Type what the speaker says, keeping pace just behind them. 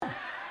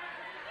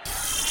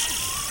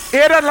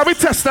Aiden, let me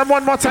test them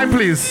one more time,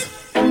 please.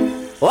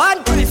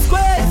 1 3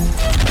 squares.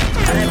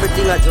 And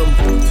everything I jump.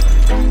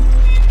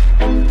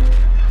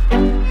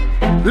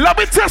 Let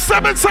me test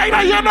them inside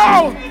of you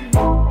now.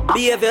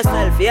 Behave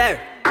yourself, yeah.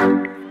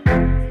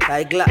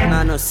 I glad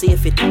now no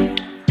safe it.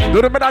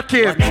 Do them in that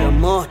cave. Watch your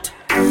mouth.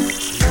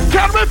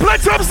 Can we play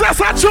some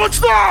Zest and Church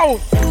now?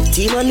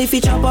 Team on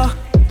leafy chopper.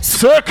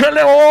 Circle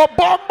the whole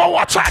bomber,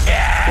 watch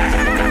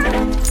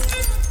again.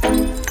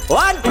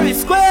 1 3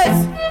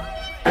 squares.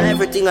 And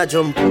everything I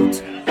jump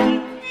out.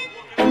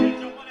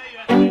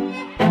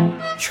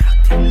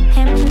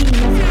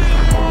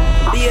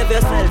 Behave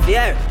yourself,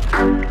 yeah.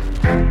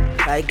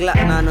 I glad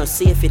now no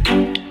safe it.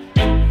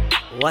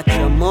 Watch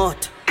your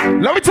mouth.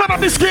 Let me turn up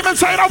this game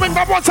inside of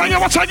WINGDOM once again,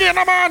 watch again,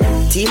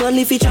 man. Team on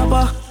leafy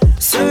chopper.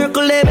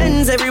 Circle the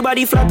bends,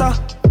 everybody flatter.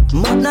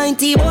 Mach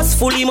 90 bus,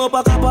 full him up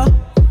a copper.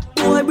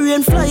 Boy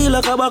brain fly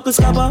like a buckle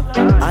scupper.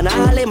 And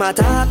all them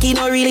attack, it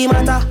no really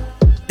matter.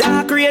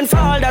 Dark rain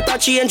fall, that a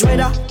change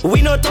weather.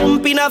 We no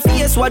thump in a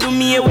face, what do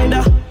me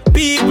weather?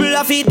 People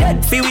are feel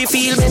dead, feel we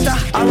feel better.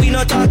 And we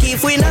no talk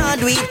if we not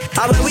do it.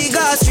 And when we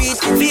go street,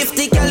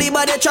 50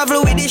 caliber they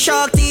travel with the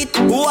shark teeth.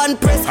 One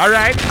press,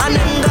 alright. And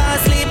them go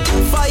sleep.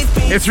 5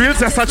 people. It's real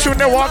Zest and Church,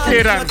 they walk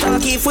here then.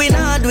 Talk if we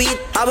not do it.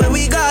 And when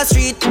we go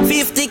street,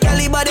 50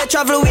 caliber they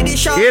travel with the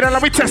shark. Here then,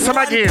 let me test them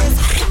again.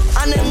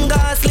 And them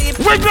go sleep.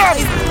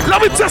 WINGDOM,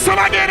 let me test them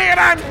again here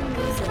then.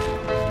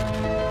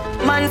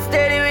 Man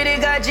steady with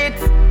the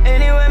gadgets.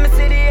 Anywhere me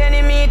see the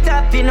enemy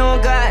tapping, oh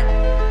God.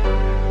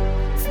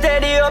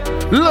 Steady up.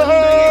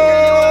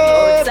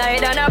 Lord.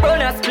 Outside and a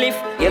bonus spliff.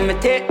 Yeah, me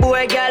take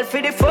boy girl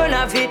for the fun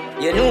of it.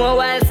 You know a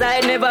wild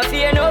side never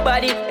fear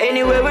nobody.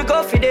 Anywhere we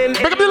go for them.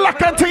 Make up the Lock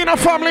Container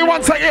family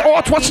once again.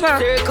 Oh, watch now.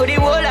 Circle the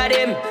whole of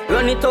them.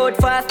 Run it out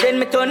fast, then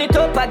me turn it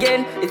up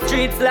again. The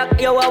streets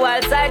lock, yo a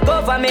wild side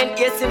government.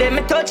 Yesterday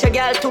me touch a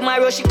girl,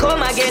 tomorrow she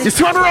come again. You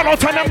see what we run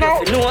out on them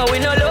now? You know we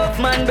no love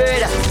man,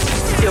 brother.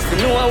 You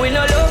know we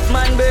no love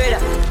man, brother.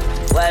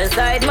 Wild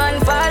side man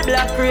fall,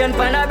 black rain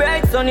pan a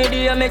bright sunny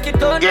day make it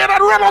turn. Get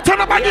that run out on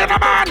them again,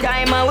 man.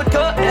 Time out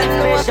cut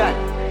that special.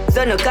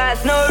 So no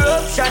cause no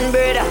eruption,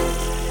 brother.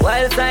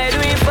 Wild side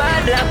we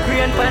fall, black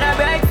rain pan a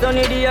bright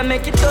sunny day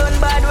make it turn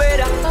bad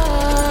weather.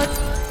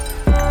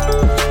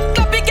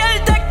 Copy girl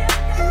tech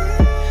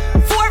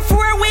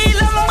 4-4 wheel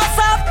and bust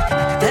up.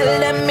 Tell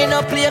them me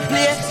no play.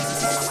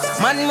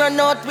 Man run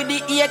out with the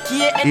AK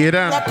and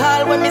not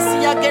all when me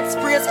see I get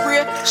spray.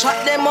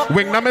 Shot them up.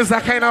 WINGDOM is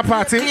that kind of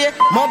party.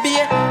 Moby,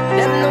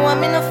 them know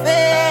I'm in a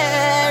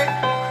fair.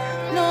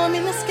 No, I'm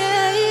in a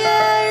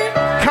scare.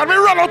 Can we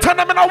run out on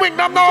them in a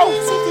WINGDOM now?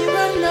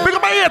 Big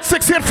up my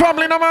 868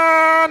 family, no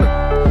man.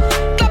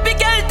 Copy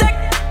girl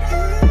tech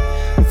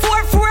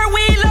 4-4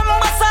 wheel and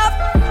bust up.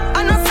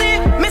 And I see,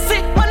 me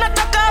see, man I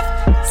tuck off.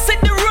 Sit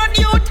the road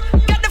youth,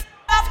 get the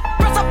off.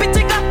 Press up it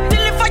up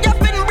till the fire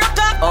fin broke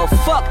up. Oh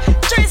fuck.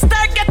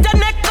 3-star get the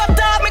neck cut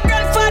off. My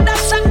grandfather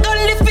shotgun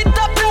lift it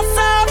up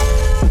yourself.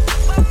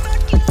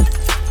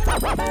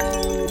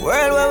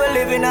 World where we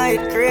living, I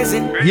it crazy.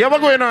 Yeah,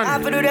 what's going on? I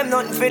have to do them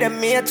nothing for them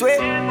mate way.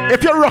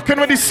 If you're rocking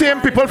with the same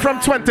people from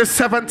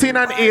 2017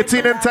 and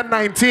 18 into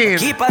 19.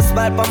 Keep a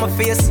smile on my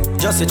face,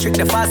 just to trick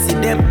the fussy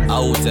them. I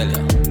will tell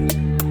you.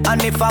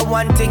 And if I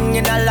want thing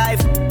in a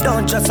life,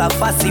 don't just a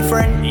fussy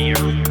friend.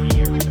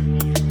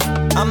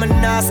 I'ma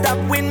not stop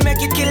win,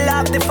 make it kill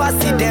off the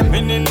fussy them.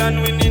 Winning.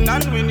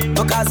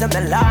 Because them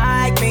they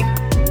like me.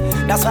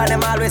 That's why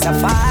them always a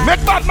fight.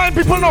 Make bad mind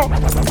people know.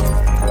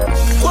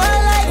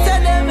 Well, I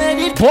tell them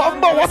any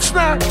Bomba, watch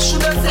now.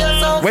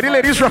 When the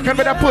ladies rocking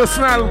with their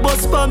personal.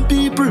 Bus from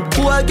people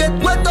who I get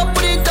wet up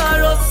with the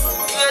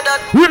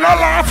taros. We not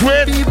laugh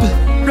with people.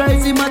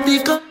 Rising my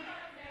dick up.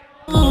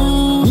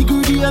 Me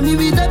goody and me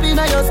with up in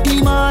your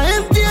schema.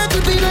 Empty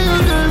to be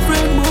your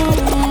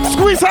girlfriend.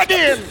 Squeeze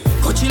again.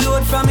 Coachy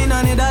load from in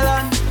a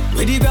Netherland.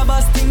 Where the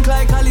grabbers think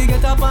like Ali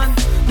get up on.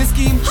 The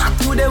scheme hot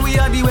today we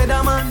are the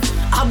weatherman.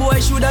 A boy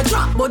shoulda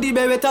drop but the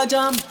beretta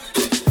jam.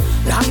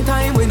 Long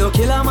time we no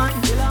kill a man.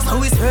 So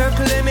we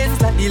circle lemons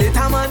like the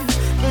little man.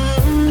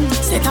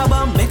 Set a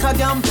bomb, make a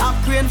damn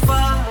black rain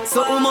fall.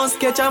 So we must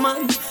catch a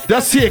man.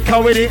 Just see it,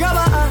 come with it.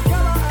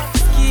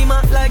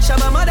 Schema like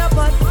Shabba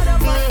Motherpot.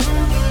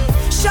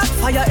 Shot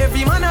fire,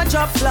 every man a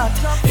drop flat.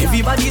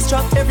 Everybody's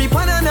trapped, every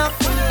pan a nap.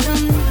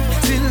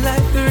 Still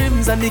like the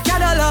rims and the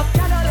Cadillac.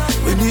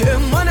 When the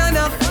M1 a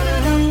nap.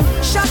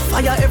 Shot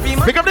fire, every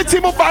man. Pick up the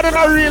team up bad in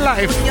a real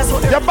life.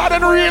 You're bad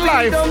in real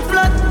life.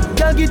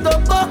 Can't get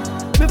up,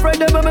 me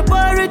friend them and me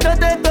pirate and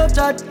take up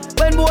chat.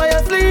 When boy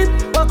asleep,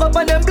 walk up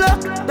on them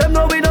block. Them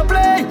know we no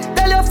play,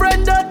 tell your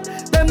friend that.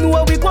 Them know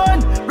what we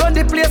want, run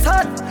the place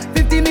hot.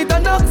 50 meter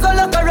knock, so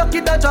like a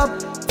rocket a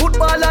drop.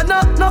 Football a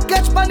knock, no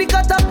catch panic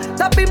attack.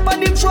 Tap him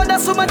on him shoulder,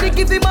 somebody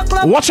give him a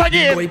clap. Watch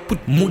again. Boy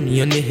put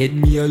money on your head,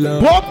 me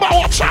alone. Bomba,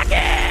 watch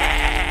again.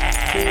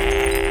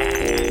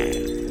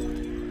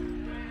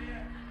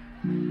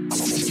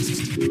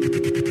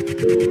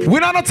 We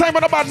don't have time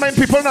on the bad mind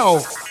people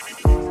now.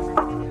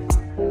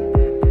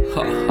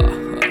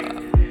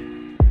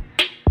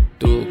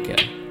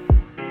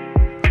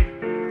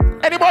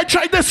 boy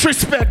try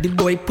disrespect. The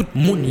boy put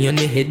money on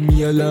the head,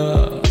 me a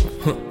laugh.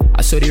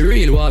 I saw the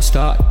real war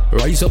start.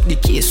 Rise up the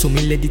case, so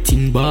me let the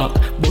thing back.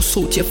 Bust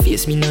out your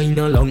face, me now in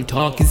a long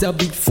talk. Is a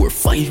big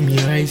 4-5, me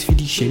eyes for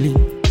the shelling.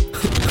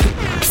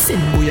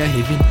 Send boy a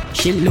heaven.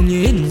 Shell on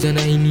your ends and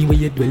I me where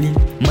you dwelling.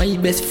 My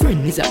best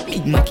friend is a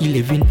Big Mac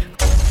 11.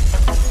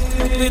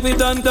 We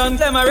done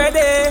them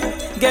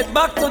already. Get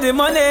back to the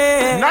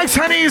money. Nice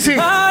and easy.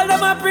 All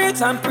them a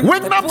preach and preach.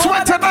 WINGDOM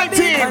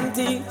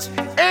 2019.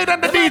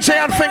 Aiden the DJ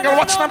and Fingal,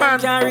 watch the man.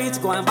 Time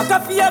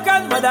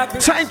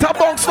to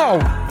bounce now.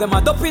 Them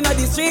a dope in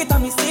the street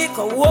and me sick.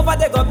 Over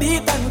they go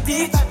beat and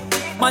teach.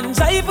 Man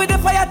drive with the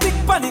fire tick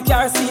pan the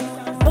car seat.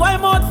 Boy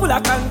mouth full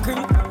of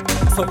concrete.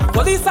 So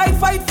police I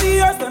fight for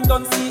years, them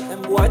don't see.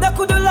 Them boy that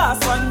could the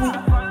last 1 week.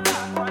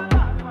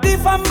 The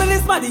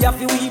family's mad, they have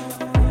to weep.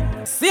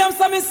 See I'm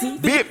some see.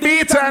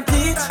 Beat and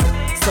teach.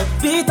 So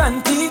beat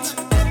and teach.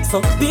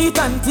 So beat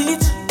and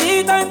teach.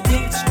 Beat and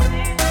teach.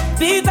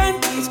 Beat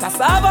and teach.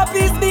 Cassava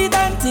please beat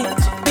and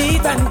teach.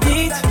 Beat and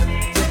teach.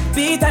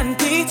 Beat and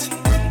teach.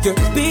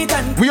 Beat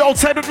and teach. We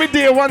outside with me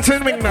day once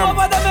in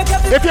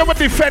WINGDOM. If you would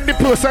defend the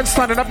person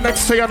standing up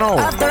next to you now.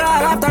 After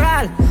all,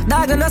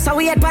 dog and us a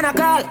weird pan a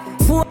call.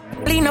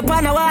 Lean up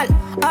on the wall,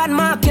 on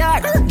my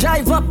car.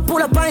 Drive up,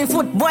 pull up on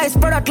foot, boys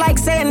spread out like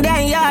saying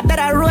damn yard. That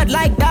I road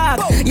like dog.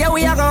 Yeah,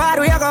 we a go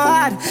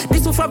hard.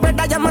 This is for bread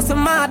that you must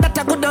mad. That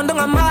I go down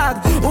a mag.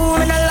 Ooh,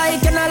 and I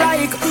like.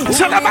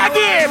 Shut up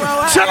again.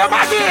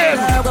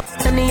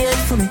 Send the head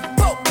for me.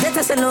 That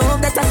I say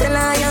love, that I say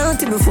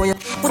loyalty before you.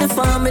 Put the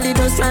family,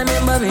 just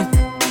remember me.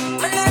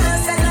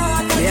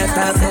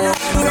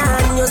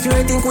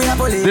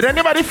 Did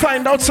anybody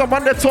find out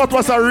someone they thought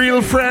was a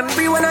real friend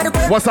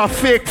was a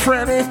fake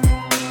friend?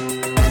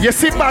 You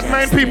see bad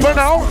mind people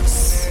now?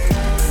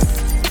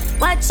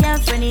 Watch your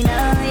friend, you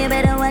know, you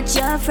better watch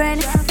your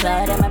friend. Cause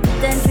them a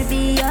pretend to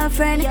be your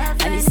friend. And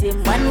the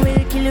same one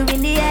will kill you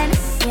in the end.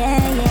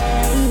 Yeah.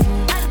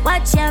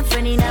 Watch your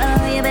friend, you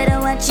know, you better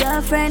watch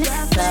your friend.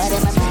 Cause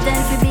them a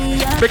pretend to be your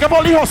friend. Pick up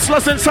all the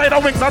hustlers inside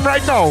of WINGDOM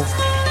right now.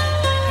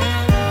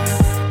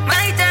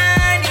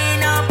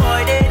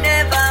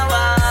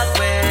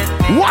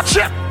 Watch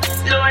it!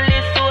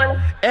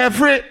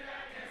 Every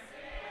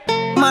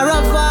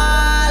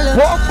Maraval.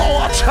 one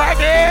more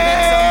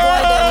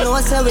again.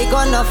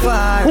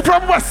 Who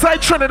from West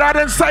Side Trinidad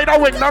inside of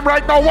WINGDOM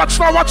right now? Watch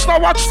now. War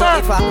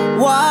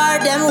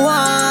them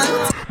one.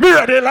 Me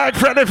ready like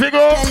Freddy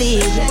Fingal.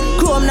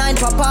 Chrome 9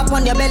 pop up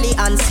on your belly.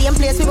 And same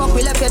place we walk,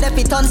 we left your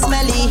fit on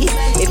smelly.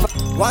 If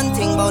one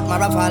thing about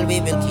Maraval, we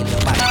will kill you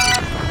back.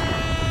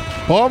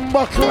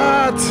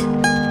 Bumbleclad.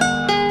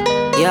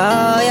 Yo.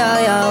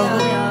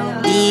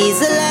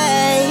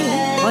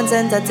 Easily, once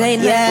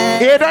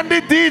entertainment. Aiden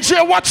the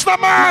DJ, watch the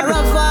man.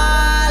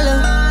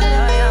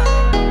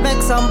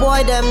 Make some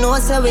boy them know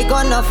say we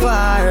gonna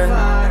fire.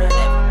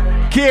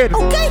 Kid,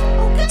 okay.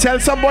 Tell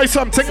some boy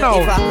something now.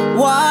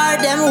 War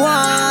them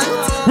want.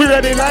 We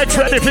ready like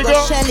Freddy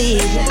Fingal.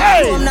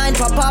 Hey. 9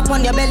 pop up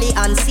on your belly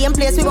and same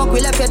place we walk,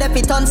 we left your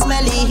fit on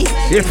smelly.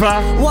 If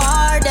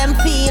war them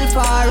feel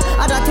far.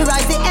 I got to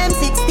ride the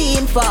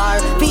M16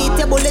 far. Beat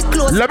your bullet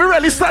close. Let me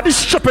really start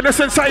this choppiness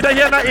inside of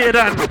here now,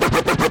 Aiden.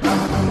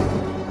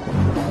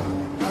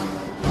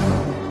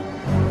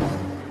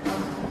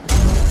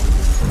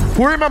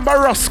 Who remember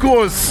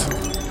Roscoe's?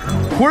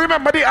 Who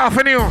remember the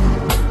Avenue?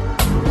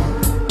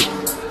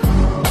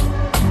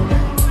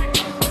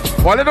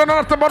 Well, you don't know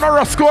nothing about no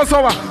Roscoe's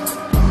over.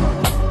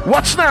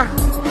 Watch now.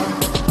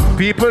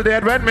 People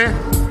dead with me.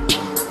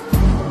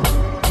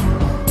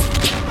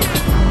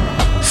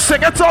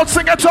 Sing it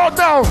out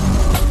now.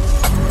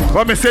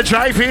 When me say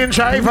drive in,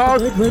 drive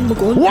out.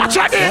 Watch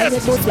again.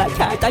 Drive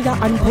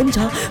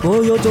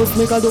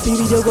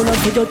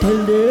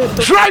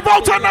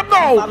out on them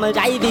now.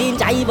 Drive in,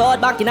 drive out,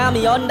 back in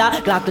me under.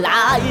 Clock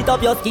light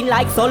up your skin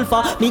like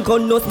sulfur. Me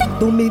gun no stick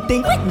to me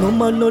think. No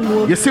man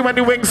no. You see when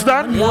the wings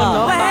done?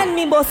 Yeah. When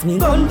me bust me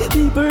gun,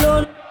 people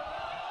run.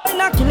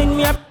 Not killing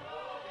me.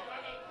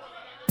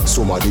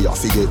 Somebody have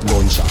to get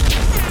gunshot.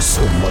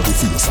 Somebody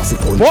face have to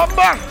punch. What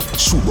back?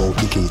 Shoot out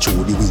the cage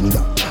through the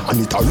window. And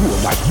it a roll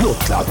like blood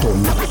clot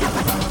thunder.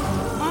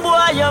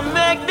 Boy, you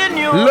make the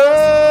news. Lord.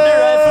 The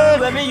rifle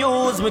when me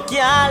use, me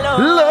can't lose.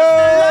 Lord. The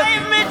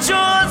life me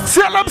choose.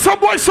 Tell them some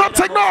boy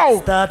something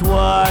now. That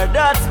war,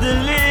 that's the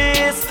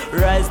least.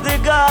 Rise the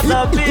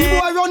Gaza beat. The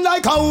boy run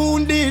like a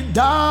wounded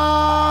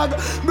dog.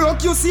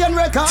 Broke you see and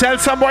record. Tell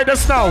some boy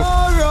this now.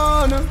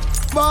 Don't run.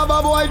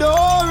 Baba boy,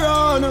 don't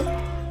run.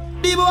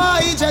 The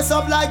boy dress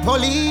up like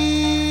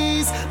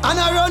police and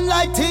I run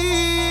like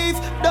thief.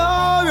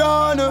 Don't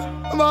run,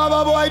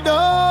 Baba boy,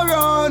 don't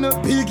run.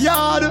 Big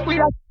yard.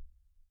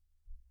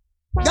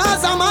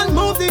 Gaza man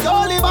move the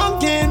goalie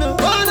banking.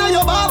 One of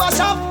your barber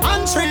shop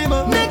and trim.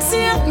 Next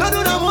year, no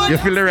do no more. You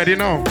feel ready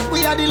now?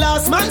 We are the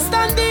last man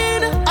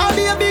standing. I'll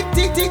be a big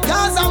tick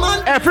Gaza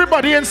man.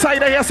 Everybody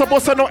inside here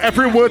supposed to know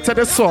every word to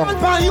this song.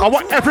 I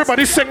want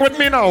everybody sing with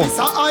me now.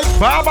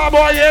 Baba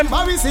boy him.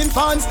 Harrison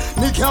fans,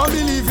 me can't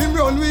believe him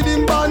run with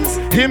him bands.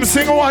 Him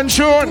sing one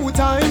tune. 2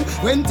 times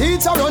when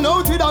teacher run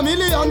out with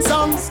 1,000,000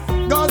 songs.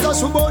 Gaza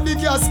should bout the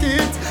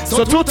casket.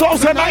 So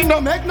 2009 no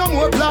make no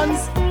more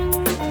plans.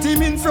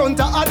 Team in front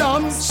of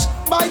Adams.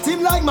 Bite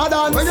him like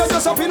Madden. When you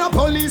just up in a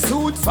police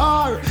suit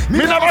far. Me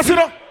never see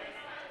no.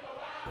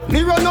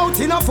 Me run out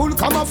in a full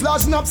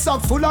camouflage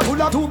knapsack full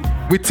of tube.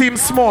 With team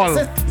small.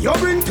 You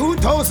bring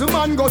 2,000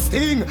 man go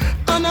sting.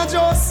 And I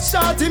just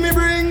shot him me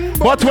bring.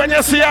 But when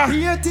you see her,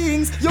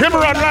 him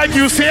run like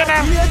you see her.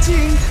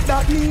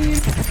 That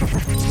means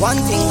one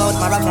thing about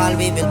Marapal,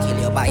 we will kill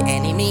you by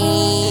any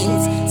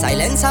means.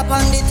 Silence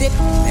upon the tip,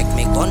 make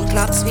me gun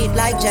clap sweet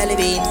like jelly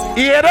beans.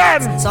 Yeah,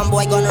 then. Some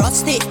boy gun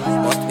rusty,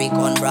 but we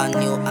gun brand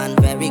new and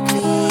very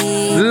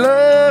clean.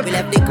 Look,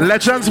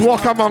 legends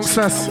walk amongst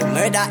us. You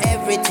murder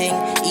everything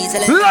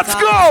easily. Let's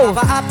go. Have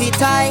a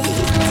appetite.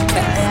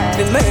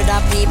 We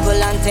murder people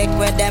and take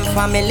with them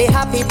family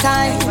happy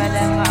time.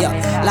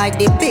 Yeah, like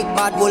the big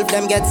bad wolf,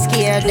 them get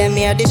scared, them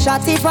hear the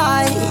shotty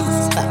voice.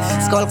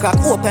 Skull crack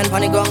open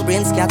on the ground,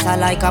 brain scatter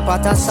like a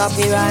pot of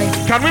soppy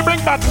rice. Can we bring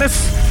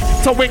badness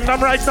to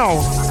WINGDOM right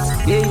now?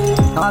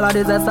 Yeah, all of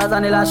the zesters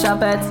and the last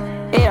shepherds.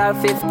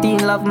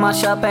 AR-15 love my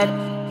shepherd.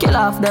 Kill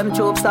off them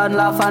troops and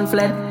laugh and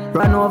fled.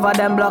 Run over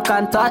them block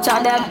and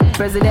torture them.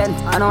 President,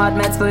 I know what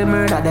meds for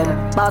murder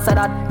them. Boss of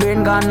that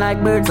brain gone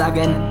like birds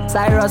again.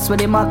 Cyrus with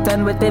the Mach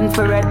 10 with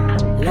infrared.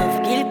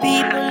 Love kill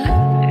people.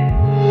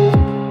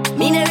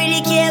 Me no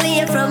really care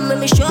where you from.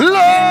 Me show and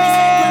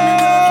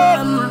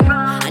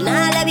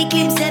all of the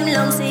clips them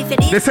long. So if you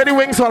they say the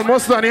wings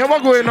almost done. Here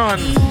what going on?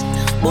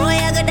 Boy,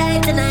 I go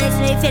die tonight.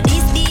 So if you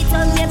this beat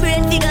on your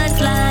brain, figure and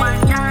fly.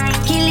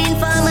 Killing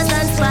farmers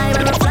and spy.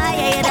 When I fly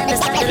ahead and I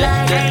start the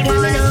line.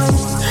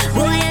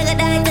 Boy, I go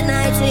die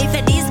tonight. So if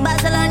you this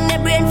battle on your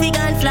brain, figure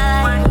and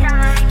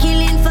fly.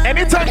 Killing farmers.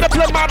 Anytime the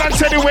play mad and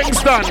say the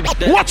wings done.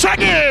 Watch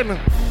again.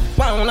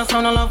 Wanna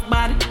sound of love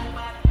bad.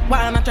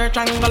 Wanna church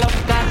angle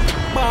of God.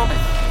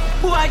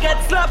 Boy, I get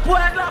slapped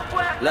wet.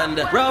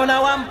 London. Round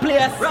a one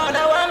place.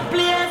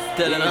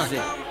 Tell us.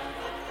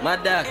 My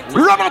dog.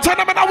 Run out of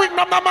them in a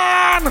WINGDOM, the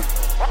man.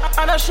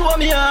 And I show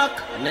me hack.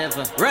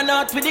 Never. Run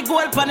out with the goal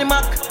on the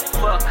Mac.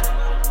 Fuck.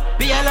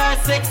 BLR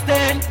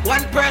 16.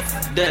 One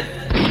press. Dead.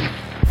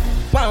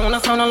 Wanna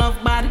sound of love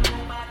bad.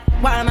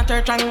 Wanna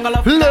church angle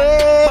of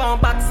God. Bomb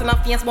box in a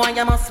face, boy,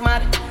 you must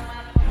mad.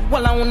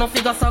 Well, I wanna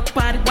figure suck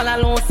bad, well,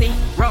 I don't see.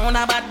 Round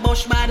a bad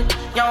bush bad.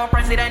 Yo,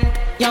 president,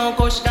 yo,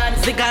 kush god,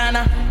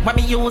 Zigana. What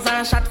me use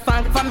and shot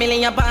fang.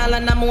 Family a ball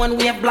and I'm one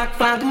wave black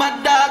flag. My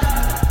dog.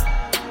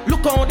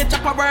 Look how the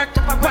chopper work.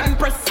 One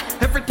press,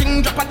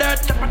 everything drop a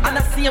dirt. And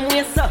I see him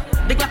way, sir.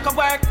 The Glock a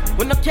work.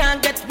 When I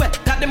can't get wet,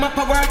 got them up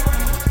a work.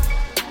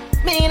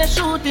 Me in a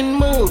shooting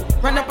mood.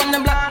 Run up on the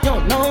block, yo,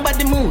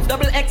 nobody move.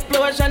 Double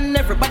explosion,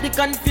 everybody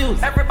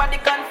confused.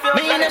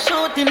 Me in a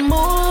shooting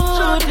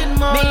mood.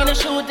 Me in a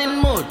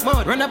shooting mood.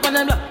 Run up on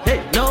the block,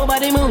 hey,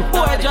 nobody move.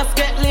 Boy, just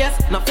get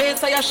laced, no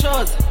face of your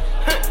shows.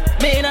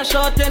 Me in a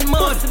shooting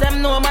mood. See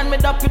them know man, me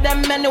up with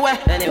them anyway.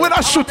 We're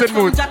not shooting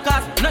mood.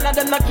 None of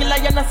them not killer,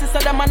 you know, sister,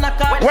 them a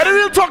knocker. Where the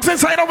real talks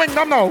inside the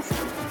WINGDOM now?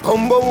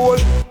 Combo wall,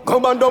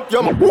 come and up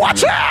your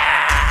watch it!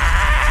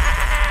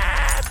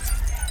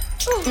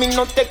 Me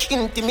no take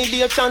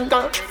intimidation.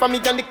 For me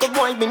and little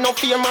boy, me no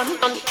fear man.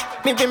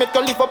 Me we make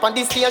you live up on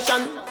this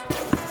station.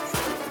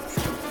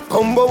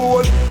 Combo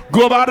wall.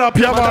 Go bad up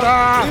your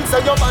mother.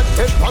 Inside your band,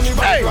 take on me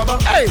hey, rubber.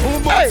 Hey,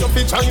 hey. So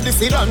fi try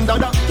this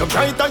Iranda. You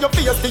bright on your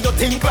face, till you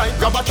think like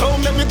rubber.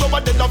 Don't make me go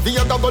bad, the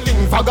Vega go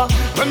vaga.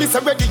 When me say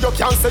ready, you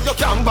can't say you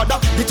can't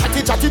bother. The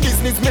chatty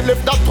business, me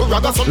left that to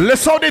raga. So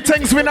listen the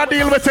things we not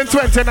deal with in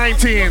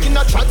 2019. In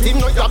a chatting,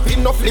 no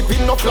yapping, no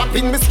flipping, no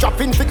flapping. Me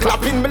strapping, fi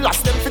clapping, me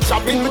last them fi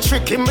chopping. Me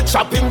tricking, me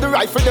chopping. The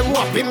rifle them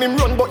whopping, him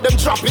run but them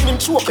trapping, him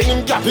choking,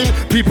 him gapping.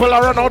 People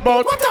are run out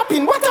about. What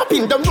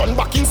happened? Them run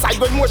back inside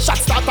when more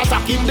shots start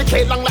attacking. The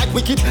K long like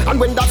wicked. And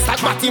when that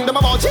start batting them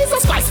about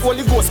Jesus Christ,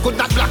 Holy Ghost could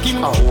not block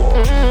him.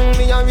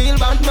 Me a real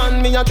bad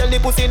man, me a tell the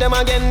pussy them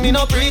again, me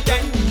no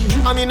pretend.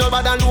 I me no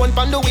bad alone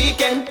from the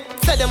weekend.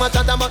 Say them a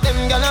chat about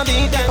them gonna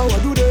beat them. How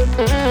do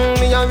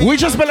them? We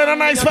just building a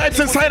nice vibes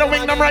inside of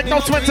WINGDOM right now,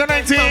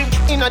 2019.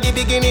 In the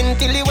beginning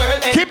till the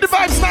world ends. Keep the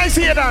vibes nice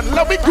here then.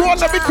 Let me go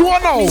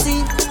now.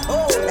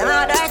 Them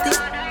are dirty.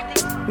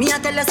 Me a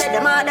tell you say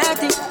them are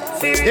dirty.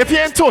 If you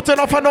ain't total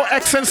enough for no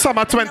X in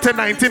summer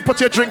 2019, put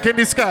your drink in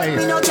the sky.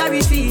 Me no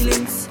carry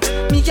feelings.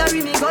 Me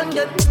carry me gun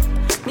them.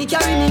 Me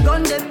carry me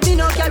gun them. Me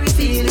no carry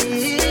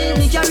feelings.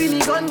 Me carry me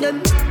gun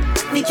them.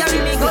 Me carry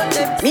me gun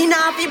them. Me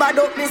nah fi bad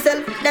up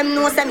myself. Them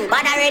know say me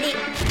bad already.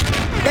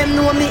 Them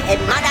know me head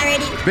mad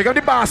already. Big up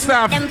the bar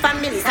staff. Them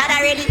family sad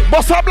already.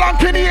 Bossa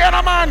Blanc in the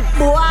air, man.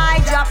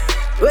 Boy drop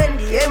when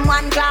the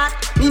M1 class.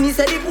 Me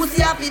say the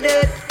pussy happy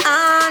dead.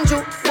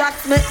 Andrew,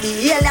 blacks make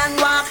the alien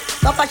walk.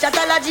 Papa shot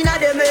a lodge inna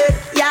them head.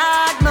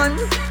 Yard man,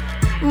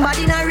 bad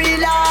inna real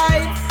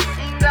life.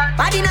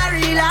 Bad inna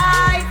real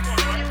life.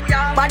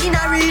 Bad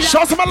inna real life.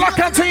 Show some of La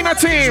Cantina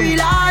team.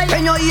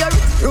 When you hear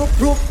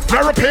roop,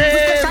 therapy.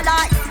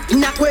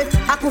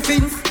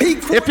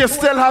 If you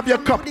still have your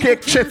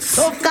cupcake chits,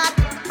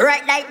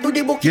 Right like do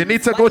the book. You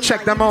need to go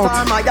check them out.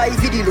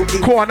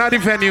 Corner the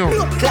venue.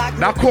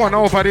 That corner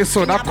over there,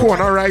 so that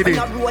corner right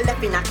there.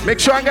 Make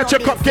sure and get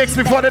your cupcakes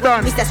before they're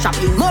done. Mr.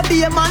 Strapping.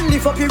 Mobi a man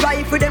lift up your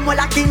rifle them all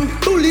a king.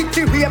 Bullet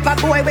to rape a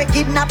boy we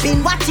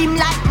kidnapping. Watch him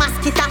like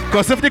mosquito.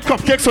 Cause if the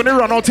cupcakes only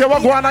run out here,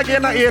 we're going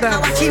again at 8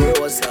 Watch him.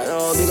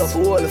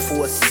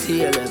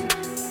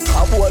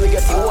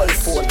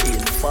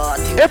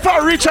 If I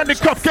reach and the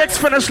cupcakes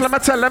finish, let me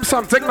tell them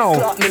something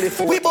now.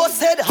 We both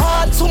said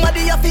hard,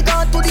 somebody have to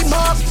gone to the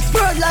mark.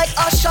 Bird like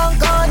ash and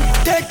gone,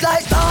 dead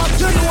like dog.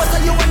 You know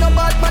what you want a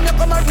bad man, you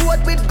come a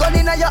road with gun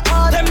in your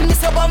hand. Them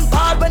miss a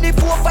bombard when the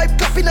 4-5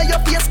 clap in your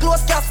face,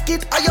 close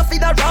casket, and your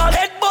feet are round.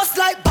 Head bust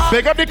like bar.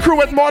 Big up the crew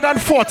with more than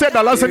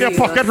 $40 in your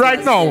pocket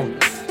right now.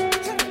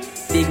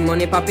 Big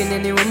money popping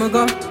anywhere we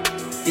go.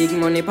 Big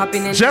money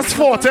popping anywhere. Just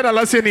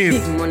 $40 you need.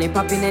 Big money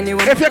popping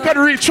anywhere. If you could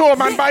reach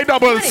home and buy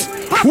doubles,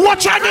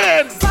 watch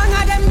again. Bang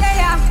of them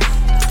there,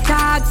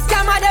 tag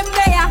scam of them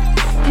there.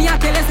 Me a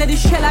tell you say the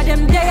shell of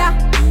them there.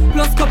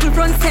 Plus couple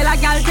front seller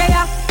gal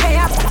there. Hey,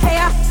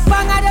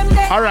 bang of them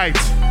there. All right,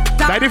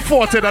 by the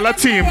 $40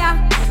 team.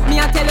 Me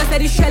a tell you say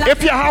the shell.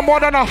 If you have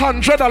more than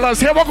 $100,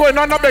 here we're going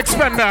on a big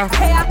spender.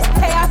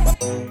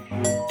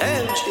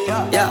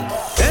 Yeah.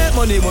 Make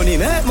money,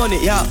 make money,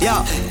 yeah.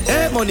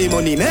 Make money,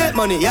 make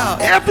money,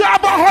 yeah. If you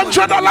have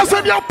 $100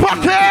 in your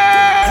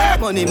pocket,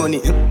 money, yeah. Make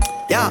money,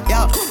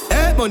 yeah.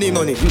 Make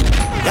money,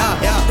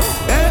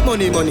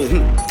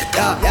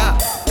 yeah.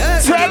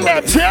 Tell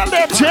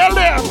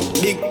them.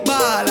 Big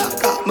baller,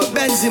 got my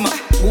Benzema.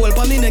 Goal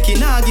for me neck,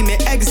 nah give me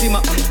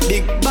eczema.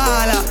 Big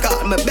baller,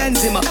 got my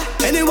Benzema.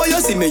 Anyway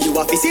you see me, you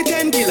have to see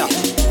 10 killer.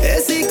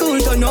 AC cool,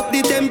 turn up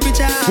the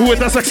temperature. Who is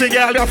the sexy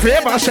girl your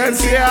favorite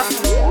chance here?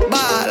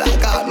 Baller,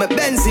 got my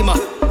Benzema.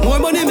 More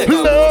money make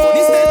Look.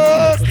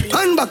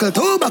 One buckle,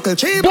 two buckle,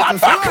 three buckle,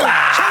 four.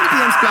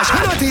 Champion splash,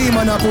 one a team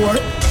and a pour.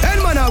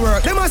 10 man a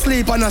work, them a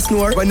sleep and a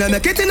snore. When they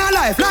make it in a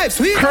life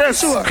sweet.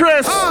 Chris.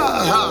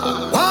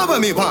 Power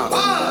me,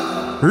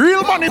 power.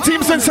 Real money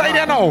teams inside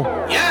here now.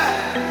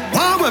 Yeah.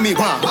 Power me,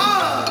 power.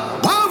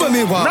 Power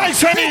me, power.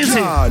 Nice and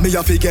easy. Me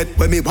a forget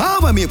when me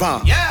power me,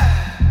 power.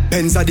 Yeah.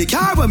 Benz a the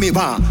car when me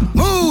power.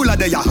 Moolah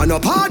the ya and a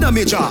pardon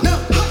me, jaw.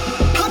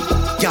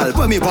 Girl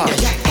when me power.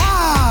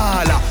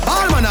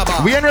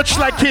 We enrich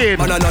like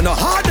kids.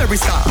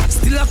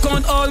 Still I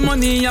count all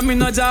money, I mean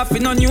no job for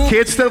no new.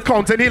 Kids still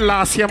counting in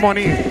last year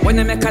money. When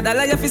they make a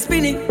dollar, you fi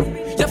spin it.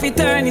 You fi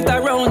turn it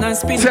around and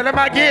spin it. Tell them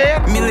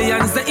again.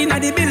 Millions they inna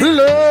the billion.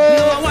 Look.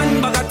 No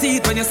one bag of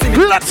teeth when you see me.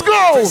 Let's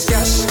go.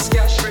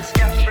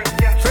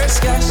 Fresh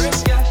cash.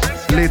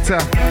 Later.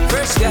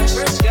 Fresh cash.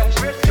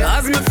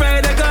 As me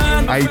afraid they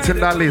gone. I tell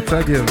that later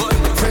again.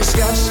 Fresh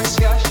cash.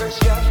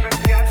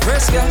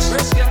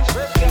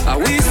 I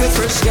we say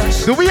fresh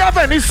cash. Do we have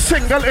any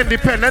single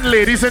independent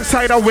ladies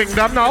inside of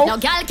WINGDOM now? No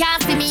girl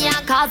can't see me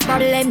and cause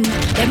problem.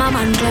 Them a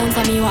man clowns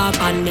and me walk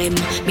on them.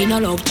 Me no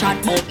love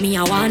chat but me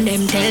I want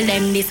them. Tell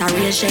them this a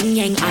real Shen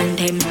Yang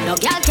anthem. No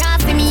girl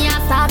can't see me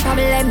and start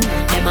problem.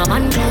 Them a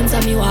man clowns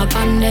and me walk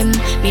on them.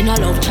 Me no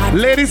love chat.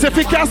 Ladies, if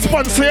you can't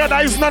sponsor you,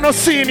 that is not no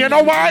scene, you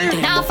know why?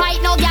 Now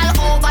fight no girl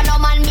over no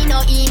man, me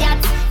no idiot.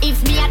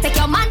 If me I take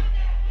your man,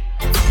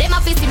 them a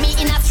fi see me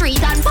in a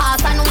street and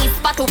pass and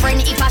whisper to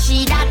friend if I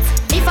she that.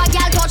 If a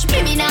girl touch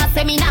me, me nah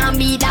say me nah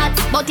be that.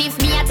 But if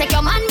me a take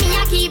your man, me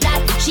a keep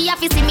that. She a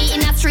fi see me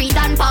in a street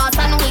and pass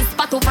and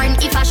whisper to friend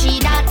if I she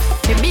that.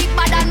 Me big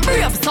bad and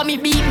brave, so me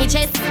beat me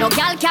chest. No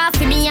girl can't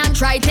see me and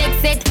try take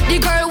set. The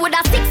girl with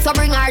a stick, so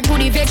bring her to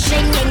the vex.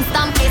 Shen Yang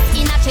stamp it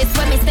in a chest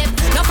when me step.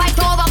 No fight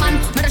over man,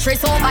 me the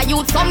stress over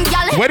you. Some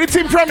girl. Where the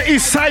team from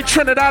East Side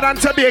Trinidad and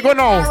Tobago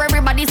now?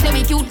 Everybody say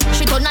we cute.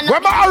 She done and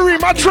where my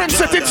Arima Dream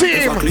City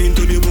team? Clean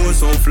to the bone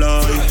so fly.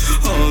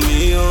 Oh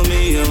me, oh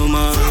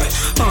my.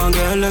 Oh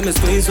girl, let me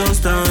squeeze those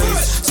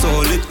thighs. So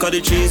lit, cause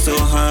the tree so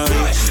high.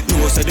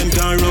 No say them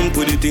can't run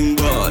with the thing,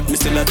 but me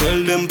still I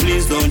tell them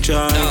please don't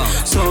try.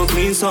 So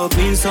clean, so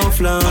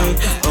fly.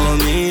 Oh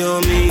me, oh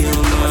my.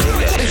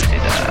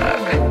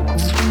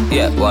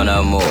 Yeah,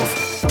 wanna move.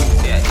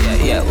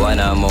 Yeah,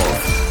 wanna move.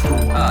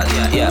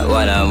 Yeah,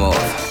 wanna move.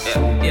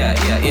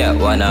 Yeah,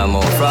 wanna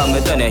move. From me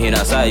turn you in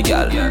a side,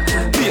 girl.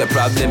 Be a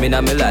problem in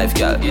my life,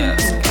 girl.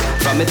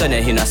 From me turn you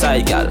in a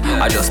side, girl.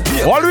 I just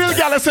be all real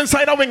girls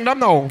inside of WINGDOM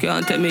now.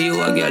 Can't tell me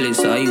you a girl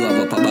inside, you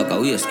have a back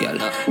a waist, girl.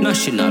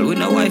 National, we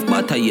no wife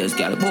but a years,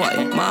 girl.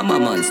 Boy, mama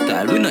man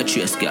style, we no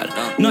chase, girl.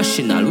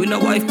 National, we no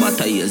wife but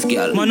a years,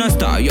 girl. Man a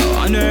star, yo,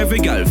 and every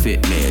girl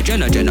fit me.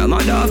 Jenna,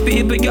 mother of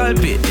people, girl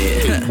fit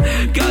me.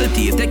 Girl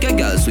thief, take a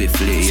girl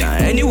swiftly. Yeah,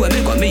 anyway,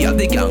 me got me have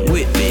the gang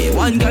with me.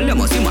 One girl, you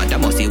must see mother,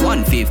 must see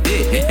 150.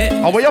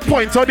 And where you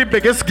point out the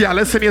biggest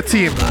girls in your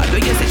team?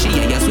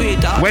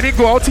 When you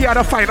go out here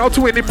to find out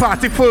who in the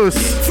party first.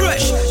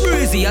 Fresh,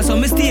 breezy, I saw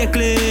mistake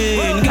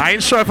clean. I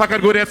ain't sure if I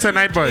can go there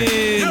tonight, boy.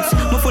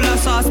 I'm full of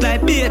sauce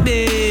like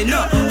baby.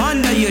 No,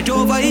 underage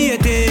over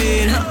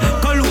 18.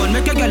 Cologne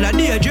make a girl a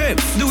daydream.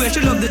 The way she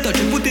love the touch,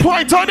 put it.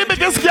 Point out the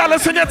biggest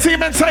girls in your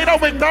team inside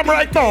of WINGDOM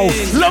right now.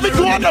 Let me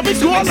go. Yeah,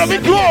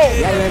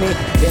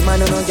 them man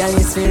no girl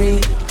is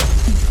free.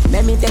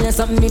 Let me tell you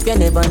something if you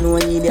never know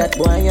idiot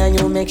boy and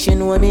you make she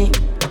know me.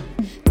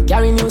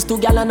 Carry news to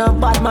gal and a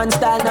bad man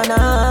style,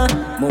 na.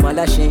 Mama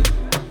da she.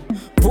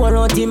 Pour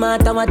out the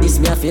matter what this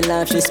me I feel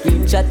like she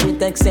screenshot me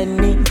text send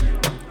me.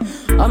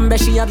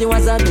 She have you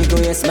as a big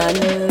waist man.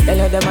 Tell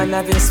you the man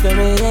have his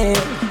spirit.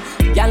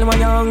 Y'all when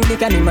you're hungry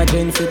can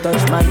imagine fi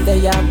touch man.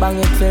 They are bang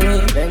it for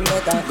it. Then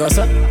better go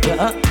so,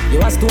 yeah. You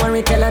a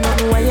story teller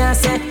nothing what you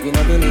say. We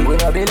no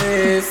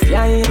believe.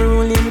 Yeah, you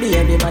ruling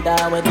baby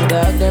mother when the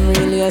dog them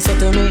really say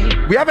to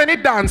me. We have any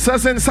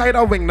dancers inside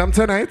our WINGDOM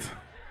tonight?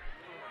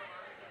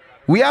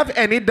 We have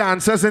any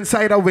dancers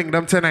inside our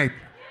WINGDOM tonight?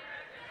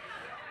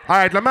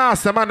 Alright, let me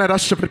ask them another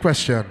stupid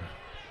question.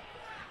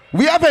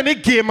 We have any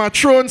Game of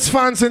Thrones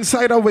fans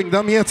inside our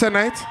WINGDOM here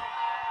tonight?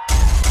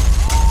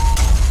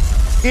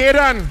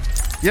 Aidan,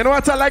 you know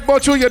what I like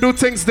about you? You do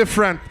things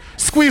different.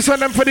 Squeeze on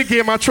them for the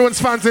Game of Thrones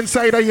fans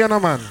inside of here, no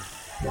man.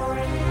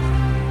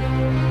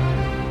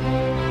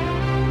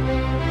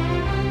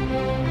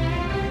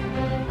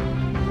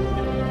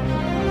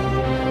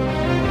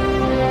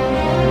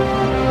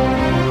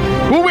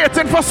 Who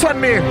waiting for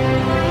Sunday?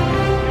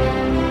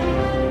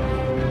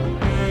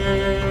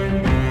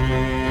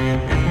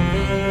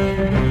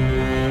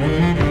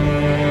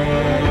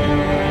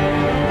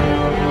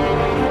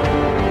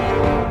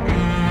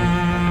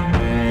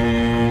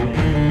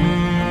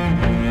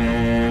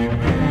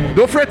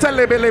 Don't fret to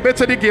label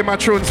to the Game of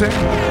Thrones, eh?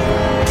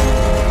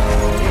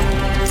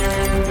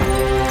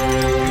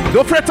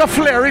 Don't fret to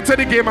flare it to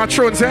the Game of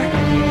Thrones, eh?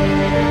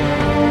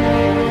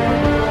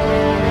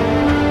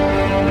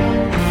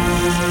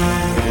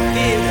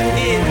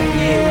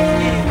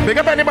 Big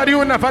up anybody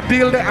who never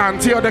deal the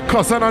auntie or the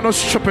cousin or no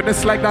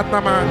stupidness like that,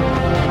 nah, man.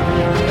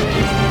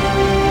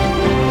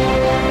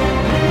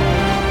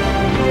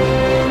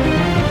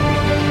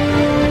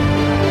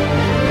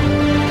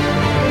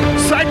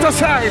 Side to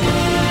side.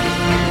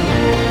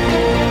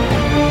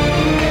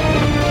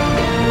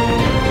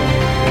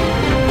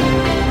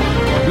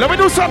 Let me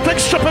do something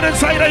stupid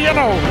inside of you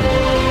know.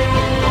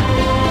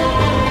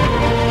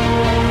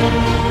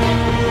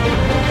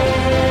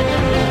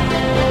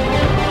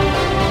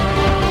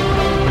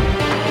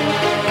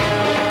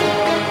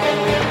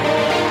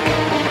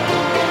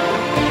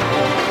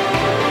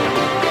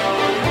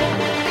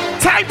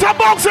 Time to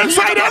box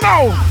inside you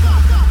now.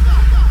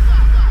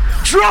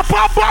 Drop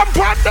a bump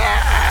on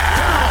there.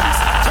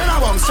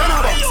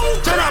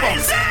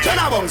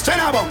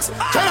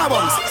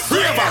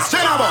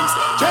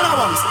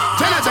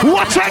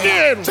 Watch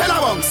again.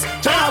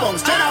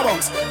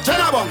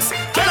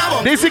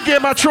 This is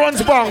Game of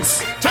Thrones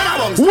bongs.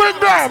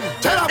 WINGDOM.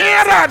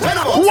 Aaron.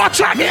 Watch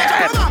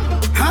again.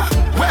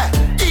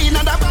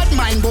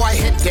 Mind boy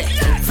head there.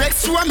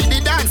 Vex you me the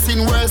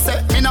dancing world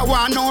say. Me no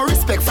want no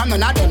respect from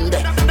none of them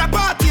there. The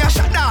party a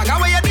shut down.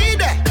 How you did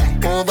there?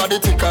 Over the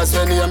tickers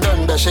when you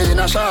done the she in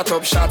a shot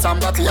up shot and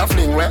body a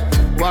fling where.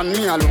 One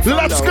me a look.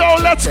 Let's go.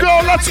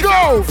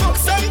 Fuck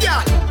some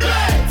girl.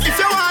 If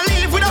you want to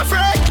live with a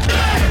friend.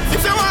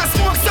 If you want to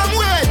smoke some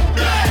weed.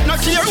 No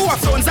care who a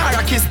phones are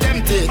a kiss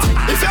them teeth.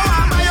 If you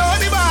want my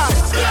own bar.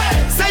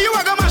 Say you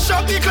are gonna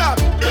shop the club.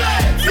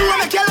 You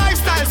want to make your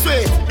lifestyle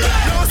sweet.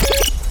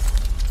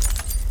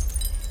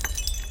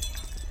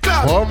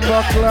 You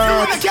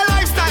make your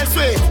lifestyle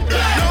sweet.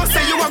 Don't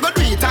say you want to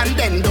do it and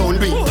then don't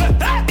do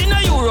it. In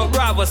a Europe,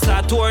 Bravo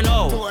start tour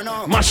now.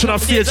 Mashing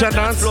up stage and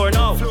dance. Floor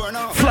now.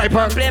 Fly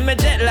pan. Play me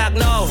jet lag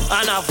now.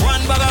 And have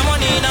one bag of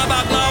money in a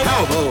bag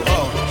now.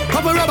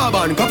 Couple rubber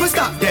band, couple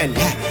stop then.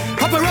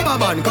 Couple rubber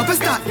band, couple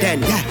stop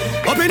then.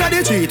 Up in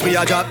the street, we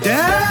a drop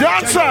there.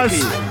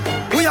 Dancers.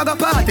 We a go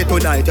party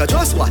tonight, you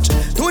just watch.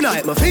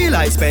 Tonight, me feel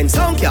I spend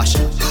some cash.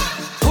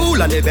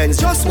 Cool on the Benz,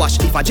 just watch.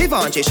 If a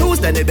Givenchy shoes,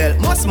 then the belt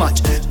must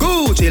match.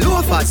 Gucci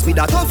loafers with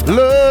a tough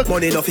look.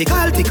 Money no fi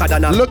call thicker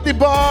than a. Look the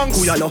bongs.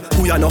 Who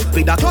you know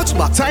with a clutch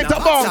back. Time to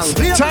bongs.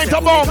 Time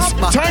to bongs.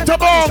 Time to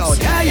bongs.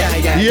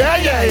 Yeah.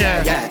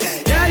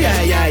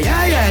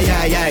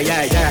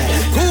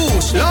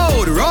 Push,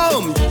 load,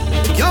 rum.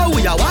 Yo,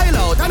 we a wild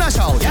out and a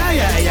shout.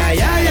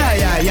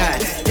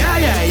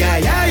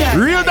 Yeah.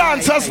 Real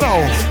dancers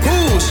now.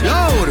 Push,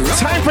 load, rum.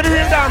 Time for the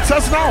real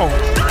dancers now.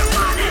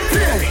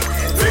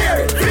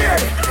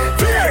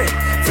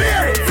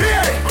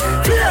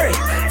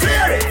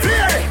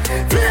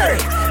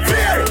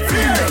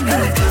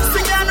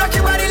 Sing and rock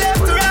your body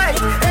left to right.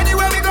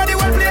 Anywhere we go, the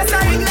one place I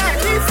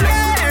ignite.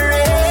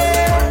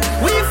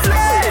 We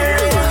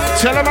flare.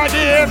 Tell them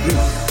again.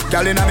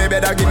 Girl inna me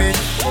bed a gimme.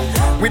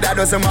 With a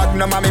dozen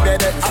magnum on me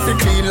bed. I feel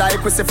clean like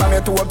pussy from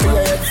your toe up to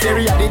your head.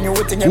 Theory a the new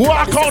thing.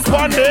 Walk out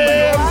one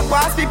day.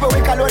 Pass people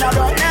we call on a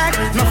dog neck.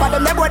 No for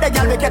them they boy the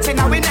girl we catching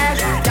a we neck.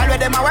 Girl with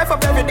them a wife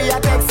up every day I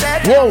take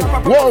set. Whoa.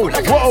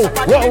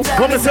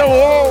 Come and say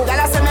whoa. Girl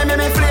a say me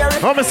flare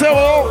it. Come and say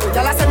whoa.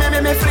 Girl a say me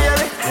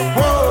flare it.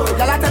 Whoa.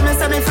 Girl a tell me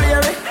say me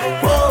flare it.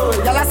 Whoa.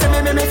 Girl a say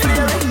me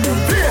flare it.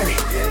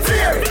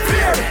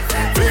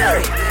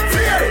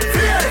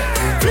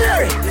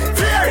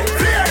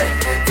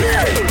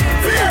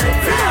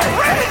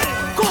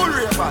 Cool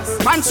ravers.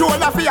 Man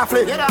shoulder for your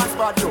flick.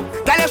 bad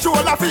you. Tell your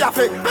shoulder for your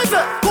face. I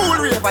say,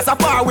 cool ravers are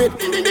far with.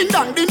 Ding ding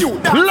dang the new.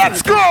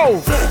 Let's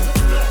go.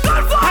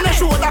 And your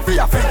shoulder for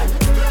your face.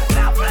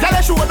 Tell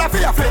your shoulder for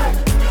your face.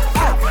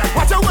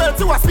 Watch your words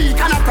to a speak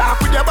and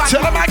attack with your back.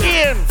 Tell them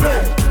again.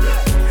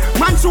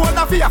 Man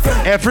shoulder for your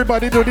face.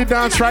 Everybody do the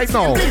dance right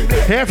now.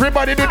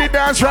 Everybody do the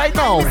dance right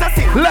now.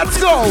 Let's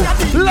go.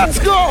 Let's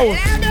go.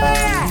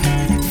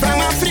 From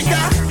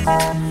Africa,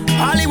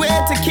 all the way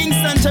to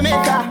Kingston,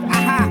 Jamaica.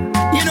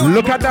 You know,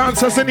 look at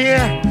dancers in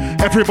here.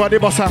 Everybody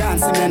bossa.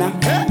 Dancing man.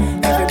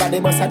 Everybody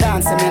bossa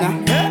dancing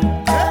man.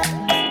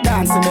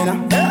 Dancing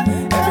man.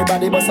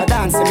 Everybody bossa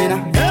dancing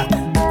man.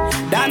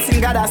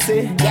 Dancing God I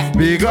say.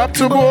 Big up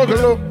to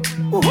Bogolo.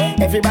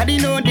 Everybody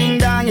know ding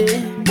dong,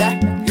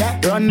 yeah.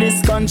 Run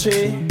this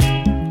country.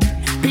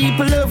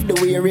 People love the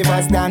way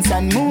rivers dance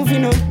and move, you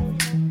know.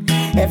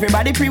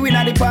 Everybody pre-win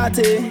at the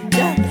party,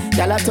 yeah.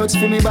 Y'all touch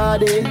for me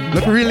body.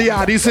 Look really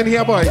hard, he's in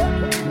here, boy.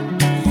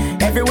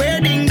 Everywhere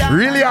ding dong.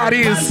 Really hard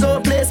is.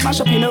 So play smash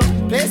up, you know.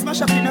 Play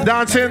smash up, you know.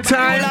 Dancing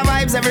time.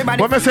 Vibes,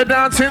 everybody. When I say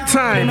dancing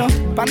time, you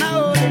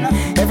know.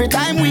 Every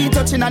time we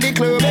touching at the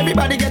club,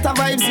 everybody get a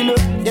vibes, you know.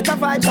 Get a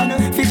vibes, you know.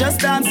 Fi just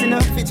dancing, you know.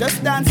 Fi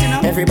just dancing, you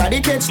know.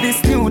 Everybody catch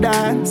this new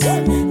dance.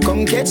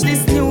 Come catch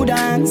this new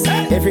dance.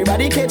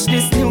 Everybody catch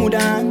this new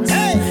dance.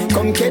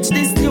 Come catch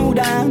this new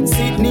dance.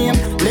 It name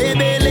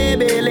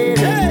Lebe.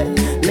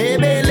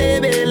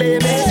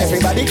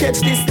 Everybody catch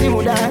this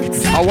new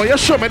dance. I want you to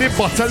show me the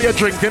bottle you're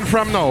drinking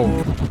from now.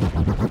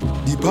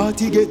 The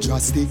party get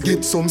drastic.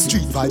 Get some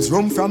street vibes.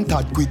 Rum from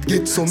Tad Quick.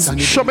 Get some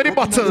sanity. Show me the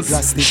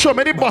bottles. Show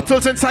me the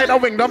bottles inside the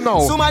WINGDOM now.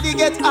 Somebody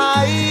get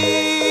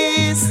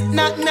ice.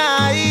 Not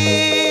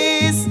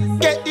nice.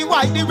 Get the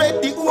white, the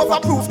red, the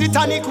overproof, the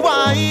tonic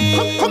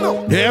wine. Come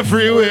on.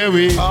 Everywhere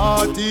we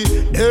party.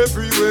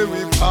 Everywhere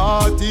we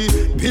party.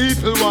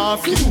 People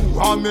want you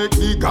and make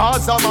the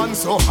Gaza man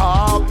so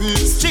happy.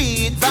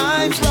 Street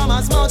vibes from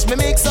as much me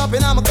mix up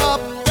in my cup.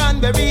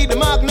 Cranberry, the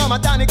Magnum, a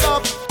tonic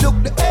up.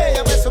 Look the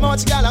air, where so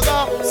much gal I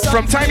go.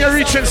 From time you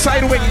reach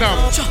inside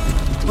WINGDOM.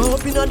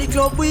 Up in the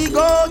club we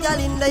go, gal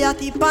in the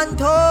yachty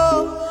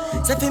panto.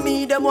 Say for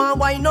me, them want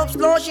wine up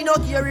slow. She no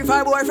care if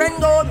her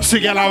boyfriend go. See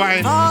gal a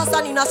wine. Fast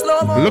and in a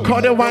slow-mo. Look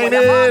how they whining.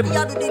 We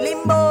do the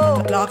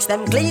limbo. Clocks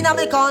them clean and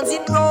me cons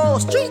in row.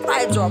 Street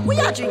vibes up, we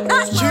are drink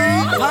that.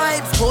 Street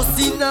vibes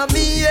bustin' on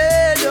me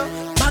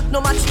head. No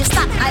match me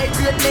stack, I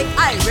great make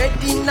I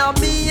ready in a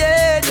me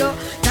head.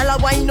 Tell her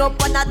wind up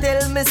and I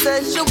tell me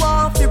say she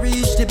want to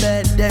reach the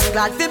bed. Then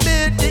glad to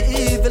beat the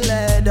evil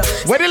head.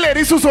 Where the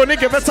ladies who's only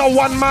give us a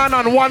one man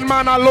and one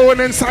man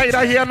alone inside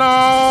of here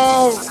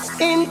now.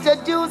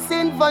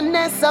 Introducing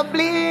Vanessa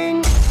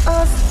Bling.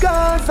 Us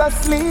girls are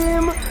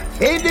slim.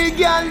 Hey, the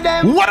girl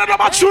them. What are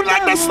the tune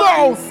like this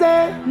now?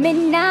 Me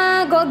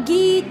nah go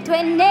get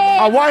 20.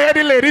 I want to hear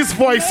the ladies'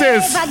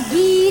 voices.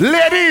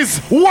 Ladies,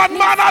 one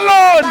man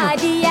alone.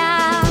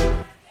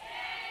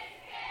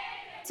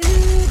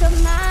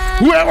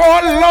 We're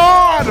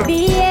all Lord.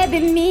 Baby,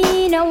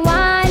 me no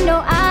want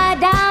no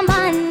other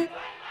man.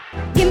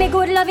 Give me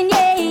good loving,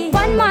 yeah.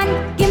 One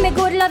man, give me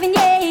good loving,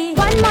 yeah.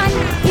 One man,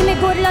 give me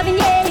good loving,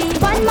 yeah.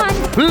 One man,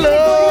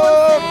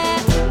 Lord.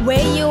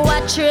 Where you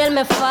a trail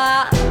me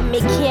for? Me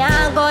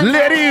can't go.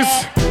 Ladies,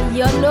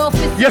 you know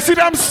you see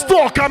them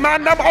stalker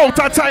man, them out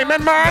of time,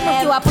 and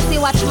man. You a pussy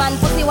watchman,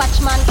 pussy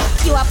watchman.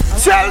 You a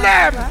tell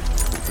them.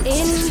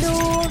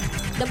 Hindu,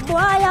 the boy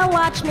I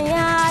watch me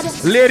hard.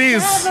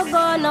 Ladies,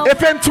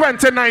 if in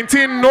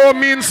 2019 no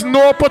means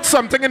no, put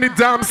something in the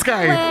damn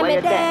sky.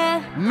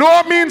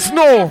 No means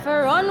no.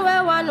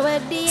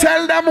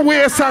 Tell them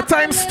waste a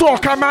time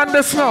stalker man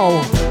this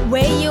now.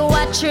 Where you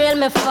a trail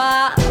me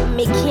for?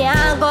 Me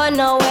can't go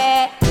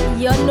nowhere.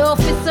 You know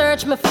if you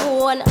search my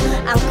phone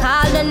and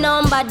call the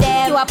number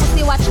there. You a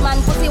pussy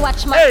watchman, pussy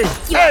watchman. Hey,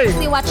 you hey. a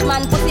pussy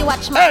watchman, pussy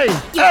watchman. Hey,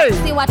 you hey. a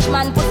pussy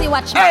watchman, pussy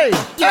watchman. Hey,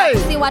 you hey. a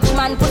pussy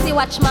watchman, pussy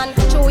watchman.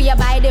 Through you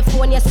by the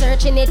phone, you're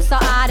searching it so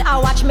hard. I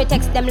watch me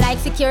text them like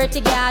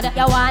security guard.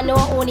 You want know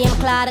who name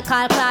Claude,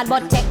 call Claude,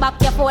 but take back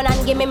your phone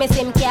and give me my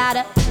SIM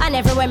card. And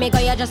everywhere me go,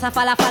 you just a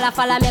follow.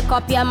 Make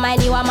up your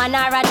mind, you a man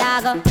or a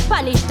dog.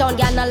 Punish down,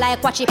 girl, no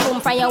like watch it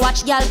boom from you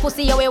watch girl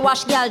pussy, you will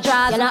wash girl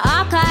draws. You know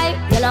archive,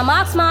 you know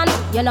marksman,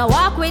 you know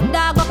walk with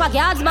dog up a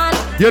guardsman.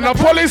 You know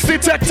police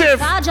detective.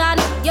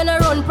 Sergeant, you know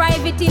run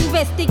private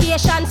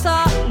investigation. So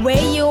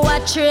where you a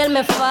trail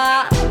me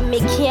for? Me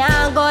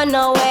can't go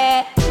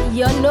nowhere.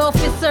 You know if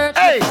you search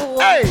hey, the phone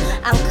hey.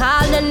 and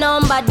call the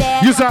number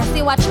there. You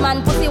pussy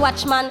watchman, pussy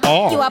watchman.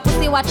 Oh. You a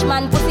pussy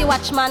watchman, pussy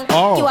watchman.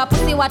 Oh. You a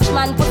pussy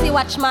watchman, pussy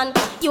watchman.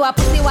 You a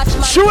pussy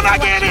watchman. Shoot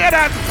again here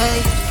then.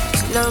 Hey,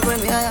 love when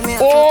me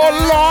oh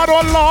Lord,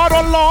 oh Lord,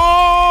 oh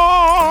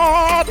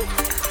Lord.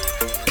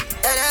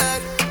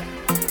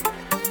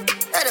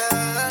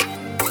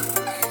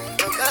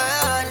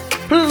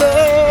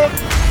 Love.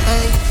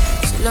 Hey,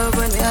 she love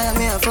when me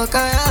I fuck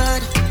her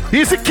hard.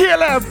 Easy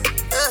Caleb.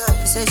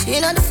 Say she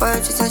not the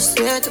part, she said she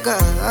swear to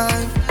God.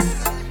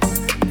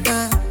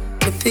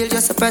 The pill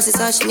just a process,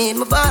 how she need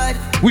my body.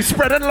 We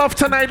spreading love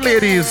tonight,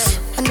 ladies.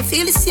 And I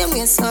feel the same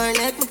way, so her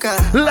neck my car.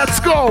 Let's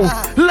go,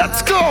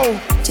 let's go.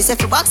 She said,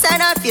 for box on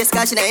her face,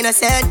 cause she not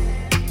innocent.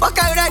 Fuck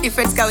her with her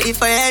difference, cause we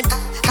different.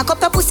 Cock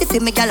up her pussy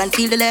for me, girl, and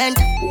feel the length.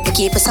 They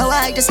keep us so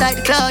high, just like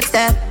the clouds,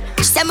 them.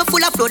 She said me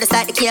full of flow, just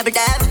like the cable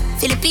dam.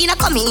 Filipina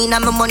come in, and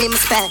my money me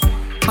spend.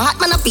 My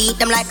heart man, I beat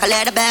them like a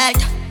leather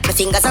belt. My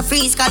fingers are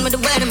freeze, call me the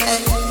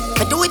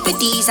weatherman. I do it with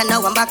these, and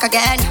now I'm back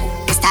again.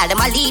 The style them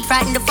I lead,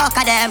 frighten the fuck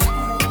of them.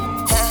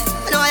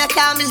 I know I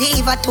can't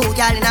believe I told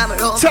y'all in my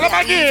room. Tell them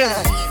again.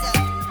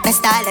 My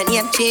style and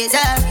name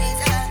chaser.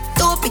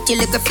 Two pretty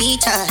little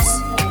features.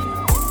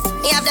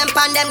 Me have them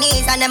on them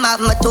knees and them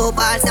have my two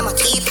balls, them a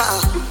keeper.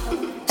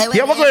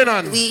 Yeah, what's going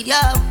on?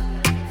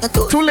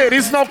 Two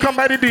ladies now come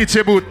by the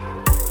DJ booth.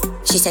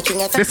 She said,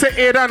 they say,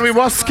 Aidan, we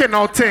was skin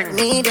out thing.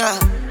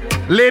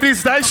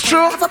 Ladies, that's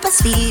true.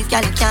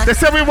 They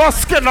say we was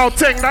skin out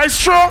thing, that's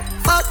true.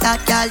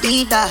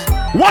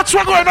 What's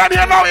going on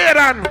here now,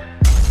 Aidan?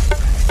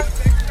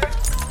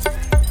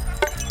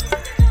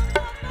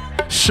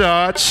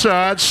 Shot,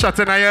 shot, shot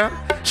in here.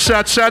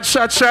 Shot, shot,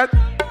 shot, shot.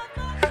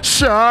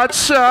 Shot,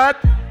 shot.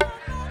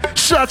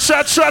 Shot,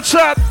 shot, shot,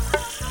 shot.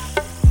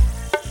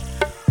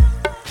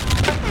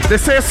 They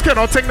say skin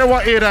out thing, they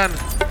want Aidan.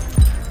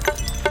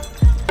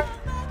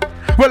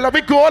 Well, let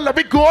me go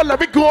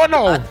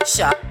now.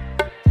 Shot.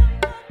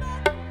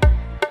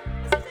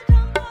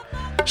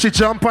 She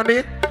jump on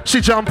it,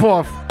 she jump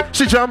off.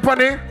 She jump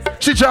on it,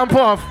 she jump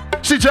off.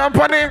 She jump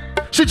on it,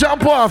 she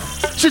jump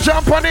off. She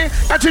jump on it,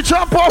 and she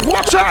jump off.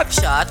 Watch out!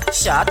 Shot,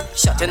 shot,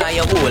 shot in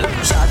your hole.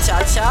 Shot,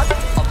 shot, shot,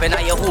 up in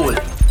your hole.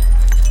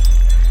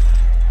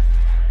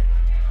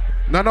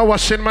 No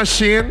washing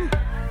machine.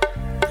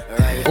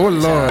 Oh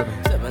Lord.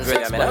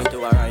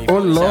 Oh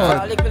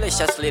Lord.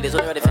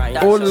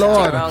 Oh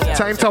Lord.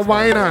 Time to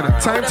wine on.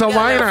 Time to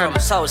wine on.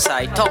 South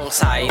side, tongue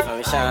side,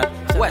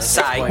 west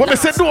side. What me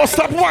say? Don't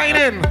stop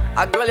whining.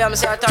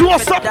 Don't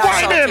stop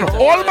whining.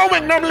 All my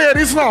WINGDOM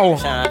ladies now.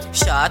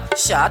 Shot,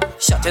 shot,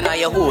 shot in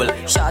your hole.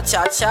 Shot,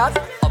 shot, shot,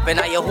 up in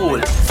your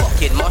hole.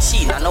 Fucking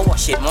machine and a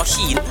washing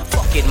machine.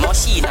 Fucking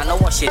machine and a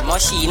washing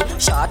machine.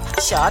 Shot,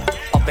 shot,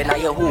 up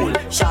in your hole.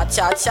 Shot,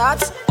 shot,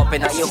 shot, up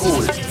in your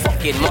hole.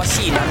 Fucking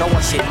machine and a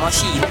washing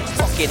machine.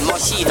 Fucking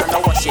machine and a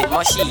washing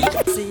machine.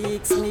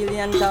 $6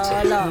 million.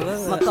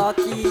 My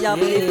cocky have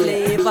the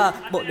flavor,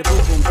 but the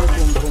boom boom boom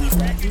boom boom.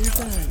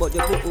 But the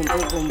boom boom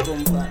boom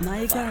boom boom.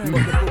 My God.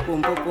 But the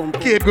boom boom boom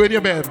boom. Kid, go in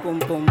your bed.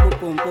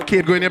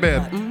 Kid, go in your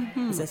bed.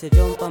 Say she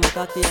jump on my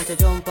cocky and she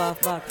jump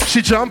off back.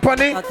 She jump on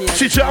it,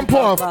 she jump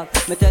off.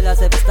 Me tell her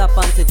say stop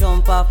and she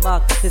jump off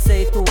back. She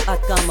say too hot,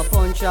 come my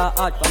punch her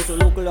hot. Come to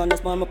local on the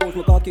small, me push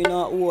my cocky in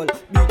a hole.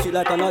 Beat it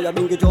like an eye,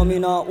 bingy drum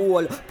in a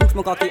hole. Push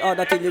my cocky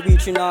harder till you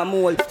reach in a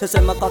mole. She say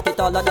my cocky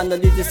taller than the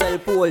little cell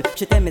pole.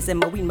 She tell me say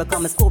my win, me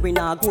come score in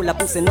a goal. I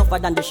pussy enough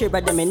than the share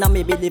of them in a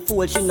me belly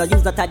fool. She no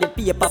use that the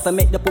paper for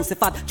make the pussy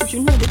fat. She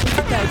know the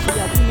pussy tight, she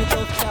a give me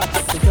tough shot.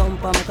 She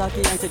jump on my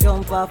cocky and she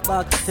jump off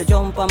back. She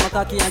jump on my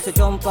cocky and she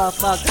jump off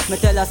back. Me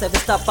tell her say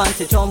stop and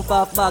she jump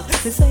off back.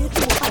 She say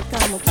too hot,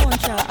 come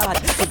punch her hard.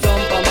 She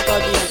jump on my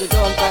cocky and she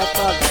jump off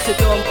back. She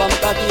jump on my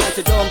cocky and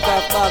she jump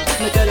off back.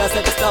 Me tell her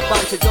say stop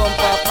and she jump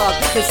off back.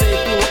 She say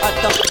too hot.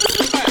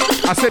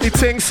 I said the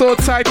thing so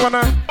tight,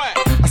 wanna.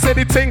 I said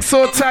the thing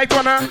so tight,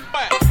 wanna.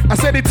 I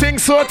said the thing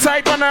so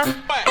tight, wanna.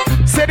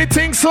 Said the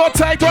thing so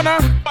tight, wanna.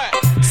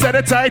 Said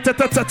it tight, tight.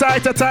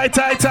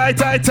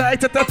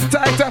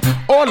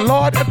 Oh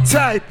Lord, it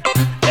tight.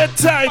 It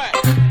tight.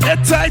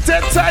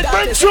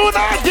 Bring tune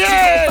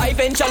again.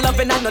 5-inch of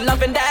loving, I'm not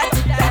loving that.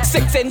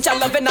 6-inch of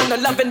loving, I'm not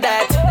loving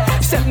that.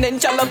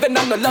 7-inch of loving,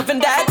 I'm not loving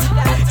that.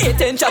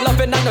 8-inch of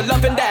loving, I'm not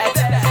loving that.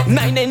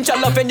 9-inch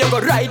of loving, you go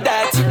ride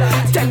that.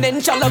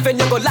 10-inch of loving,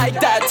 you go like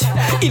that.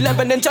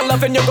 11-inch of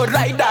loving, you go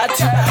ride that.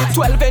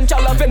 12-inch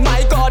of loving,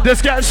 my God.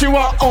 This girl, she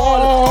want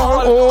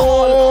all.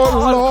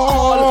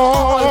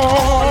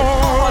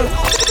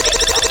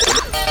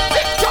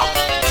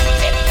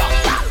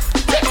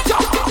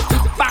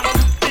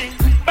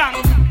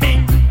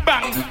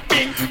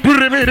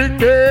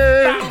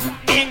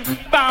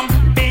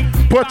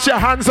 Put your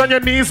hands on your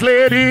knees,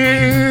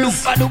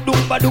 ladies.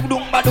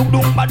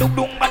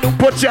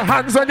 Put your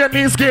hands on your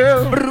knees,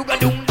 girl.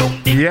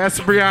 Yes,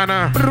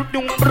 Brianna.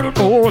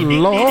 Oh,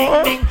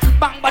 Lord.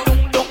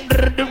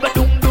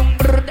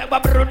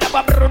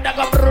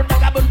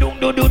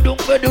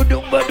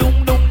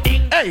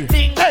 Hey,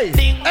 hey,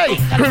 hey.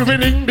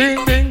 Ding,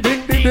 ding, ding,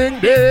 ding, ding,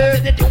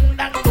 ding.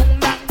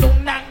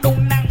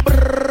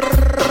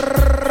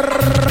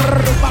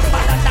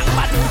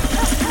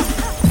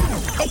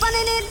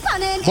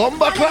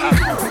 Bomba clap.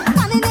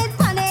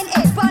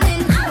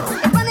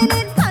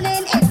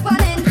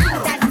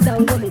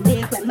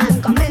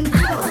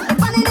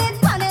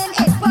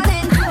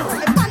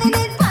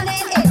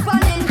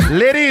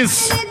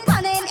 Ladies,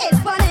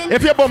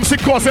 if your bum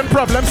sick causing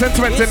problems in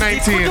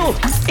 2019,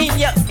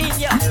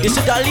 you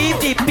should leave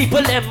the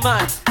people them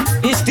man.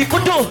 It's the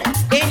voodoo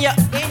in ya.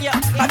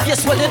 I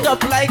just swell it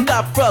up like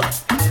a frog.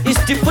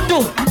 It's the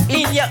voodoo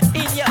in ya.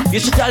 You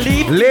should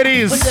leave.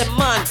 Ladies,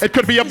 it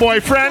could be your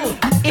boyfriend,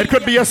 it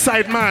could be your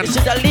side man.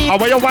 Or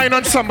where you whine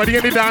on somebody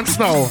in the dance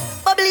now.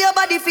 Bubble your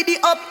body for the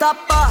up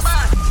top boss.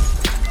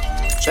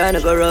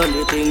 Tryna go round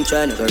your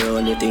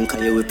thing,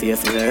 cause you will pay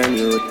for learn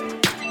youth.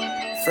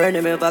 Friend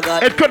of me if I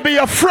got. It could be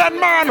your friend,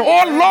 man.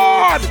 Oh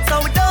Lord.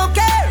 So we don't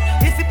care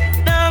if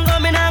it down go,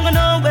 me not go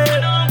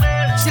nowhere.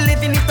 She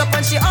living it up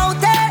and she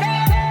out there,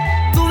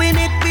 doing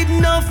it with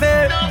no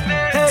fear.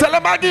 Hey. Tell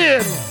him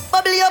again.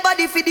 Bubble your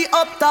body for the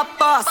up top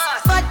boss.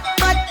 Fat,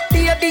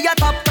 baby, your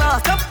top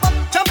class.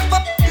 Jump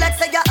up, let's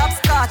say you're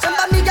upstart.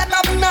 Remember me, you're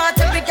top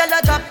notch, every girl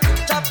a drop.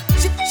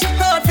 She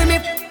proud for me,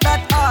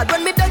 that hard.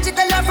 When me touch it,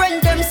 tell her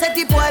friend, them set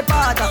the boy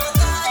bad.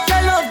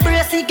 Your love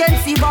brace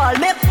against the ball,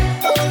 me.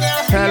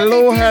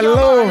 Hello.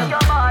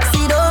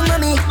 See down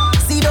on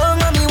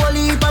me, while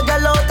you put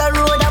girl out the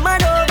road, I'm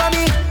mad over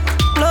me.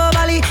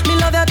 Globally, me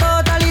love you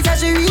totally, say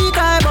she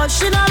retire, but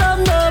she not love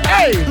nobody.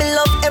 Hey. Me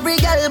love every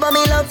girl, but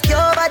me love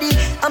your body.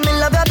 And me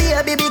love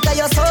your baby because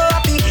you're so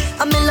happy.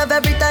 And me love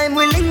every time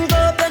we link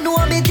up and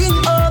want me think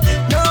up.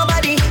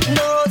 Nobody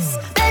knows.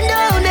 Bend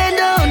down.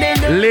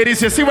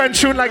 Ladies, you see when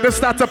tune like this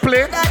start to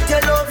play?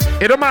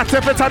 It don't matter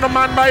if it's on a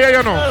man by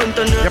you know.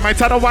 You might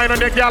have a wine on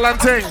your girl and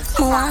thing.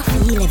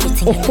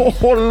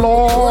 Oh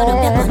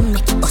Lord.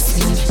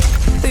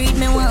 Breed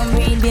me one,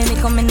 breed baby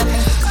coming up me.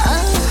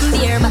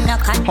 Beer but no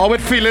cut. How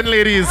it feeling,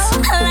 ladies?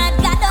 Lord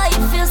God, oh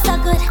you feel so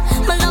good.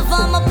 My love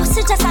on my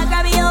pussy just a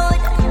grab you out.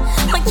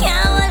 My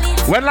can't hold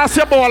it. When last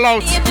your ball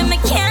out? Baby, me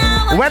can't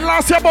hold it. When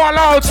last your ball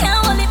out?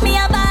 Can't hold it, me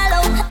a ball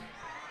out.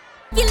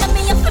 You love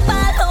me up the ball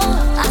out.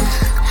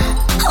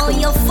 Oh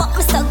you fuck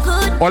me so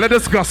good. All of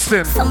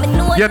disgusting. So me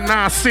know you're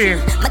nasty.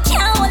 My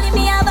can't hold it,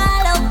 me a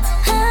ball out.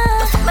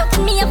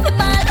 Me up the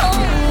ball out.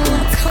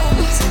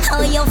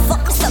 Oh you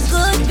fuck me so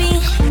good, B.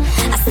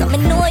 I saw me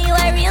know you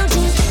a real G.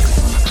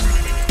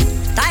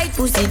 Tight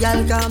pussy,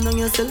 girl, calm down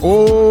yourself.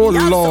 Oh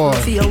Lord.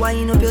 For you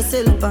wind up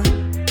yourself.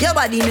 Your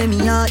body make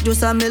me heart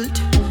just a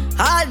melt.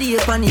 All the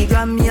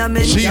panigram me a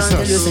mention. Tell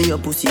you say your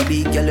pussy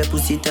big, girl, your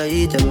pussy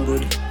tight and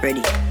good.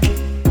 Ready?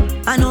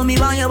 I know me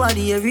want your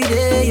body every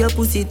day. Your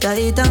pussy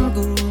tight and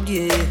good,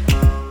 yeah.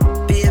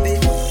 Baby,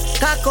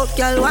 cock up,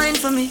 girl, wine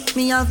for me.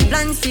 Me have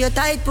plans for your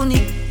tight pony.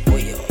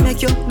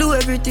 Make you do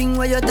everything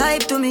where you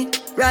type to me.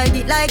 Ride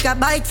it like a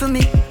bike for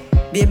me.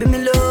 Baby, me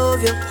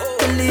love you,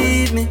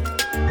 believe me.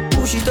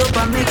 Push it up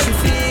and make you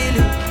feel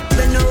it.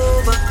 Bend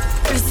over,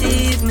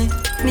 receive me.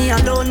 Me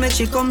alone make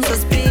she come so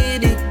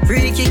speedy.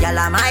 Freaky girl,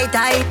 I'm my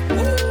type.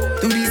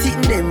 Do the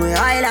sitting them way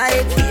I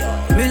like.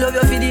 Me love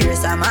you for the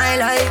rest of my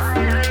life.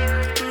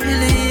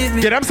 Believe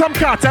me. Get them some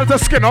cartel to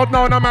skin out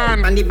now,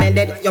 man. And the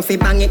bed, you fi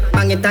bang it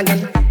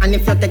again. And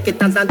if you take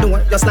it as a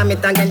door, you slam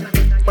it again.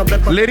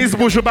 Ladies,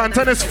 Buju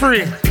Banton is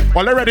free.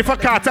 All ready for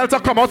cartel to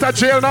come out of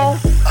jail now?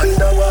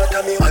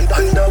 Underwater me,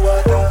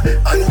 underwater me,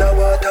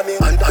 underwater me,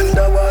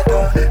 underwater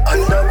me,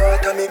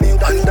 underwater me,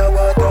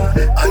 underwater.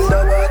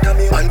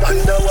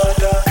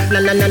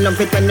 No,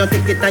 fit when you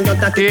take it and you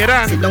touch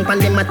it. Sit down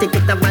and them take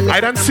it and I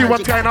don't see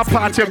what kind of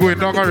party you're going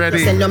down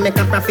already. Send you make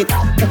a profit.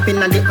 Up in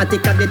the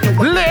attic of the two.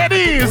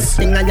 Ladies!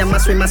 Thing I am a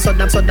swimmer, so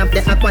that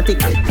the aquatic.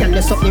 Can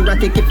you so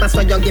erratic, keep us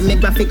so you give me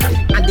graphic.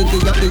 I dig you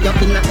in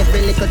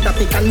every little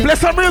topic. Play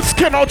some real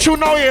skin out you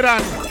now,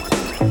 Aaron.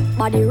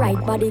 Body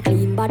right, body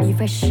clean, body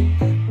fresh.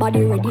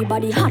 Body ready,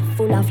 body hot,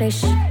 full of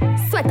flesh.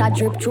 Sweater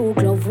drip through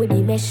glove with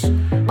the mesh.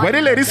 Where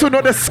the ladies who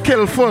know the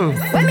skillful?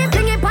 When me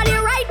bring it body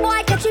right,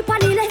 boy, catch it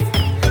body left.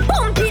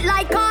 Pump it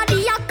like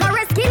cardiac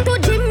arrest. Skin to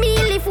Jimmy,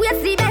 lift we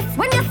see best.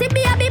 When you see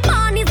baby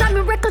man, is a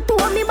miracle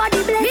to me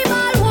body bless. Me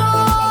ball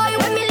boy,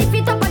 when me lift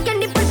it up again,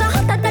 the pressure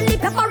hotter than the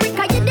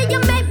paprika. You did you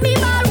make me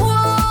ball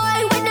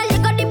boy. When the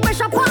leg got the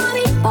pressure for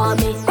me, for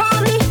me,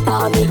 for me,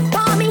 for me,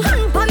 for me.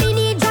 Hand for me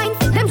knee joints,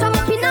 them some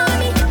up in on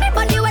me. Me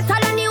body wetter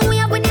than you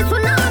wave with the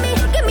tsunami.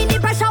 Give me the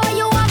pressure when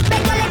you have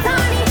beg your legs on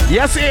me.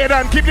 Yes,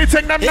 Aidan, keep the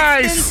thing them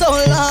nice. It's been so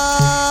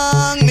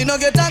long, me no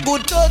get a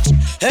good touch.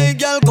 Hey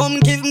girl, come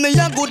give me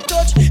a good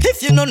touch.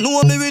 If you don't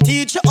know me, we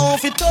teach you how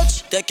to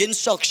touch. Take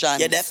instruction.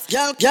 Yeah, deaf.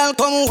 Girl,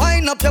 come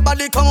wind up your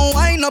body, come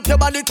wind up your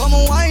body, come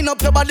wind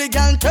up your body,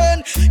 girl,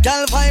 turn.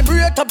 Girl,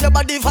 vibrate up your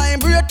body,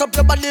 vibrate up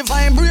your body,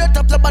 vibrate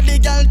up your body,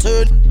 girl,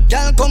 turn.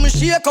 Girl, come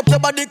shake up your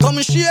body,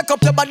 come shake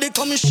up your body,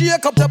 come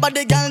shake up your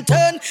body, girl,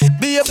 turn.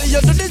 Baby,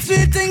 you do the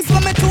sweet things for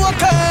me to a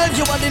girl.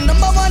 You are the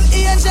number one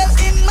angel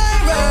in my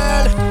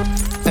world.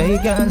 Hey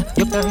girl,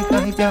 you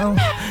right down.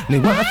 Me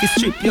want to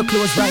strip your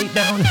clothes right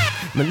down.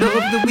 Me love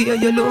the way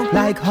you look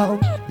like how.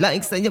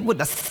 Like say you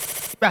woulda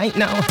right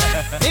now.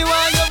 Me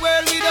want your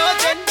world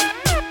without end.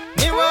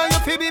 Me want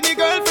you to be me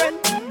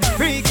girlfriend.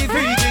 Freaky,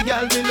 freaky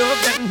girl, me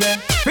love them, yeah.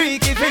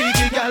 Freaky,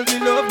 freaky girl, me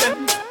love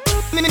them.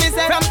 Me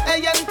say from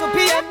AM to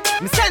PM.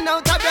 Me send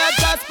out a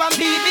broadcast from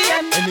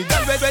BBM. Any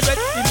girl red,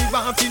 me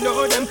want to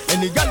know them.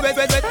 Any girl red,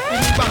 me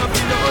want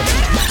to know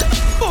them.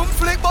 Boom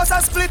flick, boss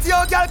a split, yo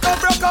girl come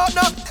broke out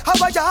now.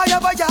 Have a yah.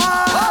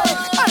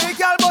 Any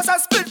girl boss a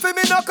split for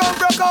me no come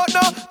broke out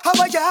now. Have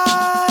a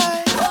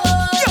yah.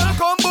 Girl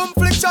come boom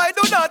flick, try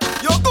do that.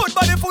 Your good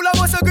body full of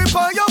muscle grip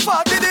on your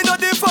fat. Did it not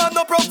deform,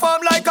 no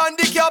perform like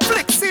handicap.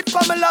 Flick, sit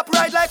from my lap,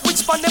 ride like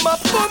which pan them up.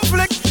 Boom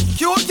flick,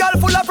 cute girl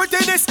full of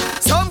prettiness.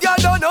 Some girl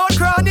don't know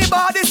cranny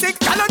body sick.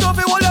 Girl I know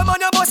if you hold a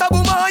man, you boss a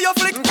boom on your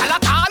flick. Girl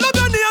I call up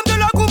your name, girl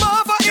I come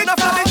over in a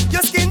flat.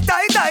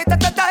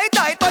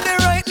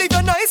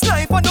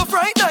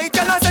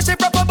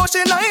 she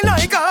line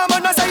like a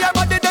man. I say your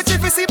body that she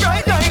see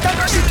bright like a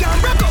she can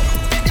broke up.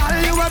 Girl,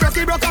 you a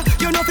rocky broker.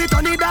 You know fi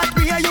turn it that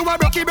way. You a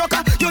rocky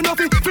broker. You know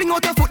fi fling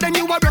out your foot, then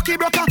you a rocky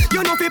broker.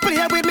 You know fi play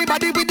with me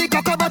body with the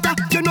cocoa butter.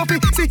 You know fi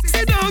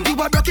sit down, you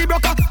a rocky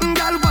broker.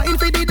 Girl, wine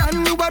fi the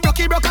dan, you a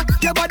rocky broker.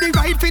 Your body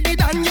right fi the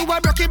dan, you a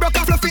rocky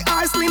broker. Fluffy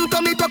ass, slim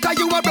tummy tucker,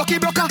 you a rocky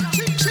broker.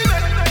 She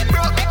make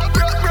broke.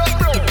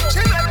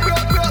 She make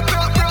broke.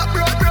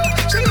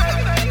 She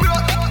make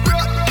broke.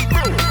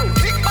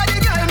 Big body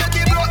girl make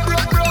it broke.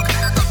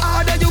 Go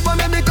harder, you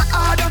wanna make go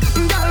harder.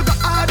 Girl, go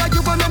harder,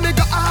 you wanna make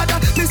go harder.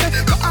 Me say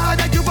go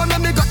harder, you wanna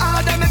make go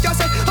harder. Make you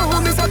say, oh,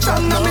 me so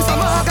strong, me so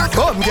maga.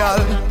 Come, girl,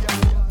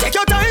 take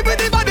your time with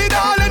the body,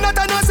 darling. Not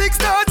on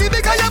 6:30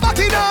 because you're back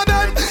in her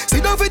bed.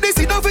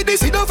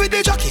 Sit down for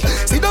the jockey.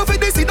 Sit down for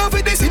the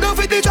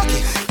jockey.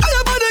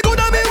 Your body good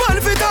and me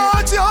want to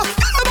touch you.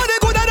 Your body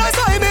good and that's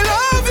why me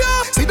love you.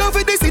 Sit down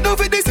for the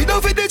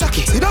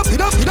jockey. Sit down for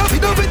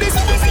this.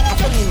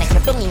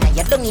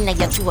 You don't in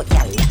your throat,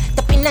 gal.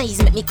 Tapping eyes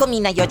make me come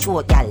in your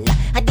throat, gal.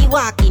 I be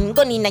walking,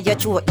 gun in your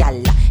throat,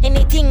 gal.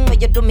 Anything where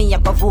you do me, I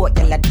go vote,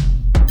 gal.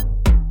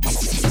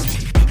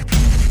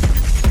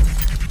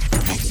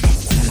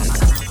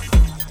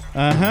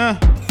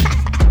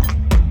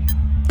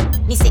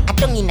 Me say I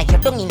don't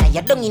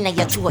in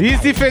your throat.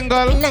 Easy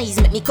Fingal. Nice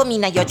make me come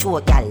in your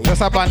throat, gal.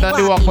 Just abandon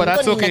the walk, but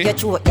that's okay. Your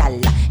throat, gal.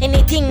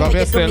 Anything where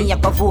you do me, I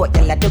go vote,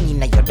 gal. Don't in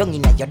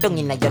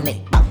your neck.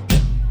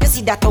 You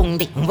see that tongue,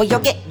 where you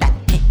get that?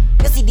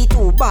 You see the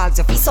two balls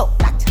of his up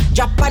that.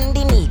 Drop on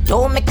the knee,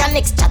 don't make a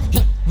next chat.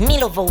 Me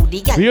love all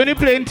the gal. We only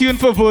playing tune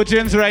for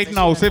virgins right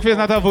now. So if you're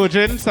not a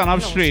virgin, stand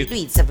up straight. She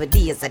do it 7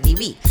 days of the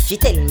week. She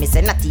tell me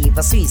say not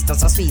even Swiss, not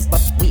so Swiss,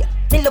 but we.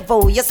 Me love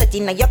how you set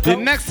in your clothes.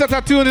 The next set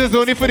of tunes is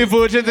only for the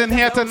virgins in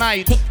here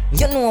tonight.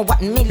 You know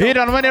what me love. Hey,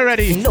 done when you're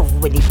ready. Me love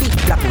with the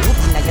big black hoop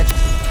in your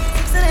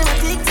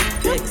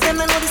Them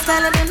know the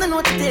style and them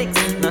know the tricks.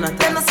 None of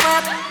them are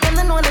smart,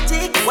 them know the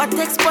tricks. What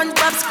takes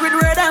SpongeBob,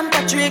 Squidward and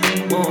Patrick?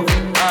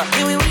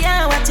 Here we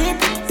are, watch it.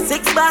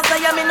 6 bars, I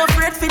am in no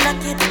afraid for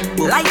knock it.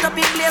 Light up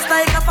in place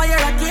like a fire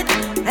rocket.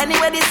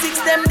 Anyway, the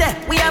 6 them there,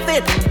 we have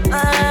it.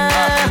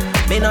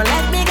 Me no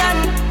let me gun.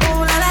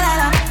 Ooh la la la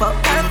la. Fuck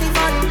happy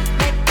fun,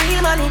 make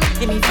real money.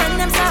 Give me friend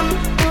them some.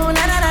 Ooh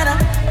la la la la.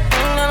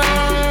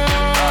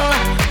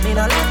 Me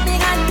no let me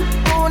gun.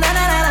 Ooh la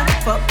la la la.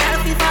 Fuck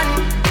happy fun.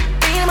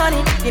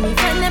 Money, give me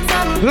friend them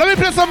some. Let me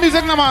play some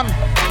music now, man.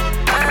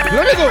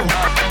 Let me go.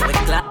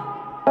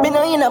 Me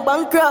no in a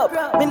bankrupt.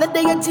 Me no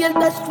day in jail,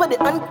 that's for the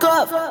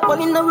handcuff.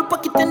 Money in our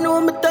pocket, you know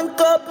me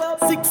tank up.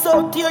 6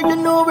 out here, you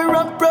know we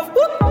run prof.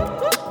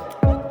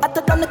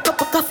 Hotter than a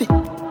cup of coffee.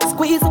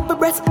 Squeeze up your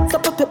breast,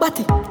 suck up your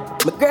body.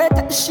 My girl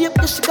got the shape,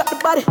 yeah, she got the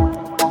body.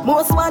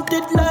 Most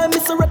wanted, like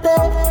Miss Rete.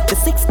 The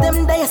 6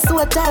 them there, so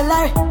I tell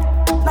Larry.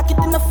 Knock it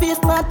in the face,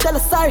 not tell her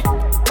sorry.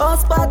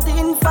 House party,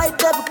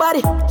 invite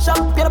everybody.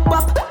 Champagne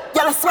pop,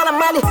 y'all swallow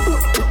money.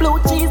 Blue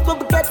cheese, what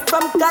we get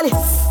from Cali.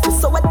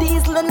 So a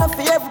diesel enough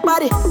for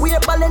everybody. We're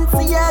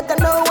Balenciaga,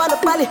 no one a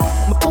Bali.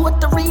 My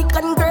Puerto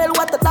Rican girl,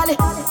 what a dolly.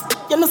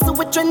 You know, so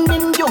we're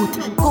trending youth.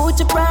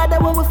 Gucci Prada,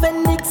 what we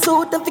Fenix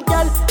suit. And for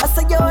girl, I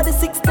say you're the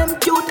 6 them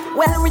cute.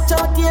 Well, reach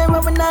out here,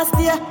 when we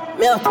nasty.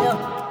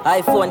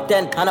 iPhone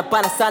 10 and a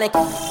Panasonic.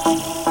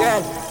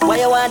 Girl, why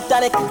you want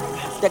tonic?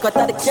 Take out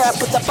the car,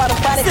 put up on the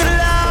panic.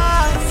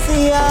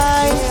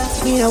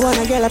 Me no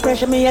wanna get a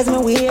pressure me as me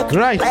wake.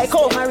 Right. Like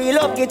how my real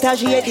love get a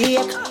shade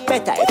ache.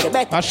 Better if you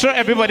better. I'm sure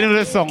everybody knows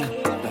this song.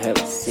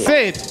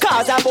 Say it.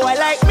 Cause a boy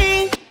like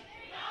me.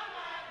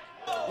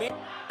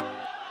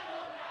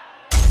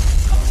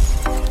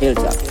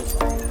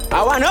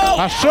 I wanna know.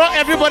 I'm sure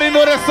everybody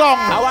knows this song.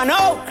 I wanna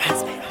know.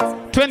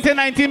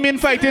 2019 mean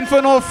fighting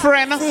for no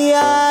friend.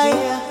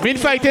 Mean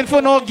fighting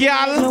for no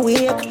girl.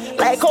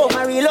 Like how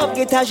my real love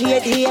get a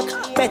shade ache.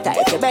 Better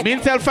if you better. Mean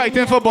tell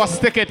fighting for boss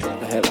ticket.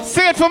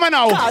 Say it for me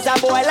now. Cause a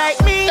boy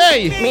like me.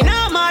 Hey. Me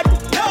not mad.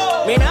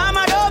 No. Me not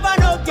mad over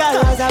no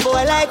girl. Cause a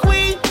boy like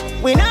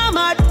we not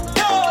mad.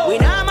 No. We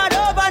not mad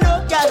over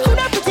no girl. She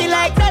coulda pretty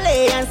like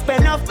Dolly and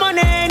spend enough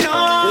money. No.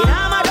 We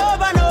not mad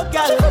over no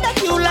girl. She coulda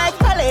cute like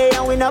Dolly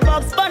and we no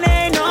box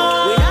bunny.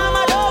 No. We not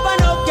mad over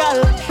no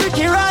girl.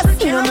 Pretty Ross.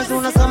 You know me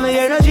soon as some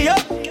energy up.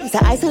 It's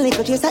a ice and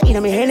liquor chaser in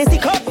a me Hennessy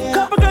cup.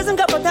 Couple girls and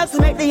couple taps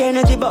to make the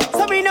energy bub.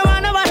 So me no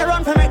wanna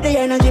run for make the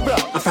energy bro.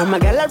 I'm from a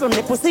gal I run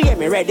the pussy get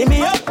me ready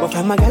me up. But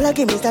from a gal I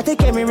give me static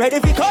get me ready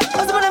for cut.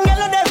 Cause when them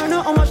gal never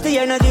know how much the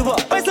energy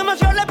was. When so much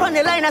girl up on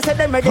the line I said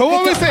them ready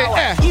for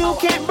cut. You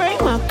can't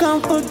break my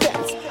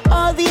confidence.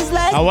 All these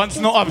lies. I want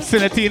no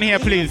obscenity in here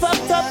please.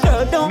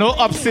 No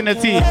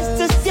obscenity. That's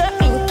just your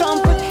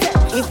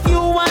incompetence. If you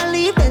wanna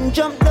leave then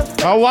jump the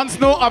fence. I want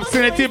no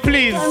obscenity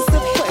please.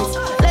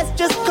 Let's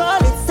just call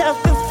it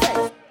self-defense.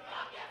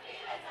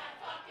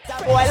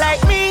 Boy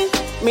like me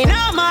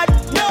not mad.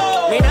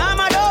 No. Me not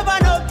mad over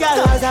no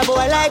girl. Cause a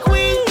boy like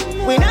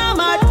we not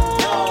mad.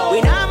 No.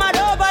 We not mad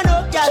over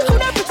no girl. She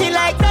coulda pretty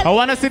like that. I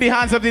want to see the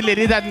hands of the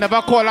lady that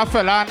never call a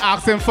fella and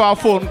ask him for a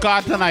phone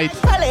card tonight.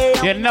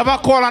 You never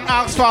call and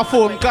ask for a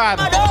phone card.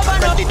 Ayo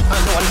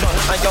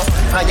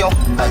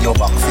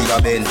back for your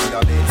ben,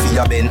 ayo back for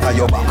your ben,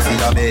 ayo back for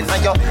your ben,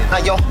 ayo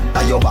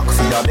back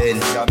for your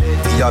ben, ayo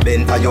back for your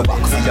ben,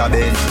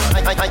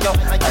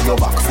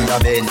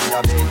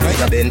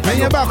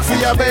 ayo back for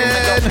your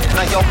ben.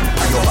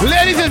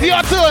 Ladies, it's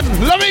your turn.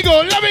 Let me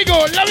go.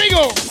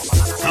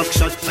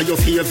 Action are your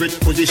favorite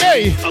position.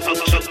 Hey.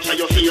 Action are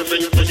your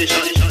favorite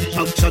position.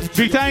 Action.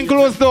 Behind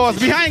closed doors.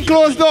 Cock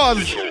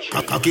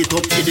it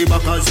up to the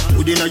backers.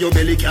 Put in your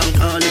belly, can't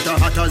call it a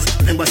hatters.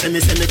 Remember say me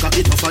cock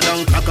it tougher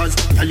than crackers.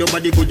 Tell your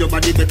body good, your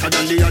body better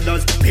than the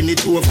others. Penny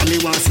two for me,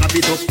 want slap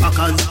it up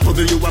packers.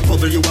 Bubble you a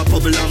bubble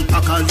and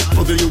packers.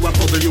 Bubble you a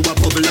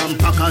bubble and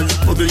packers.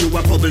 Bubble you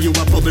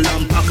a bubble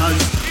and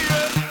packers.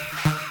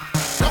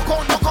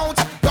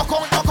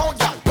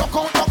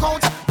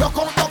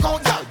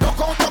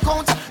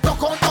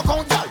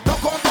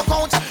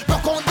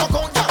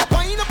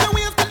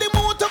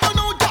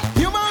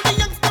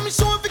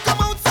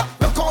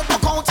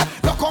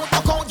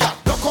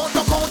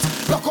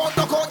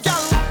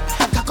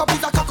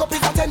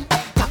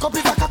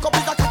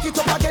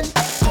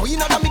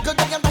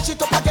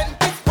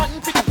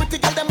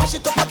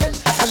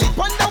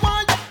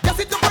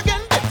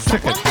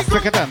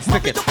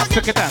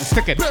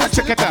 Stick it. Let me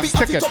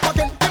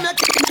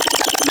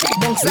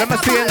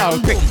see it now.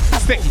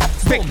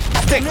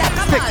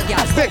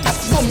 Stick.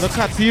 Look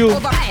at you.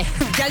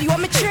 Girl, you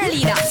want me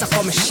cheerleader, so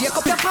come shake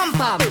up your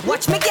pom-pom.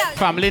 Watch me, girl.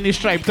 Family in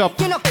striped up.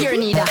 You no care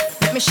neither.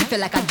 Let me shift it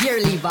like a gear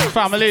lever.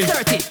 Family.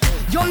 30.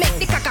 You make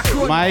the caca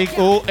crow. Mike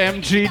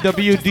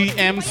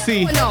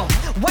OMGWDMC. No.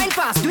 Wine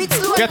fast, do it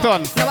slow. Get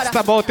on.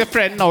 Stab out a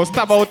friend now.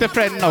 Stop it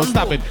now.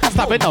 Stop it now.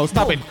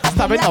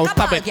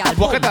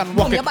 Walk it on.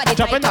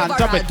 Jump it.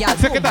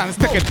 Stick it on.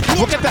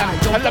 Walk it on.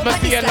 Let me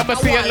see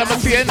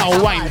it now.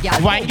 Wine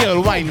girl.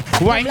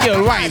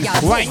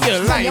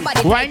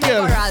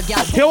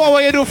 Here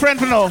what you do, friend,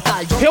 for now.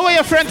 Here what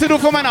your friend to do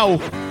for me now.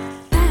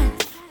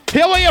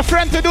 Here what your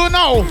friend to do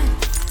now.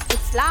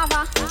 It's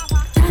lava.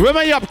 Where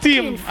my yup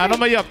team? I know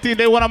my yup team.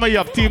 They want my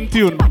yup team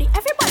tune. Everybody.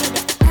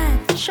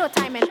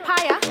 Showtime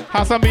Empire.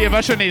 Have some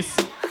behavior, Shanice.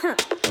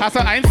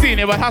 I ain't seen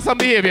it, but have some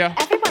behavior.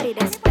 Everybody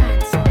this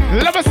dance.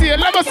 Let me see it,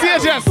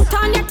 just. Put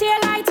on your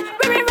taillight, we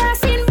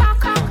reversing back.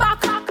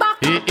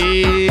 Put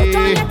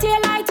on your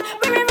taillight,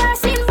 we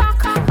reversing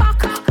back.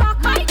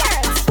 My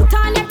girls, put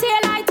on your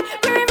taillight,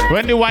 we reversing.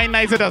 When the wine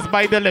nights it us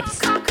by the lips.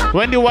 We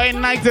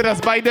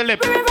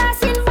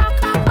reversing back.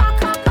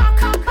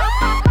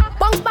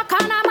 Bounce back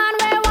on a man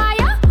where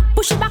wire.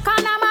 Push it back on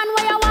a man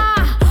where you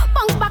are.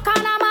 Bounce back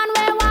on a man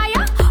where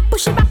wire.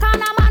 Push it back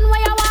on a man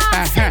where you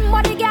are. Same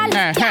body girl,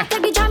 can't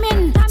take the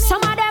jamming.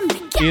 Some of them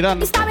can't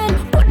be stabbing.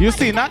 You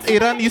seen that,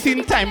 Aaron? You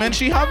seen timing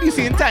she have? You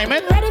seen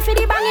timing? Ready for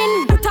the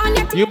banging. Put on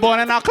your you born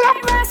in a clock?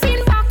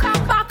 reversing back.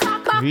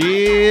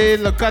 Yeah,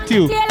 look at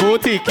you. Go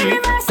tiki.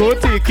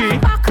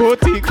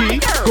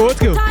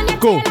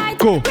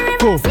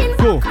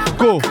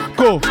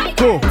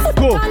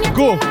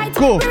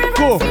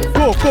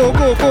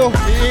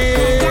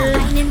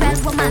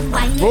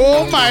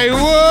 Oh my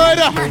word!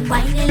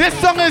 This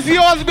song is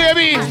yours,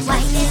 baby.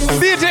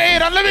 DJ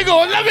Aaron, let me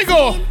go.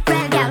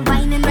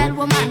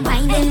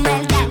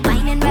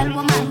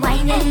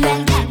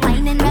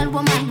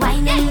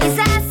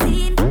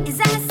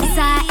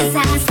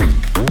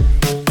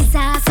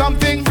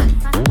 Something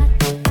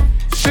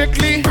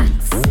strictly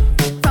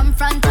from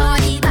front or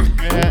the back.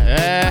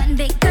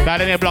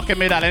 Darling, you're blocking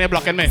me. You're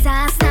blocking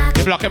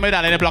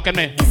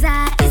me.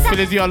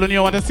 Please, you alone,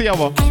 you want to see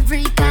our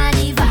Every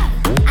carnival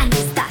and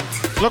it's that.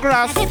 Look,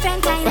 Ras.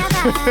 Different kind of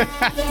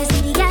vibe.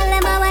 See the girl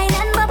them a wine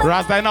and bubble.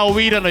 Ras, I know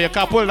weed, and you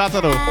can't pull that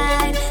though.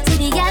 See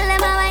the girl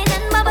them a wine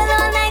and bubble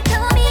all night to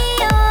me,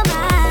 oh my.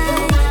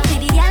 See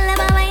the girl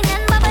them a wine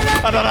and bubble all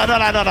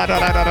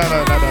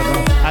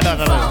I don't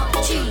know.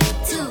 3,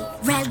 2,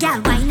 real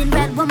girl whining,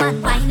 real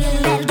woman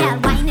whining, real girl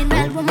whining,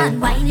 real woman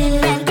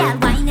whining, real girl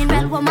whining,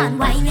 real woman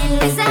whining.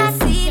 Is that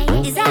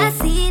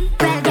scene?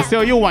 Real girl.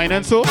 So you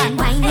whining so?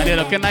 And you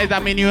looking nice.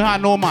 That mean you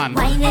had no man.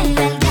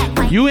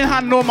 You ain't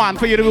had no man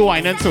for you to be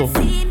whining so.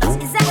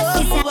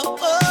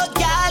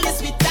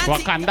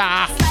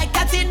 Wakanda. Like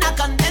that in a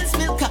condensed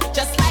milk,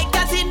 just like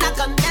that in a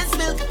condensed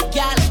milk.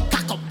 Girl,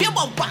 cock up your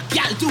bumper,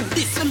 girl, do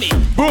this for me.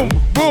 Boom.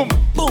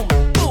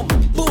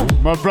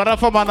 My brother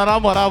from another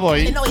mother boy.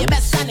 You know your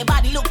best and your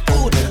body look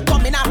good.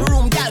 Come in our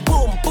room, girl,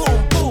 boom.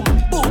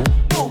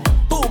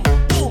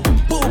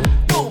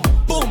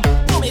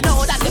 You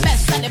know that the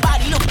best and your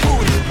body look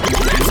good.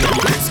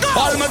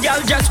 All my girl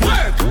just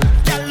work.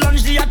 Girl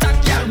lunge the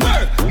attack, girl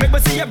work. Make me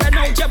see you bend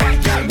out your back,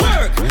 girl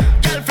work.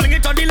 Girl fling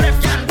it on the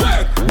left, girl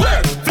work.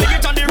 Fling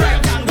it on the right,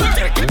 girl work.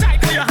 Take it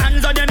tight, put your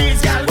hands on your knees,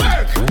 girl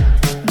work.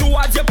 Do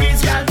as you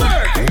please, girl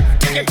work.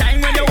 Take your time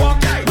when you walk,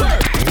 girl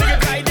work. Fling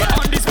it right there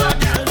on the spot,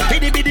 girl work.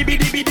 Bidi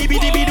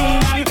dum.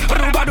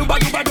 Ruba duba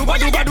dum.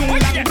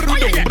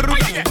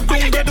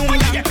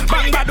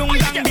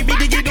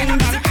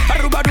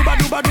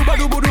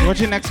 What's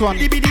your next one?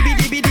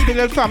 see the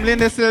little family in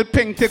this little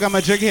pink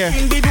thingamajig here.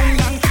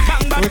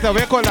 Wait,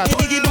 we call that?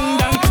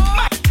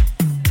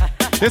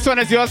 This one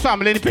is yours,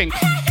 family in pink.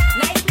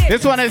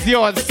 This one is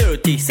yours.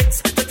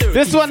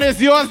 This one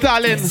is yours,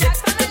 darling.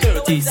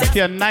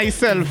 You're nice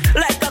self.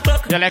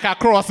 You're like a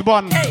cross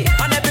bun. Hey,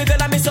 and every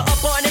girl I miss you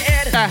up on the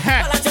head.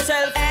 Balance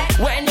yourself.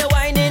 When you're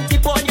whining,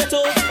 tip on your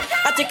toes.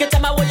 I take your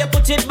time out when you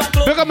put it back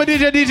low. Look at my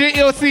DJ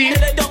OC.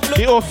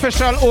 The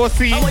official OC.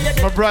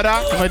 My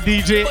brother, my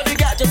DJ.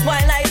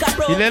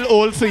 He's a little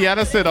old, so you have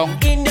to sit down.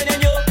 Indian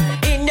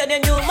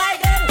and you, my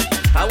girl.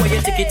 How are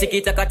you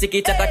tiki taka.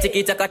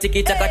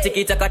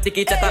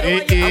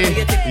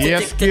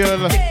 Yes,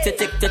 girl.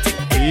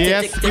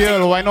 Yes,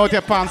 girl. Wind out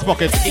your pants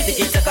pocket.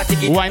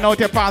 Wind out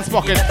your pants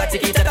pocket.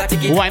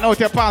 Wind out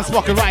your pants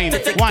pocket. Wine.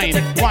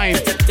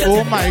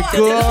 Oh my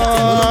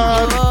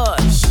God.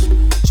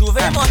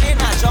 Juve money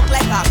na jump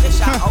like a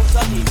fish out of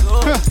the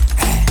road.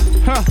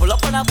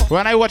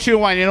 When I watch you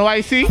wine, you know what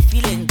I see?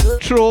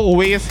 Throw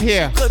waist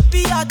here. Could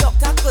be a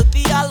doctor, could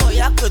be a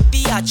lawyer, could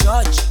be a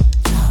judge.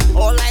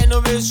 All I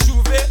know is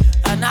Juve,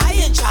 and I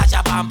in charge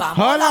of Bam Bam.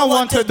 All I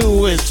want to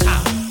do is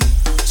chow.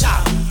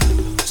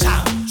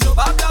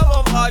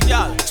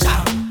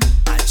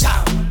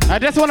 I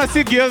just want to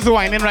see girls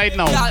whining right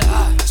now.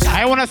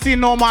 I want to see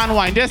no man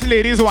whine, just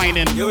ladies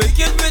whining.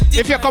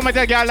 If you come with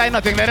a girl like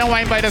nothing, let them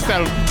whine by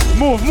themselves.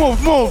 Move.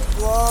 Whoa.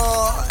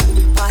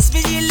 Pass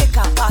me the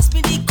liquor, pass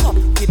me the cup,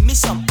 give me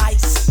some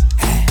ice.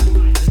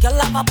 The girl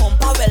have a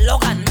bumper well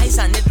long and nice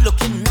and it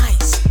looking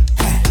nice.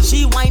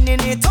 She whining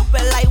it up,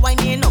 well I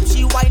whining up.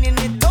 She whining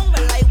it down,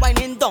 well I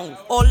whining down.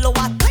 All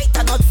over tight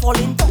and not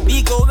falling down.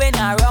 Be going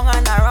around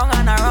and around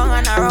and around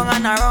and around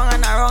and around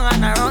and around and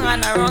around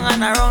and around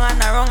and around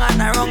and around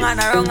and around and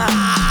around.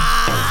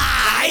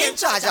 I in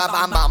charge of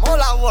Bam Bam.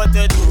 All I want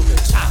to do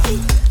is chow.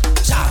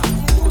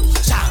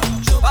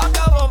 Chubba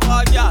the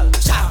bumper, girl.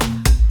 Chow.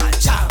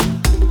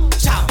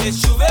 It's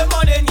Juve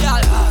money,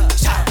 girl.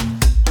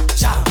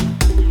 Chow.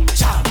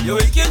 You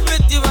wicked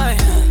with the wine.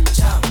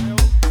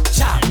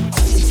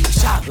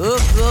 Oh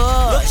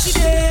God. Look she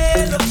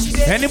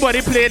there.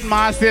 Anybody played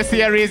mass this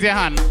year, raise your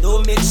hand.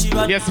 Don't make she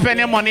run. You spend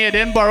your money, you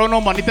didn't borrow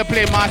no money to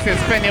play mass, you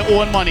spend your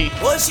own money.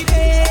 Oh she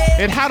there.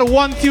 It had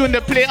one tune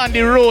to play on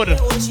the road.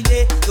 Oh she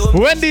there.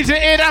 When DJ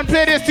Aidan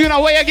play this tune,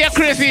 where you get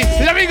crazy.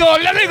 Let me go.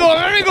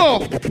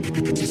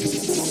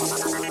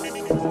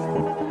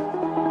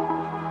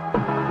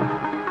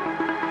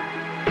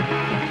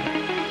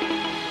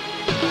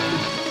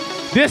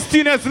 This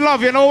tune is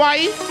love, you know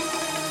why?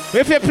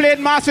 If you played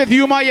mass with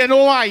humor, you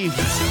know why.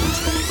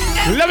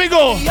 Let me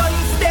go.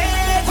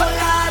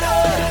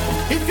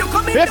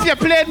 If you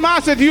played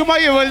mass with humor,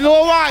 you will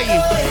know why.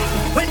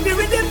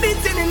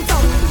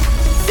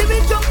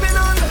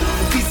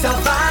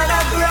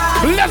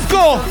 Let's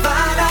go.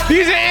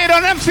 DJ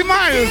Aidan MC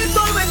Mylez.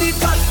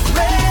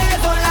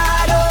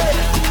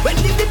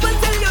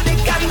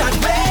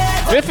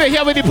 If you're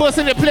here with the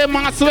person they play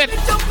mass with,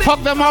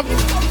 hug them up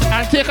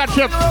and take a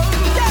trip.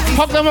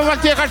 Hug them up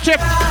and take a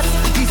trip.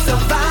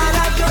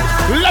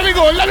 Let me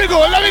go.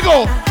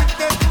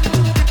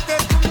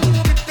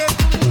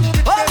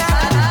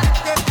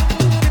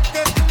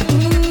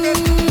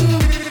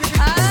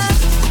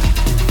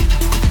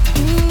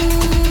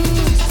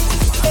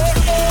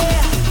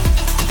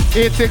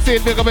 Eight, 6,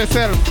 8, pick up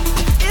yourself.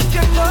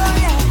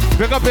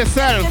 Pick up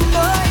yourself.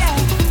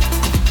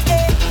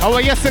 How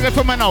are you singing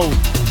for me now?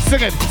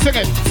 Sing it.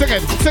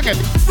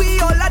 We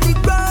all at the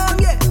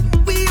ground, yeah.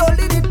 We all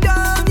in it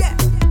down, yeah.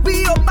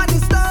 We up on the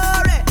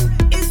story.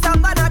 It's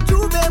about a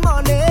Juve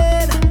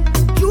morning.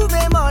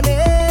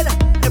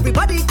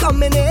 Everybody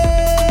coming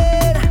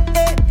in.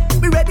 Hey,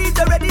 we ready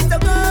to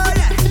go,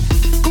 yeah.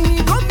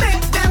 We gon'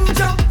 make them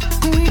jump.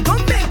 We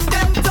gon' make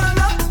them turn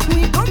up.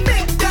 We gon'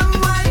 make them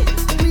wine.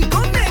 We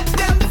gon' make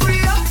them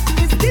free up.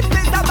 It's the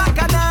place of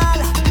Bacchanal.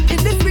 In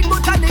this big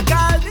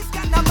botanical, this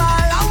carnival.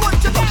 I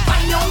want you to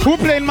find your Who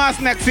playing mass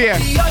next year?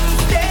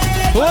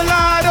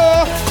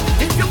 Olado.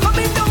 If you're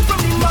coming down from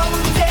the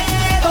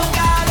mountain, oh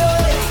God,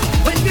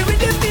 when we with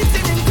the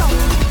beating in town,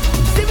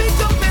 see me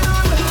jumping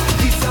on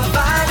the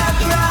savannah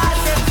grass.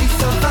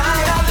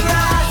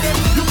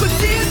 You could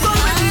see it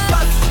already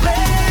past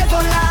red,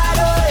 oh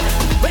Lord.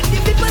 When the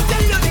people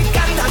tell you they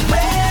cannot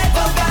wait,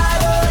 oh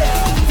God,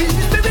 feel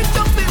the spirit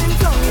jumping in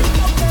town.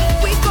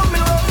 We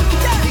coming on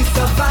the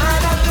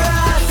savannah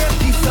grass.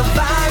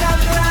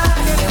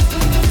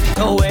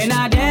 So when I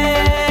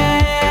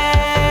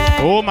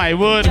dance, oh my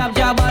word.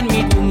 Jab on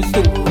me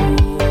tombstone.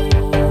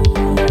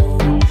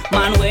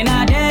 Man, when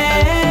I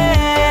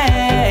dead,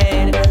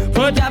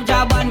 put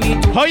jab on me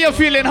tombstone. How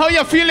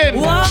you feeling?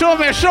 What? Show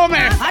me.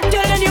 I'm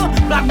telling you,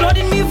 black blood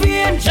in me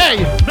veins.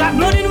 Hey. Black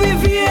blood in me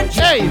veins.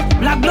 Hey.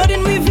 Black blood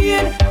in me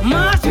veins.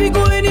 Must be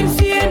going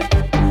insane.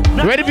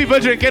 Where the people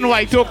drinking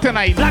white oak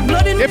tonight?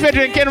 If you're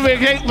drinking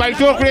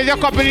white oak, raise your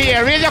cup in the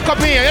air.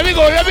 Let me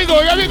go.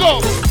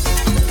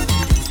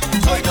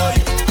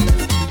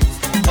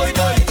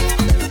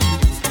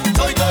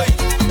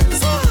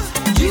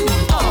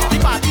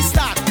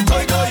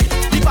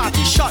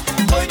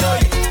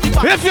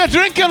 If you're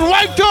drinking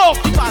white oak,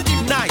 the party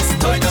nice.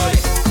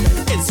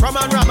 Rum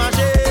and ramage,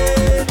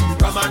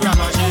 rum and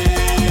ramage.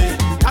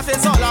 That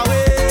is all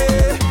away,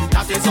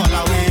 that is all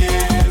away.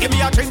 Give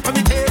me a drink for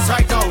me taste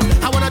right now.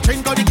 I wanna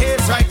drink on the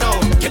case right now.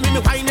 Give me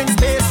wine in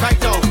space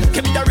right now.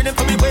 Give me the rhythm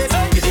for me waist.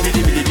 Biddy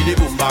biddy biddy biddy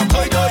boom bam.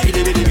 Toy toy.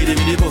 Biddy biddy biddy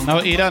biddy boom. Now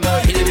Eden,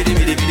 Biddy biddy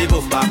biddy biddy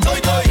boom bam. Toy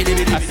toy.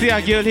 I see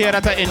a girl here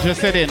that I'm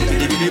interested in, and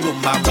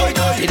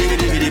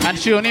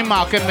she only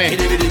marking me.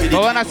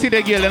 But when I see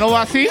the girl, you know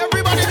what I see?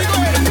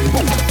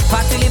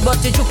 Partly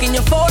but you choke in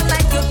your phone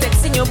like you're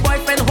texting your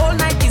boyfriend whole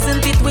night.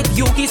 Isn't it with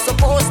you he's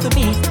supposed to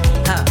be?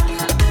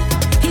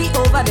 He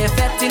over there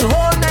fetting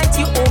whole night.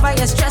 You over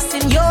here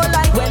stressing your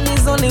life when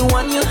there's only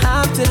one you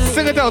have to live.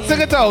 Sing it out,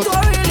 sing it out.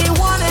 Don't really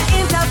wanna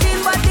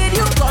intervene, but did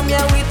you come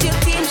here with your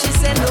team? She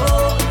said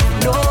no,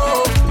 no,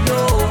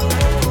 no.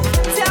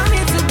 Tell me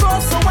to go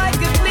so I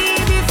can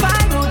leave if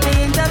I don't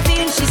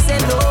intervene. She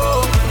said no,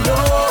 no,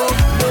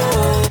 no.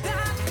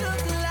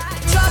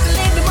 Trouble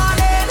in the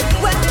morning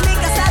when the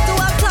liquor start to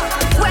o'clock,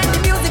 when the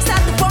music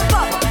start to pump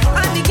up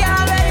and the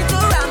girl ready to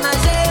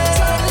ramage.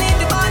 Trouble in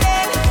the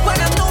morning when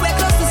I'm nowhere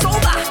close to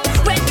sober,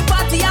 when the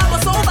party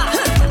hours over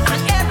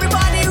and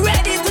everybody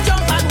ready to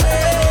jump and wait.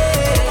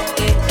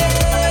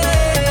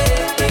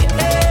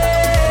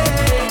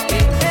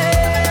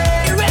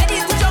 Ready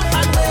to jump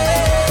and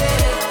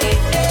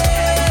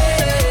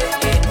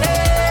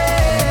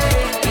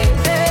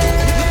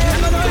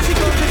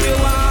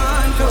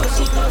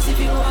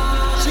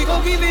She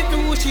gon' give it to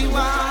who she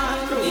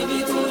want.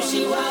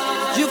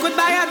 You could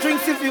buy her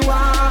drinks if you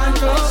want.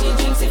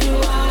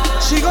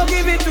 She gon'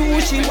 give it to who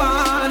she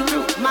want.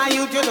 My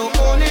youth, you don't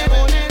own it.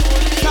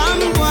 Some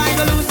boy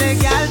go lose their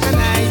girl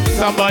tonight.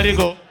 Somebody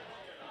go.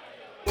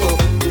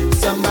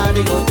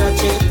 Somebody go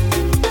touch it.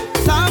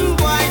 Some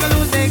boy go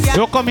lose their girl.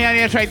 Don't come here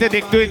and try to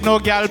dictate no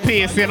girl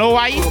pace. You know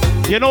why?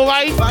 You know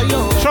why?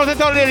 Shout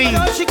it out, ladies.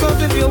 She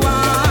goes if you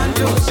want.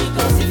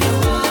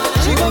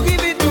 She gon'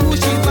 give it to who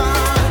she want.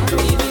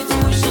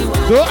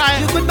 You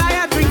could buy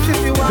her drinks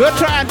if you want. Don't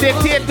try and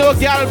dictate no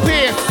girl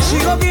pace. She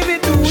gon' give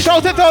it to who she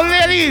Shout it out,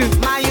 ladies.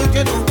 My youth,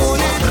 you don't own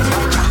it.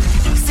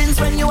 Since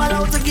when you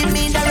allowed to give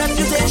me the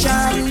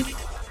reputation?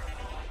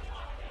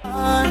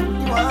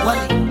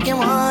 You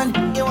want,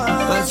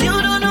 cause you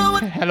don't know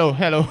what. Hello,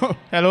 hello,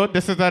 hello.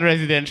 This is a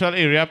residential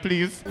area,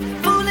 please.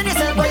 Fooling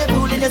yourself while you're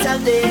fooling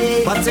yourself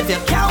day. But if you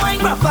can't wine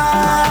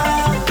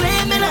proper,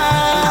 blame me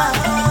now.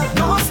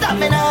 Don't stop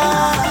me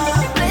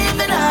now, blame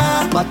me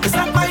now. But it's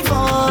not my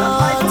fault,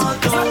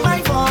 it's not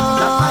my fault.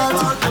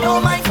 I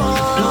know my fault.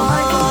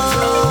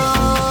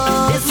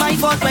 It's my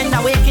fault when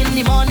I wake in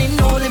the morning,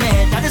 no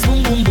limit. That is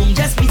boom, boom, boom,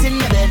 just beating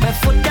my bed. My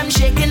foot them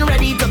shaking,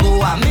 ready to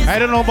go. I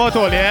don't know about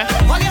all, yeah?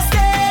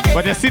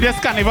 But you see this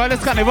carnival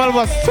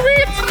was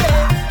sweet.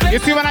 You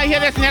see when I hear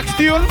this next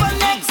tune?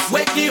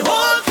 Wake the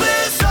whole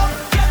place up.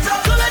 Get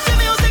up to let the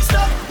music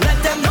stop. Let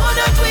them know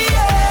that we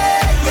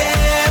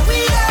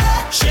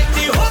are. Shake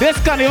the whole. This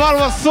carnival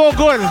was so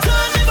good.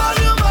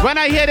 When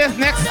I hear this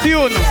next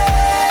tune,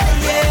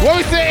 what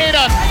we say,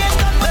 Aidan?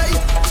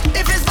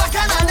 If it's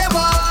bacchanal, they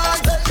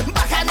want.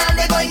 Bacchanal,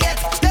 they going get.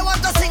 They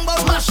want to sing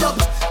about mash up.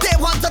 They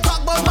want to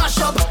talk about mash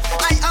up.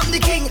 I am the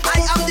king,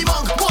 I am the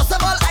monk. Most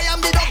of all, I am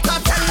the doctor.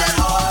 Tell them,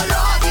 oh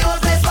Lord, the whole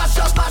place mash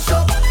up, mash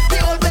up. The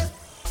whole place,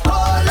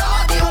 oh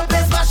Lord, the whole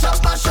place mash up,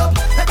 mash up.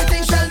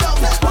 Everything shall down.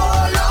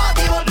 Oh Lord,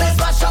 the whole place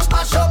mash up,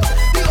 mash up.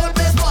 The whole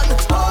place burn.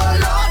 Oh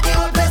Lord, the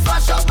whole place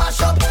mash up,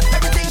 mash up.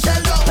 Everything shall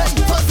down.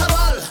 First of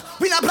all,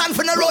 we not plan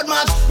for the road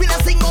march. We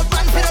not sing about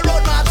plan for the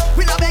road march.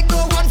 We not beg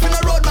no one for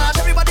the road march.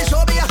 Everybody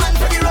show me a hand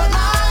for the road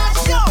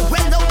march. Yo,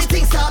 when now the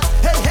thing start.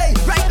 Hey, hey,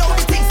 right now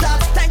the thing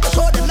start. Time to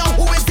show them now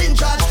who is in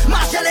charge.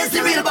 Marshall is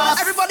the real boss.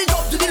 Everybody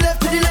jump to the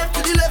left, to the left,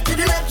 to the left, to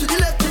the left, to the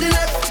left, to the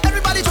left.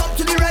 Everybody jump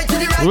to the right, to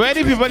the right. Where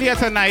the people here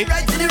tonight?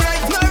 Right to the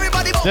right. Now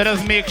everybody Let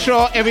us make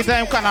sure every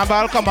time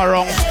carnival come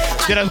around,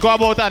 let us go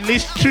about at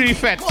least 3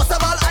 fets.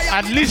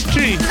 At least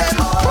 3.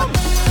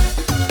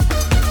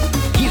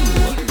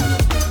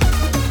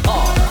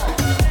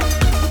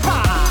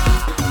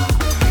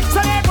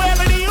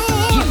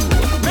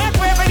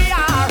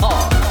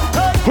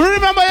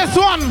 Remember this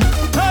one.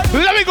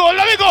 Let me go,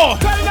 let me go.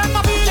 Tell them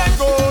I'm feeling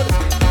good,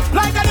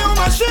 like a new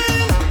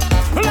machine,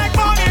 like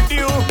morning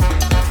dew,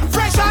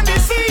 fresh on the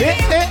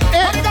scene.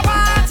 Running a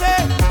party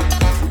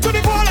to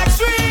the full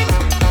extreme.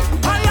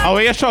 Oh,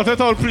 yeah, shout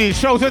it out, please.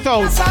 Shout it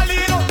out.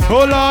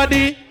 Oh,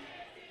 Lordy.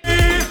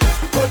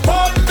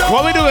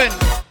 What we doing?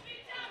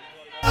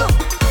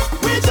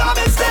 We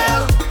jamming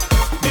still.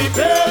 The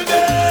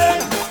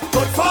building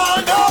could fall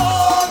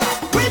down.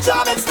 We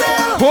jamming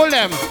still. Hold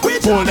them.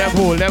 Hold them,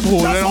 hold them,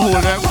 hold them,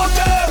 hold them.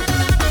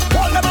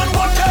 Hold them and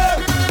walk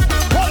them.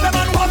 Hold them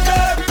and walk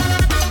them.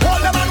 Hold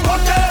them and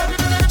walk them.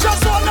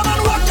 Just hold them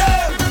and walk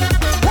them.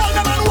 Hold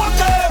them and walk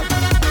them.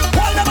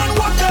 Hold them and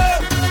walk them.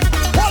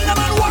 Hold them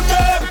and walk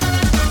them.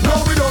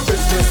 No, we don't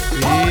business.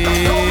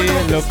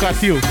 Look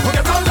at you.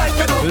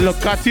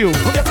 Look at you.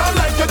 Get on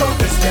like you don't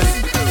business.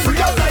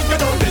 Free up like you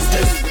don't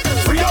business.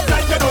 Free up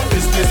like you don't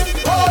business.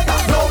 Oh,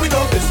 no, we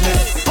don't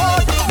business. Oh,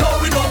 no,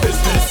 we don't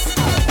business.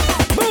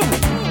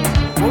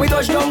 When we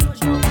touch down,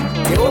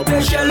 the whole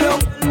place shell down.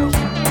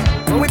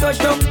 When we touch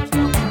down.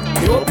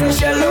 You open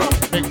shell up.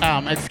 Big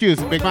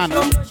excuse, big man.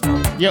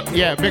 Yo,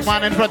 yeah, big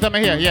man in front of me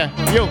here. Yeah,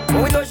 you.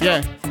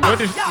 Yeah. No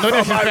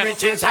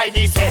disrespect.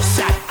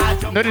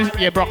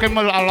 Yeah, blocking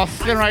me. I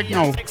lost in right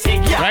now.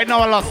 Right now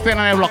I lost in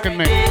and you're blocking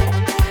me.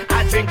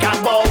 I drink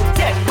about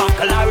 10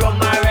 buckle of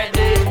rum already.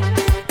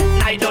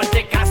 I don't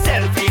take a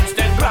selfie,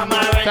 Instagram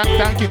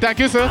already. Thank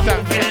you, sir.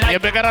 You're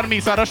bigger than me,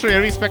 so I don't show you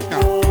respect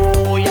now.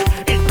 Oh, yeah,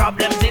 it's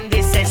problems in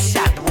this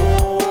session.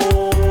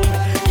 Oh,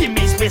 give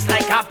me space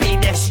like a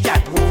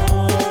pedestrian.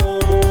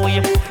 Oh,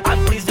 yeah,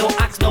 and please don't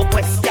ask no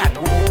question.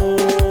 Oh,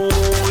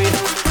 yeah.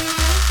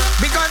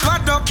 Because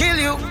what don't kill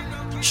you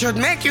should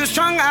make you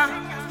stronger.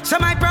 So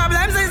my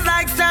problems is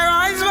like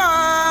steroids,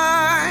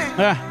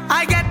 boy.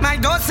 I get my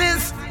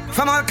doses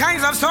from all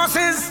kinds of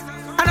sources,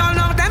 and all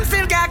of them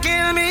still can't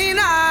kill me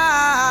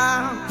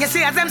now. You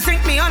see, as them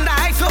sink me under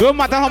ice. Don't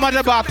matter how much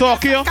about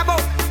talk you.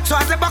 So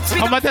as the box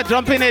how much they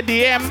jump in a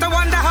DM.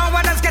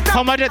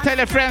 How much they tell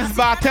your friends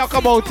about talk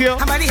about you.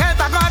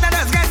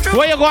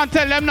 Where you going to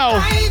tell them now?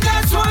 I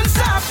just want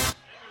stuff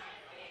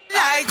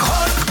like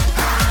Hulk.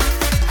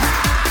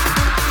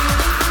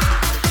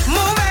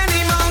 Move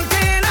any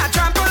mountain, I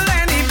trample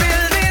any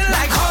building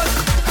like Hulk.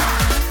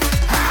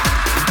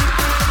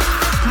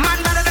 Man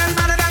better than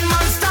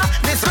monster,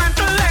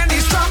 dismantle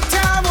any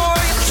structure,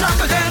 boy.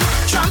 Trample them,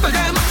 trample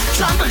them,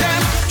 trample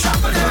them,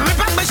 trample them.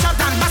 Rip up my shot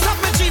and bust up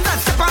my jeans and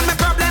step on my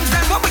problems.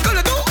 Then what we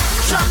gonna do?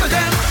 Trample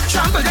them,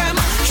 trample them,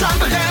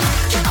 trample them.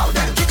 Kick out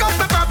them, kick out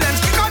my problems,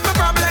 kick out my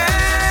problems.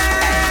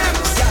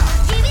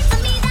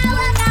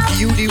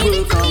 You the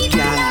workout,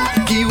 girl.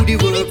 You the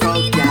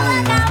workout,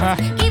 girl.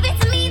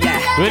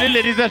 Where the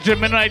ladies are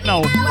gymming right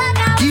now?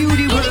 You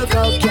the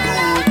workout,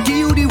 girl.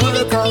 You the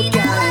workout,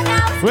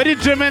 girl. Where the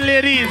gymming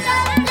ladies?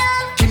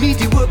 Give me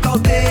the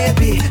workout,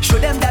 baby. Show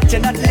them that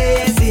you're not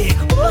lazy.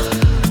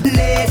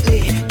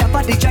 Lately, that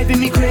body driving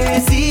me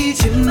crazy.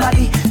 Gym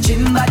body.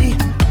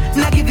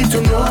 Not give it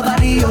to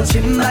nobody. Oh,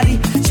 gym body.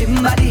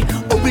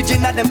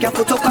 Original, them can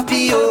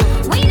photocopy, oh.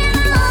 We never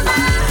over.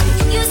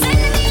 You send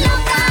me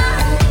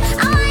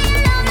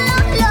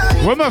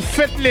We're my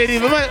fit lady,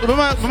 we're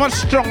my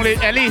strong lady,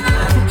 Ellie.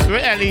 We're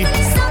Ellie.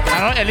 I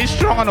know Ellie's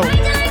strong, I know.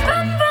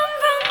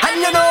 And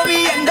you know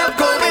we end up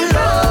going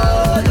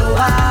low.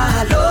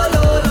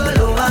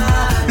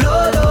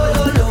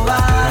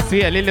 I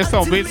see Ellie lives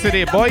on beats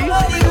today, boy.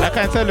 I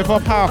can tell you for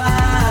half.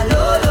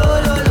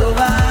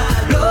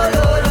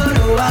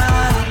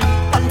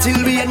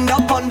 Until we end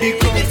up on the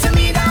give it to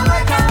me that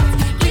workout.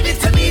 Give it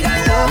to me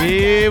that love.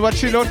 Hey, what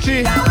she look,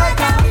 she?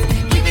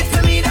 Give it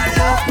to me that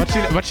love.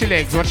 What she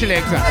legs? What she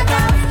legs?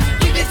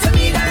 Give it to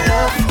me that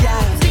love.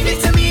 Give it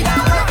to me that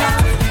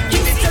workout.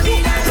 Give it to me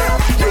that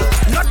love.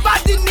 Not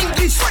bad in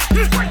English,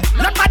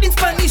 not bad in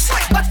Spanish,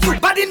 but you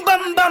bad in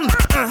bum bum.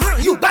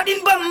 You bad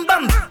in bum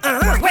bum.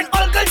 When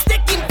all girls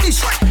take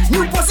English,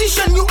 new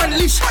position you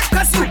unleash.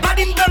 Cause you bad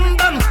in bum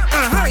bum.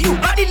 You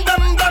bad in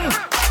bum bum.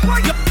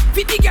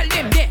 Fit the girl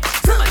them there.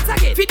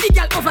 Fit the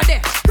girl over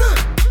there.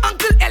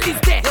 Uncle Ellie's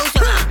there.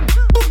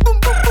 Boom boom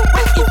boom boom.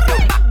 Well, if you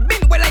back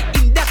bend well I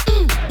in that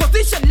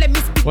position, let me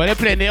speak. What they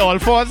playing there? All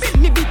fours?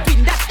 Me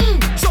between that.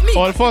 Show me.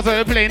 All fours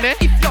are they playing there?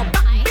 If you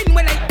back bend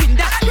well I in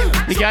that.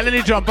 The girl in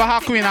the jumper, her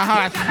queen of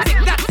heart.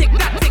 Take that.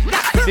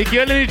 The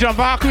girl in the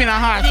jumper, her queen of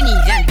heart.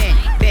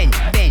 Bend.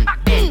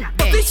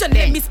 Position,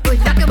 let me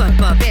speak. Talk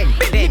about bend.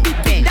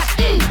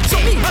 Show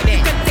me how you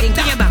can take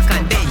your back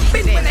and bend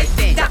well I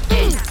in that.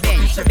 Bend.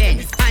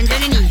 Hands on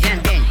the knees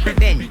and bend.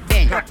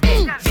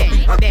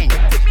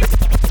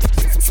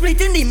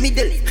 Split in the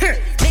middle.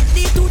 Make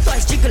the two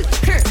toys jiggle.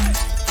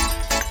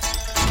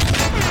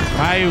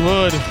 My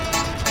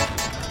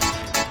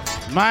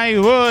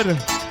word.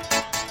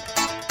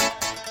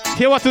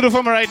 Here what to do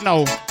for me right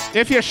now.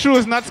 If your shoe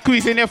is not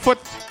squeezing your foot,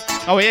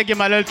 oh yeah, give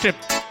me a little chip.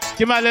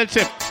 Give me a little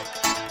chip.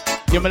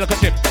 Give me a little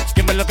chip.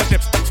 Give me a little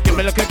chip. Give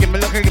me a little chip.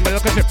 Give me a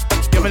little chip.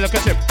 Give me a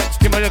little chip.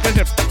 Give me a little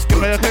chip.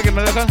 Give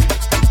me a little.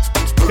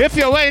 If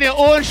you're wearing your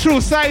own shoe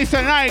size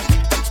tonight,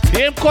 you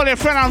ain't call your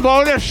friend and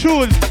borrow their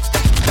shoes.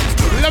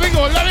 Let me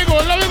go.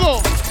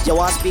 You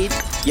want speed?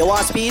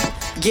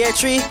 Gear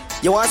 3.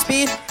 You want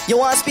speed?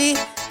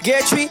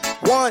 Gear 3.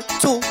 1,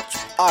 2.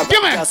 Alright,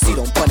 give me. Just sit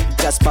on punt,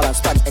 just balance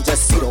punt, and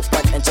just sit on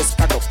punt, and just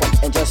back up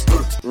punt, and just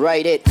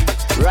ride it.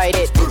 Alright,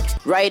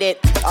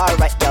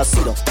 y'all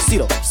sit on,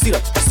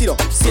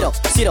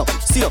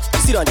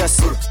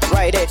 just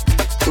ride it.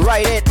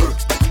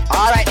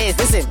 Alright,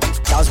 listen,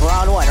 that was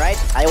round 1, right?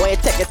 I want you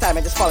to take your time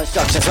and just follow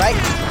instructions, right?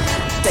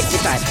 Take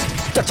your time,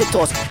 touch your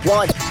toes,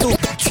 1, 2,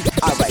 3.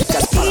 Alright,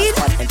 just balance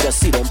punt, and just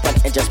sit on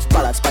punt, and just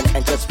balance punt,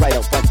 and just ride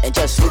up punt, and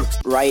just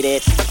ride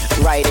it.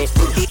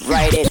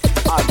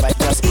 Alright,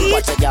 just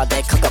watch a girl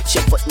there cock up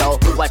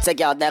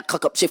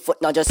shift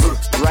foot now. Just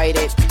ride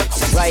it.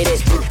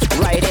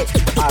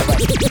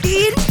 Alright.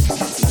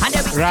 And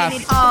then we begin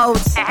it out.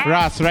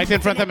 Ras, right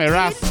in front of me,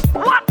 Ras.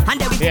 And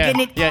then we begin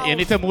it out. Yeah, you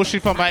need to move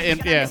shit from my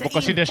end, yeah,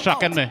 because she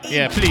distracting me.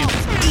 Yeah, please.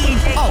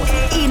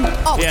 In,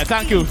 out. Yeah,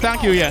 thank you,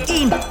 yeah.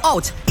 In,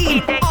 out.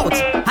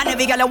 And then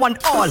we gotta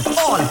want all.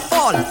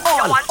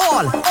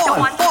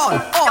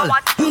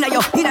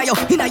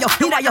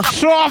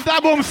 Show off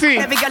that boom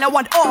scene. Every girl I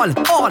want all. And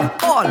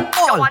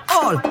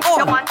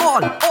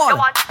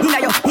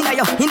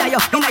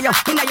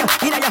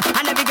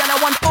every girl I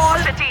want all,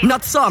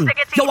 not some.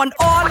 You want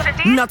all,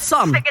 not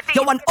some.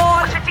 You want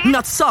all,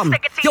 not some.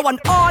 You want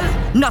all,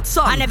 not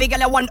some. And every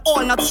girl I want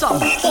all, not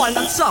some. All,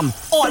 not some.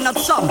 All, not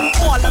some.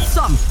 All, not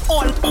some.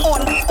 All.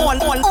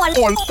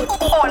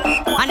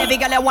 And every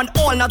girl I want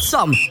all, not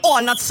some.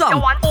 All, not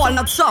some. All,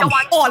 not some.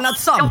 All, not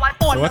some.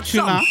 All, not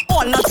some.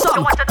 All, not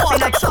some. All,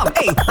 not some.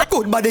 Hey,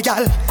 good body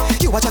girl,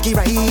 you a jockey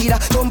rider.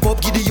 Jump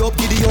up, giddy up.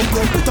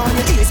 Put on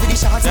your heels with the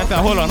shots.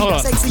 Hold on.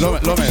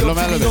 Low me.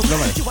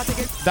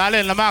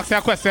 Darling, let me ask you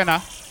a question.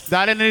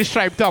 Darling is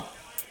striped up.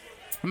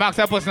 Let me ask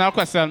you a personal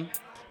question.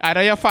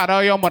 Either your father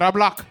or your mother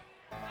black.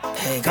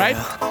 Hey, girl. Right?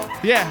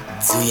 Yeah.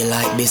 Do you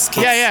like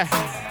biscuits? Yeah.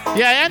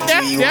 Yeah.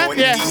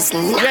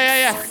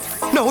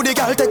 Now the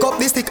girl take up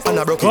the stick and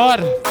I broke it.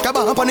 God. Come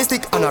on the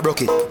stick and I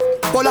broke it.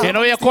 You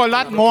know you call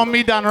that more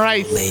meat than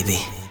rice. Baby.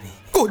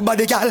 Good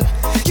body girl,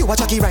 you a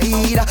jockey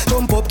rider.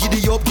 Jump up,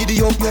 giddy up.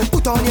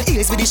 Put on your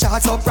heels with the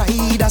shots up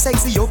rider.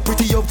 Sexy up,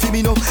 pretty up, feel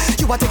me know.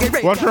 You a take it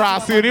right. What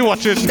race you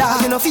watch it? You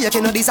know fake,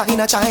 you know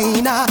designer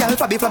China. Girl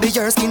flabby,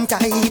 your skin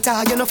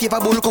tighter. You know favor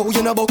bull cow,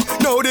 you know buck.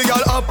 Now the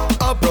girl up,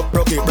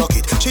 broke it.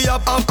 She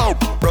up,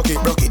 broke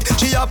it.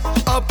 She up,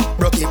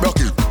 broke it.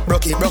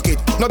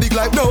 No big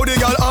life, now the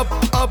girl up,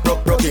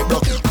 broke it.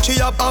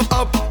 She up,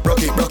 broke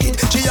it.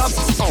 She up,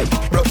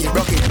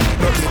 broke it.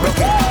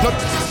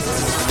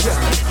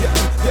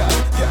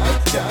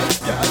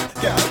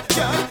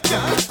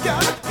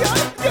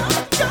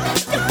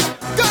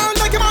 Girl,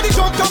 make your body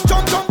jump.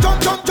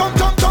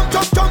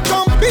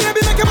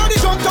 Baby, make your body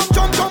jump.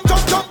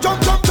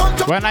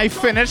 When I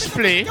finish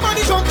play,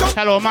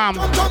 hello ma'am.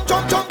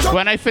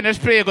 When I finish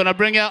play, you're gonna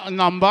bring your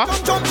number,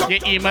 your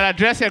email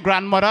address, your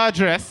grandmother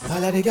address.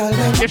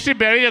 If she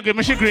buried, you give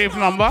me she grave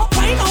number.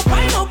 Wine up.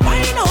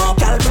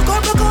 Girl,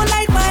 broke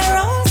like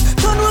virus.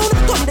 Turn round,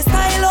 come the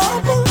style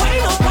up.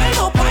 Wine up.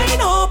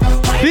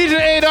 DJ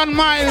 8 on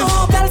Mylez.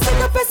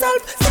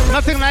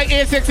 Nothing like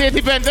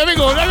A680 pen. There we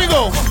go.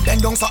 Then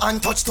don't so and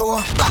touch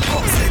toe.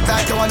 Slip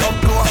like you want up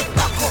blow.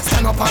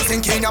 Stand up and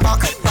sink in your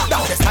back.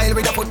 The style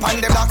with the foot on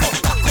the block.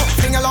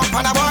 Bring a lump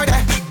on the board.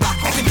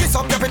 Make it kiss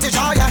up your pretty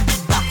jaw.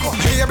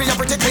 Baby, you're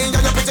pretty clean.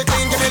 Give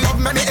me love,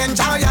 make me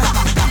enjoy.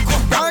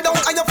 Ride down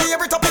on your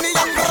favorite up in the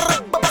young.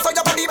 But so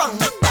your body bang.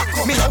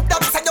 Me love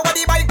that side your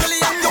body by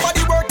billion. Your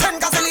body worth 10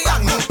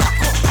 gazillion.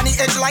 And the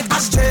edge like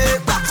ashtray.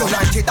 So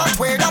like it that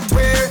way.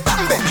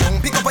 Bend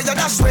down, pick up on your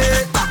dash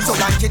way. So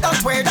like it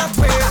that way.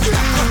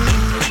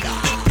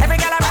 Every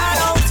girl I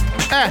ride out.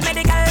 The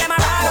medical them I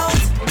ride out.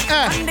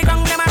 On the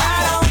ground them I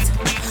ride out.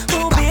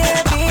 Oh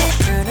baby,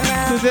 turn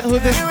around.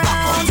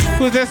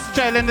 Who's this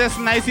child in this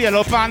nice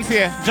yellow pants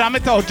here? Jam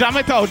it out.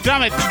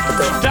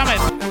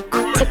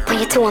 Tip on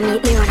your toe,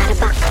 meet me on the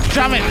back.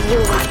 Jam it. You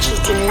are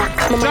cheating luck.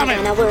 My man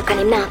and I work on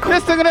him now.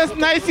 Listen to this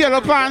nice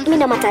yellow pants. Me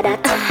no matter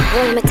that.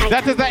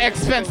 That is the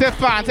expensive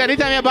pants.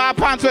 Anytime you buy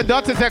pants with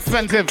dots, it's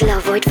expensive.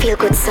 Love would feel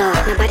good, sir.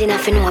 Nobody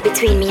nothing know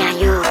between me and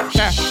you.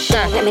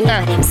 Don't let me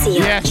know them see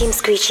you. Jim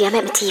screechy, I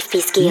make my teeth be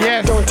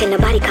scared. Don't tell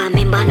nobody come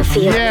in, man, no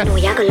feel. You know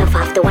you gonna love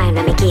off the wine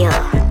when me kill.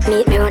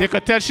 Meet me on. You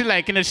could tell she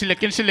liking it, she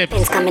licking she lips.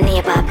 Friends coming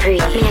here, but pray.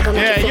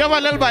 Yeah, you have a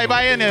little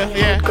bye-bye in here.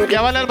 Yeah, you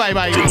have a little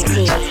bye-bye.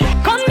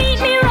 Come meet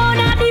me round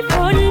at the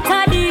front of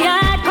the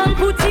yard. Come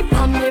put it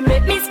on me,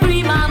 make me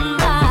scream and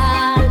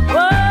ball.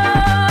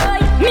 Boy,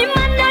 me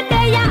man a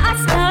day a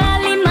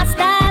style, in my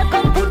style.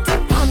 Come put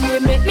it on me,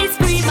 make me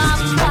scream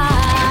and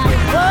ball.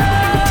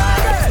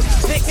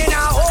 Picking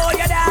out, hold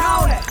you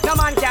down. No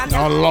man can.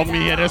 I love me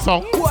hear this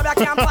song. Whoever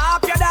can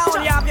pop you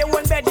down. You have your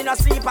own bed, you no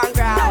sleep on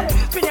ground.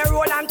 Spin your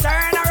roll and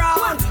turn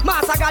around.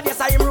 Master God, yes,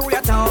 I am rule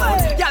your town.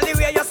 Girl, the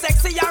way you're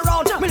sexy and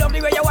round. Me love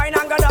the way you whine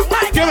and go down.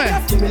 Give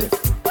me.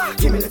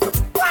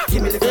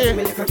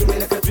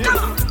 Come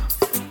on.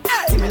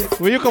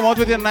 Will you come out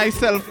with your nice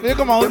self? Will you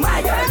come out?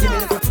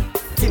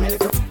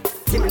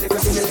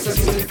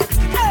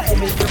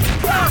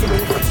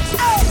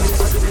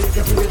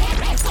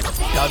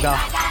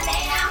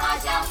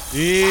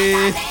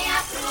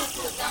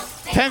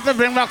 Time to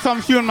bring back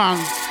some tune, man.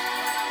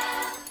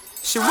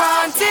 She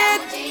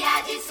wanted.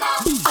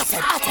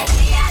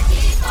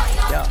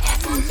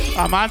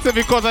 I'm answering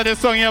because of this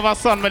song you have a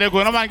son, but they're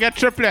going to man get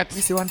triplets.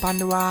 Brace you one pan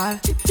the wall.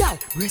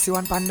 Brace you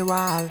one pan the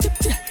wall.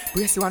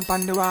 Brace you one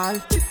pan the wall.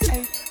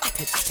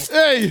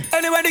 Hey!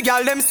 Anyway, the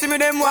girl them see me,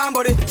 them one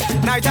body.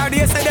 Night or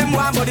day say them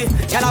one body.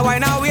 Girl I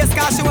wine and waist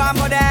cause she one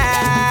body.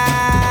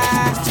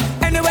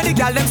 Anyway, the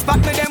girl them spot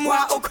me, them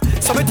one hook.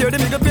 So me tear the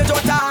middle page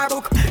out her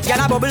book. Girl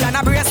a bubble and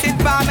a brace it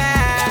for me.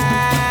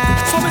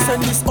 So me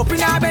send this up in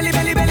her belly.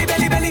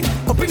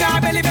 Up in her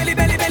belly.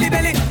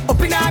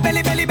 Up in her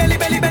belly.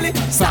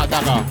 Start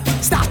that now.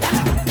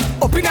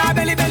 Up in her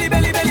belly.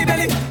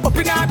 Up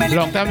in her belly.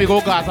 Long time we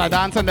go Gaza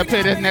dance and they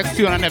play this next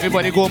tune and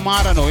everybody go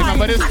mad and know. You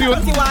remember this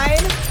tune?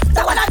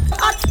 That one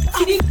hot.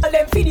 Kitty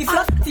them feed the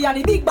fluffy and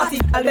the big body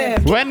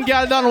them. When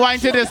girl done wine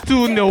to this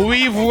tune, the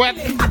weave wet,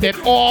 it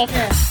off,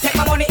 Take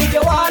my money if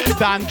you want.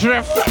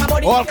 dandruff,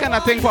 all kind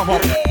of things pop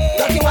up.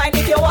 Dirty wine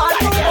if you want.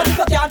 Take your money if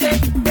you can't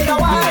take. You know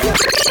why?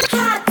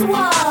 Hot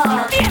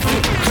walk.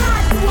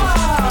 Hot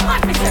walk.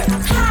 What me say?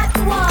 Hot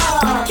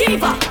walk.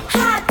 Keep up.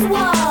 Hot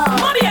walk.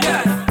 Mommy and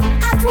girls.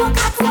 Hot walk,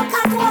 hot walk,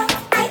 hot walk.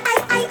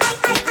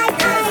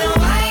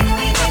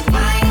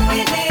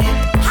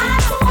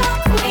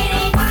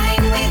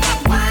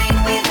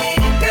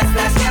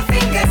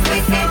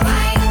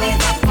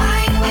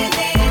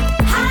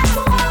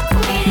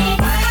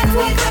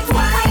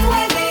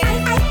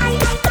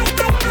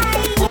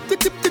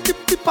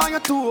 On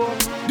your toe,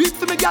 do it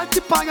for me, girl.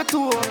 Tip on your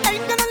toe.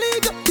 Ain't gonna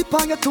leave you. Tip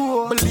on your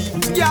toe. Believe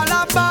me, girl.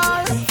 A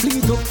bar. Fling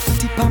it up,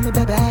 tip on me,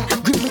 baby.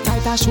 Grip me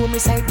tight and show me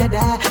side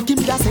dada. Give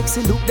me that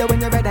sexy look there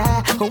when you're ready.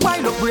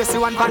 Wind up, brace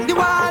you one on the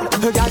wall.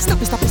 Girl,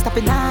 stop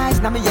it, nice.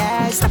 Now me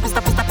yes, stop it,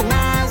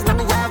 nice. Now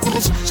me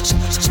yes.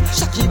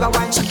 Shakira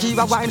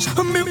wine.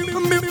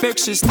 Make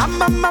she stop,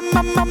 mama.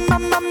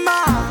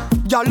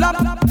 Girl, love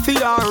for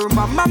your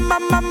mama.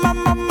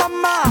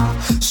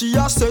 She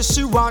a say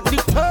she want the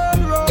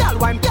turn round. Girl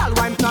wine,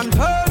 turn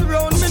her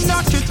round. Me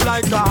knock it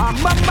like a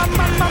mama.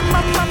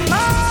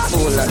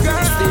 Oh,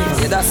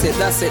 yeah, that's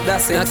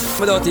it.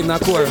 Without him,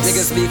 not chorus.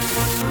 Niggas speak.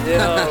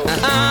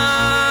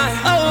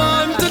 I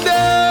want to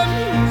them.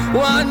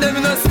 Want them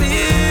in a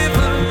sleep.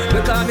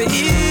 Because me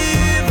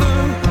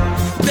evil.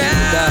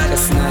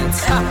 Darkest night.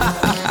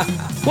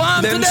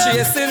 Want them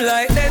chasing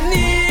like their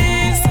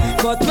knees.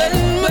 But when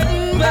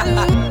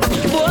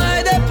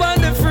boy, they on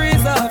the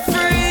freezer.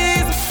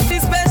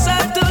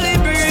 Special to the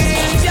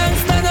breeze.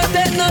 Youngster, no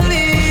take no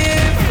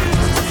leave.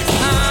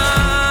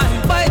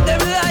 Fight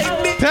them like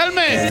me. Tell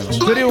me,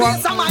 do you want?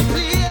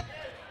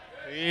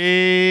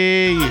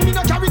 Hey.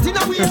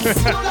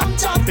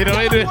 You know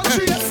what it is?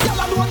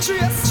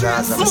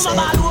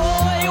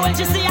 When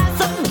she see her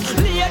son,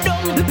 lay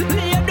down.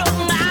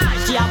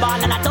 She a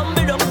ball and a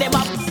tumble down them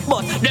up,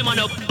 but them a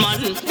up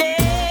man.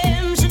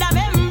 Them should have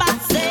remember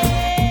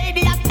say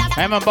the actor.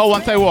 I remember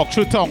once I walked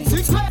through town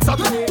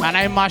and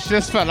I mashed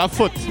this fella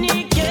foot.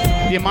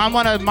 The man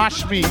wanna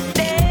mash me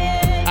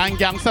and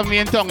gangster me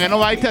in tongue. You know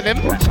what I tell him?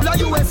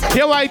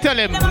 Hear what I tell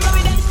him?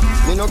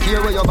 Me no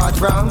care where you bad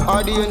from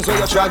or the ends where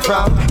you trod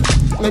from.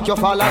 Make you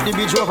fall like the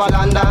bridge over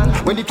London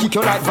when they kick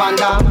you like Van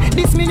Damme.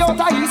 This me out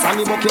of east and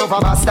me buck you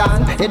over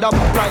Boston. Head up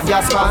like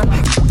gas pan.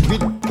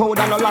 With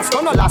powder no last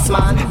gun no last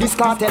man. This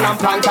cartel and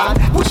plantain.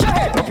 Push your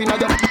head up in your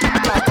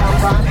like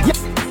tampon.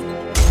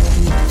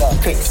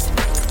 Chris.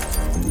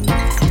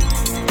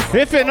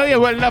 If you know you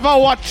will never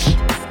watch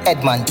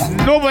Edmonton.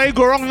 Nobody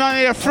go wrong, none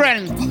of your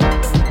friend.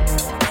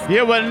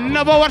 You will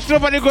never watch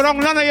nobody go wrong,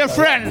 none of your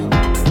friend.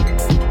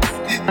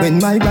 When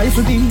my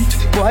rifle beat,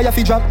 boy I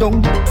fi drop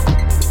down.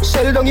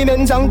 Shell down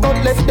immense and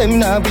cut left them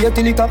now wait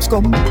till the cops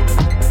come.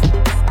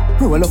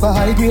 Roll up a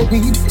high grade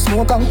weed,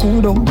 smoke and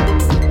cool down.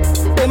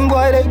 Them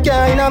boy they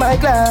can't in my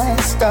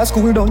class, cause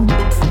school done.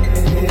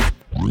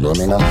 No,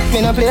 me no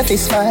play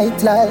fist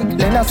fight like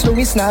Lennox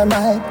Lewis now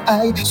my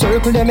eye.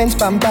 Circle them and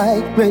spam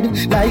bike,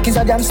 red like is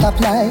a damn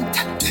stoplight.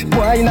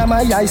 Boy in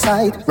my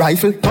eyesight,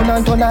 rifle turn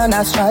and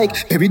a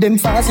strike. Bury them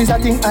fast is a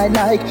thing I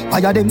like.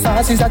 Fire them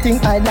fast is a thing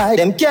I like.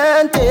 Them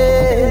can't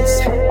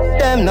taste,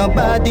 them not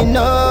bad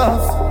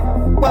enough.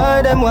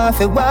 Why them want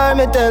for war,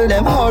 me tell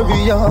them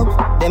hurry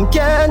up. Them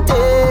can't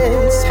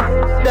taste,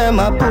 them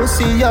a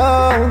pussy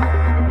yo.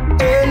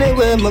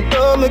 Anyway me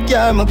go, me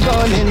carry my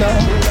gun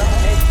enough.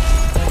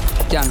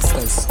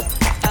 Gangsters,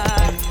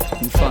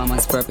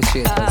 informers,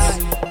 perpetrators,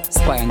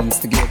 spy and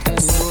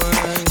instigators.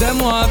 Them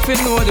want to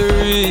know the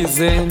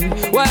reason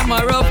why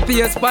my rough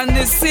pace on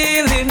the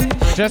ceiling.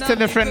 Just tell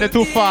the friend they're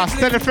too fast.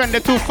 Tell the friend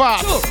they're too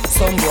fast.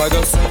 Some boy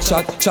just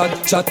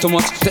chat too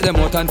much. Take them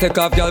out and take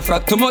off girl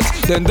frack too much.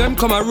 Then them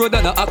come a road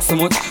and I act so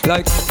much.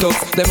 Like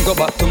ducks, them go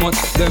back too much.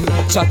 Them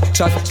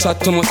chat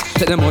too much.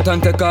 Take them out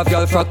and take off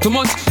girl frack too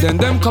much. Then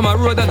them come a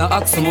road and I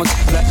act so much.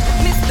 Like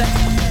Mister,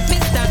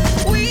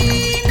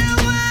 we no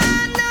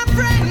want no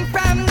friend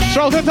from them.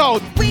 Shout it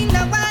out. We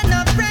no want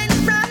no friend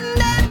from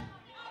them.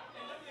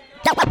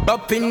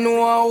 Up in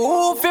no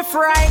who fi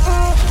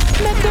frighten.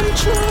 Make them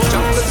true.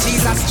 Jungle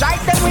Jesus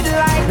strike them with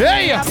light.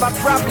 Hey. Have a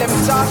problem,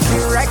 talk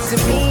direct to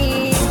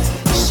me.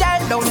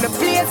 Shell down the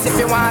place if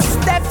you want to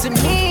step to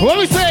me. What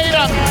we say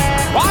then?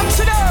 Watch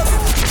it up.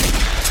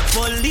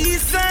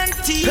 Police and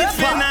thief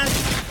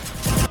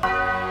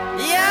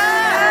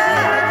Yeah.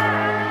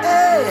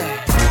 Hey.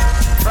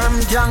 From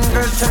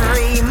jungle to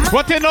Rima.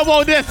 What you know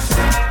about this?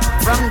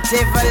 From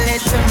Tivoli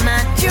to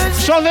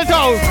Matthews. Shout it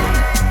out.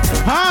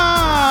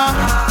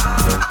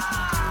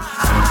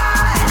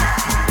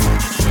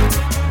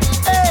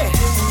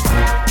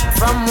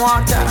 From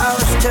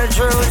Waterhouse to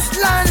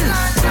Jerusalem,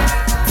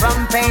 from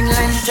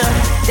Painland to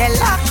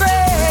Delacre.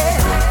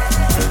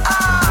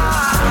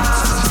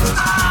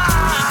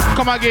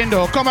 Come again,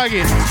 dog. Come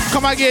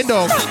again,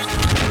 dog.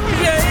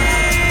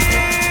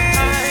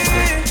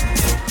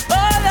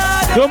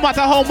 No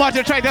matter how much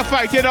you try to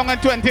fight, you down in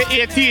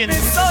 2018.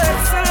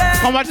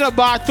 How much the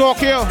bar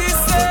talk you?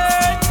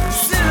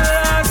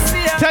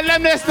 Tell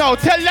them this now.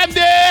 Tell them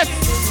this.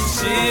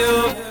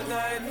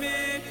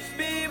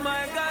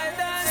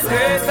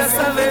 Greatest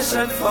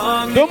salvation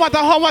for me. No matter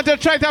how much they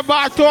try to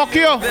back talk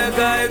you.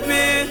 Guide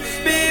me,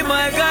 be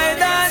my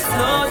guidance.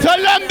 No,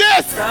 tell them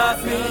this.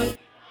 Stop me.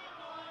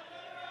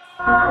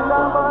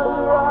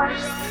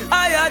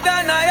 Higher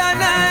than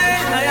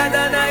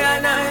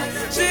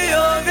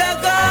Jehovah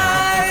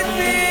guide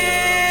me.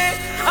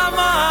 I'm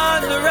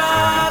on the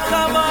rock.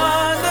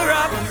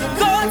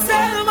 Don't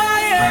tell my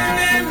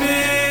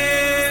enemy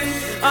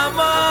I'm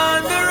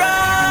on the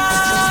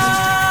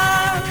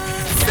rock.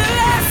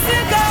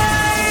 Celestial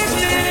guide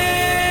me,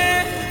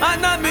 and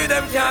not me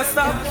them can't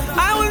stop.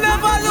 I will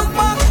never look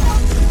back.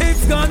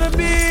 It's gonna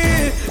be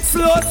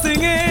slow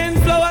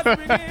singing, flowers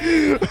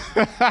singing.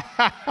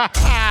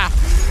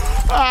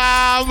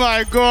 Oh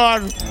my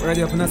God.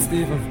 Ready up now,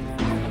 Stephen.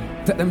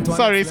 Take them to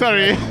sorry. You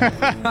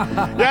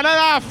had a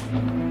laugh.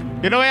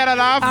 You know why you had a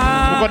laugh?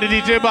 Because the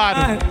DJ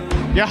bad.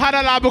 You had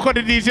a laugh because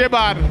the DJ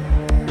bad.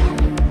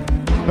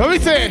 What we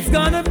say? It's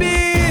gonna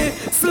be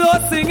slow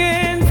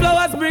singing,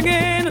 flowers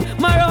bringing,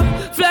 marrow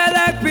fly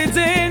like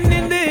pigeon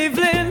in the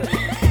evening.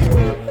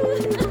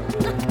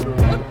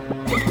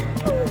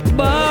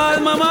 Ball,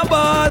 mama,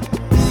 ball.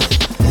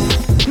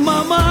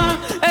 Mama,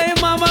 hey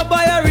mama,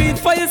 buy a read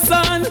for your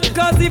son.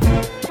 Cause if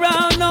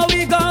round now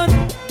we gone.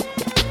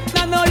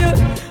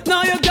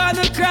 Now you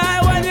gonna cry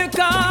when you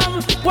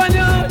come. When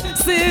you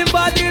see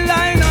body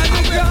line on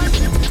the ground.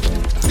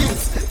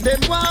 Them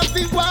want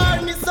to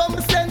warn me, some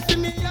sense to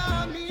me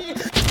army.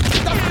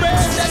 The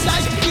friend that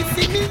like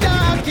kissing me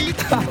darky.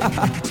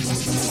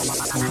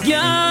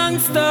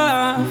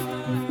 Youngster,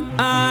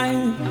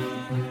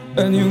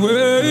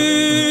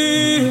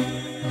 anyway,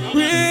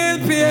 real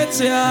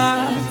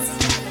patriots.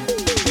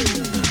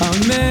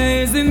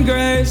 Amazing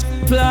grace,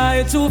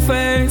 fly to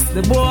face.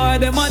 The boy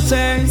them a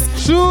chase.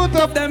 Shoot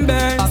up them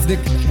base.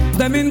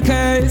 Them in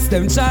case,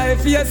 them try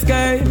to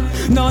escape.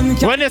 None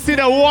can. When they see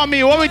the war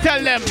me, what we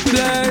tell them?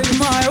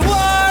 My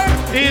war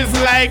is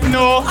like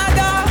no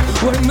other.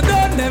 When me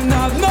done them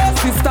have no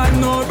sister,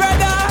 no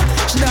brother.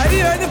 Should I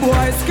hear the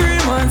boy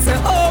scream and say,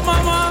 oh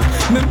mama,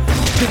 me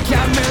the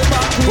camel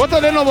back. What do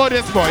they know about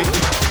this boy?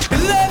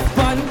 Left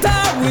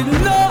panther with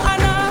no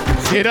honor.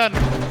 They done.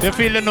 They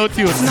feel the no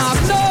tune.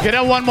 Get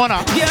them one more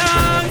now. Get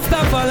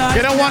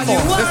them one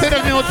more. They say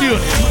there's no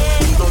tune.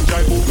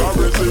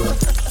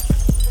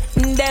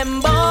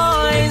 Them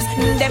boys,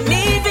 them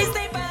need to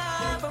stay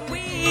far from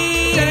we.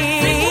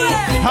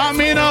 How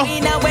me know?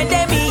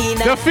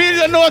 They feel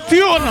the no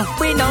tune.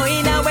 We know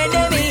in a when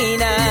they mean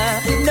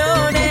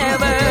no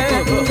never.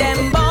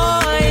 Them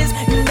boys,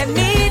 them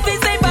need to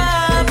stay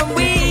far from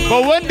we.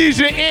 But when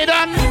DJ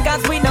Aidan,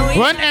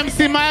 when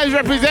MC Mylez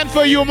represent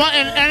for Yuma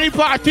in any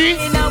party,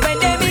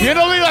 you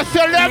know we gonna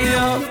tell them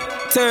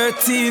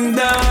 13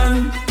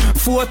 down,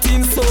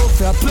 14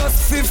 Sophia,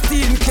 plus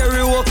 15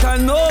 Kerry Walker,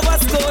 Nova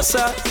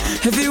Scotia.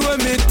 Everywhere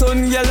me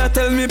turn, y'all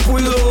tell me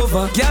pull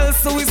over. Y'all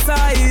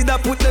suicide, I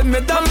put them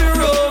down the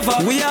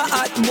rover. We are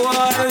hot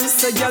boys,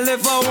 so y'all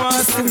ever want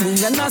to see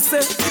me. And I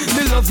say,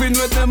 me loving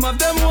with them of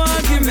them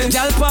want give me.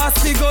 Y'all pass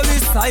the gully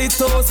side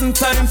 1,000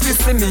 times to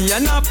see me.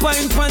 And I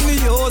pint pan the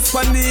house,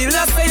 pan the hill,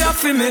 I say you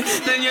feel me.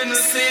 Then you know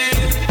see.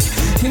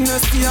 You know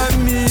see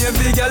me,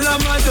 every girl I'm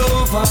mad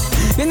over.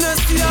 You know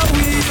see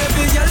we,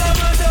 every girl I'm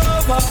mad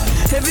over.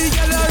 Every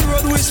girl I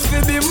road wish to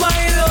be my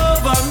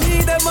lover.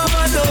 Me, them I'm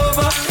mad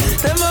over.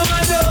 Them I'm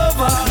mad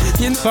over.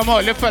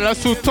 Somehow the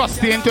fellas too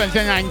thirsty in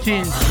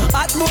 2019.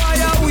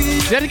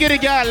 Let's get a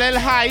girl a little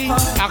high.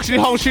 Actually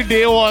how she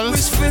day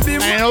was. And you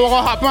know what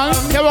gonna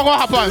happen? Yeah, what gonna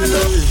happen?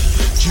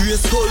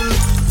 Curious skull.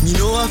 Me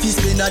know if you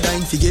spend a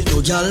dime fi get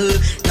no gal.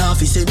 Now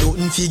if you say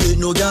nothing fi get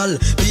no gal.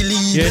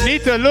 Believe you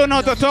need to learn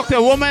how to talk to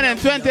a woman in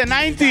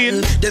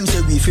 2019. Them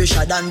say we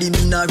fresher than the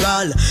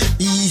mineral.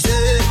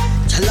 Easy.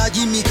 Tell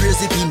give me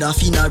crazy pin a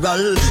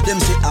funeral. Them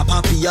say a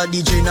papi a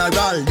the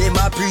general. Them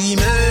a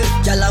pre-me.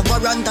 Y'all a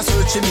warrant a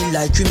search me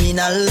like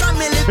criminal.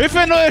 If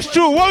you know it's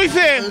true, what we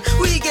say?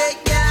 We get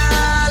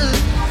gal.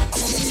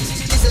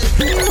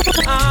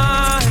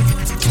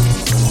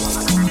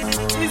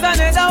 He's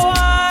another one.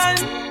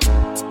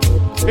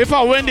 If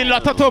I win the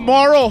lotto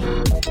tomorrow,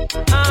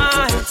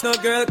 no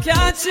girl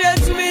can't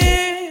change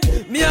me.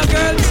 Me a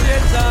girl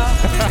changer.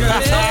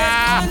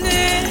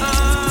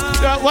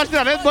 what's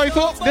that? This boy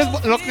so this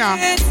look now.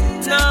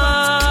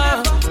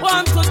 Nah,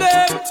 one to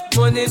them.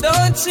 Money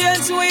don't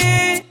change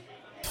we.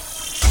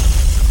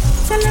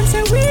 Tell them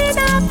say we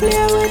not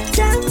play with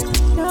them.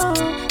 No,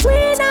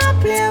 we not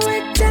play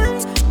with them.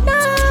 No.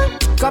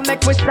 Come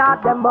make we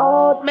start them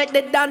out. Make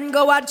the done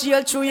go a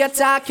jail through your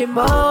talking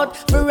mouth.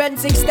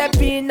 Forensic step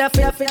in if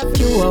you fit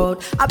you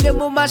out. Have your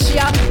mama she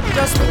up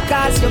just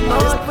because you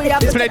mouth. We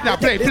have play it now,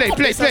 play.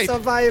 It's a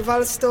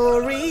survival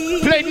story.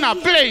 Play it now,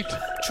 play it.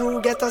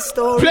 True get a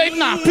story. Play it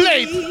now,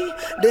 play it.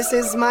 This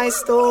is my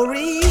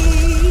story.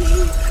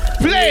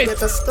 Play it.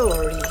 Get a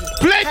story.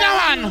 Play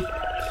that one.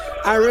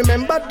 I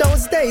remember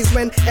those days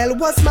when hell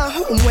was my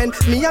home, when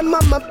me and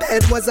mama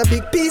bed was a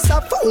big piece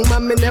of foam,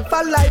 and me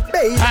never like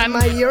baby, and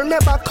my ear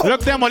never come.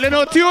 Look them, only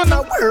no tune.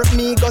 Now work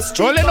me go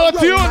straight only no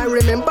tune. I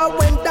remember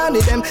when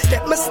Danny them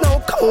get my snow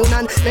cone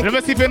and let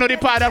me see if you know the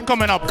part that's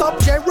coming up.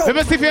 Let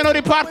me see if you know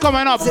the part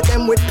coming up.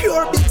 Them with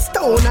pure big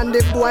stone and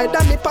the boy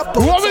Danny pop.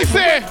 What we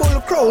say?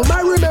 Full chrome.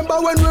 I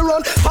remember when we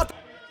run hot.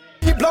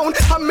 Blown,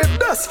 and my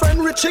best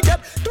friend Richie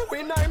get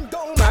doing I'm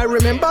down. I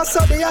remember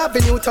Sunday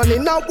Avenue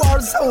turning a war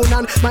zone,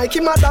 and Mikey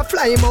mother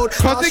fly out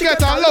cause he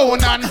get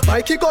alone, and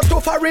Mikey got too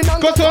far in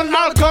and got on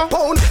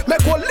alcohol.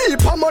 Make one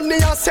leap of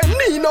money and send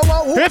me no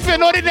one. If you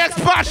know the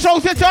next part,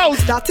 shout it out.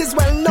 That is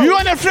well known. You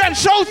and a friend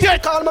shout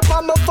it. Call me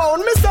on my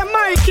phone, Mr.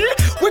 Mikey,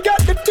 we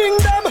got the thing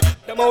them.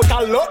 Them out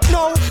a lot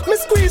now. Me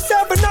squeeze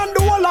 7 and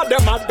the whole of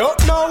them I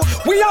don't know.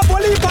 We have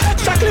one leap of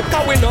extra clip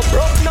cause we no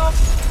broke now.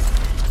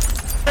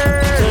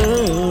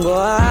 Boy,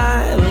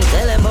 I'm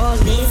telling about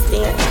these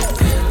things.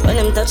 When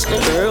them touch the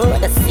road,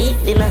 the seat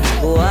dinner.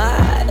 Boy,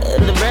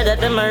 the brother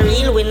them a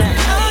real winner.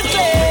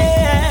 Okay,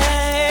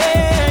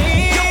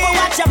 you go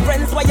watch your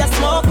friends while you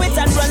smoke with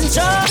and run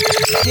job.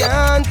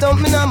 Can't dump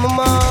me on my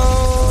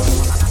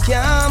mouth,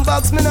 can't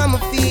box me on my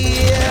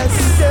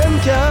face. Them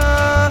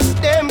can't.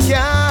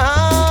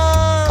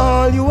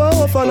 All you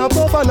off and a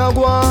puff and a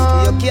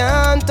guan. You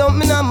can't dump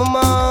me on my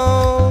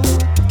mouth,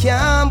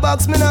 can't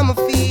box me on my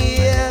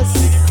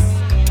face.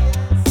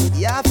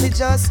 You have to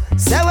just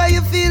say what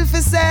you feel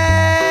for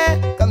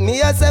say. Come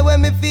here, say what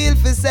me feel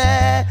for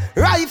say.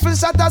 Rifle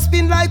shot a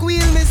spin like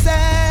wheel me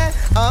say.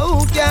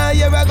 Oh, can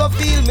you ever go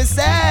feel me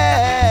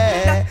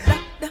say?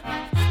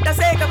 The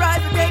sake of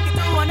rifle take it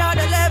to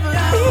another level.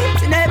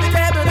 It's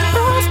inevitable.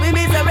 We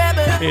miss a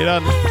rebel. Hey,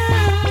 done.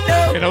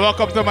 You know,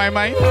 welcome to my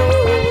mind.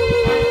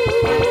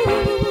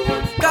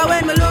 Cause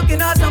when we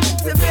looking at them,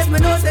 the face me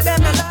know say them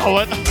the lie.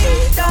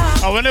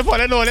 I want to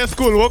follow all your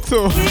school work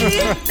so.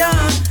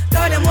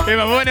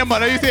 Remember when your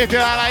mother used to say to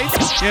you, alright?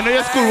 You know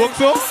your school work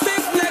so?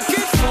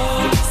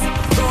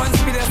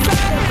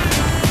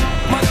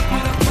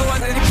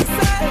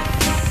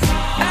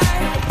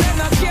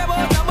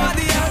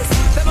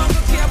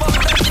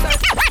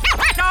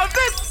 Now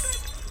this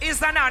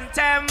is an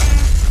anthem.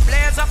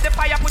 Blaze up the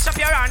fire, push up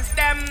your hands,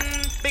 them.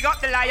 Big up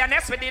the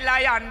lioness with the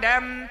lion,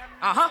 them.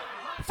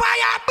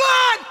 Fire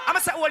burn! I'ma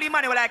say holy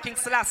man like King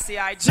Selassie,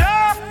 I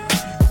jump.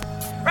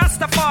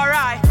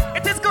 Rastafari,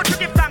 it is good to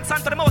give thanks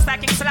unto the Most High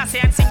King Selassie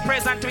and sing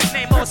praise unto his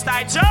name Most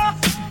High Jah.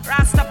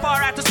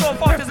 Rastafari to show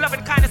forth his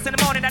loving kindness in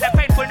the morning and the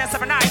faithfulness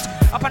of a night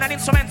upon an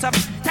instrument of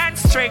 10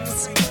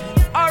 strings.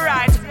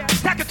 Alright,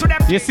 take it to them.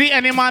 You see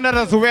any man that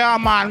does wear a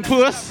man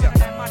purse?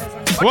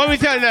 What we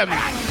tell them?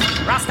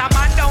 Rasta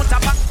man down to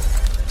back.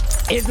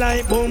 It's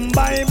like boom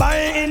bye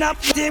bye in a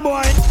pretty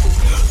boy.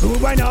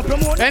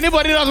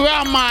 Anybody that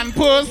wear a man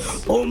purse?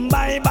 Boom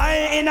bye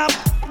bye in a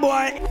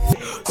boy.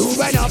 Who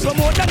when I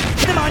promote them,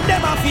 the man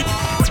them a fit.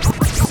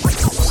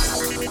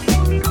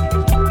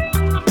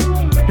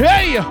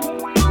 Hey!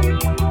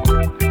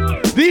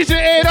 DJ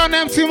Aaron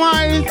MC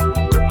Mylez,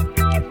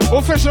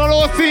 official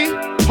OC.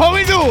 How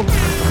we do?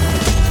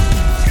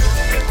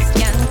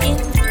 Skanking,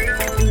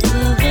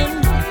 grooving,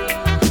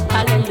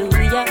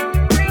 hallelujah.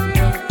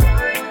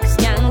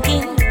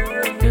 Skanking,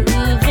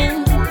 grooving,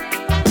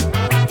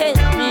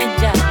 help me,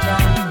 Jaja.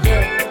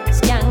 Yeah,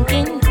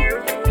 skanking,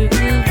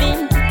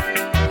 grooving,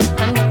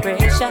 under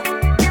pressure.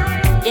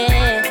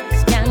 Yeah,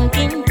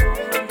 skanking,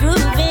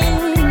 grooving.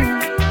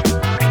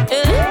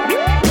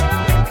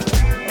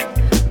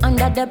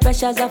 Under the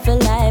pressures of a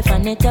life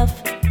and it tough.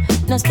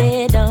 No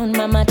stay down,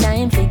 mama,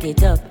 time pick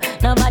it up.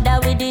 No bother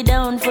with the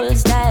down full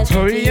style.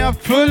 Hurry up,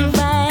 full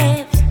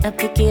vibes. I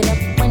pick it up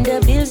when the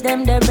bills,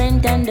 them, the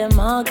rent and the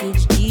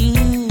mortgage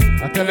due.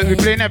 I tell you, we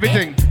playing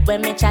everything.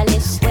 When me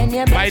chalice, when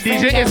your my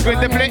DJ is going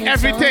to play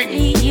everything.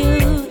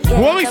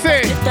 What we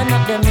say? Turn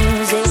up the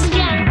music.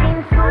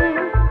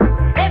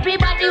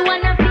 Everybody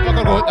wanna feel.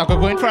 I could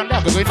go in front.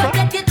 I could go in front.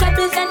 Forget your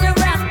troubles and you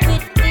rock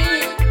with me.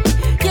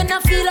 You know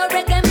feel a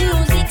reggae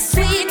music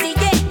sweet.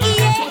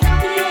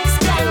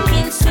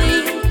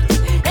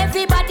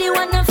 Everybody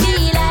wanna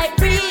feel like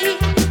free.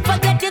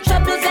 Forget your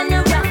troubles and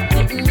you rock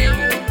with me.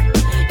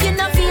 You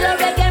know feel a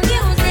reggae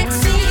music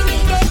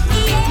sweet.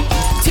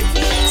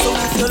 So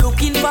if you're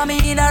looking for me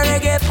in a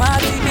reggae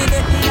party, me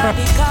let me in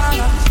the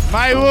corner.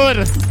 My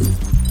word.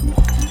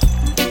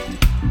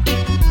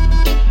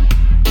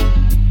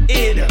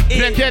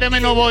 Plenty of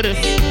them know about this.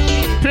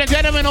 Plenty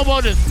of them know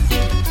about this.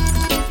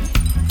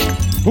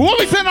 What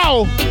we say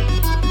now?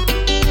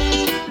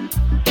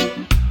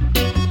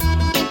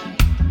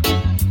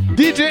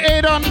 DJ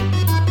Aaron,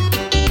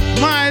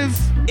 Mylez.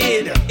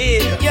 Yeah.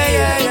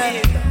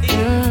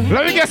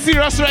 Let me get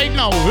serious right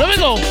now. Let me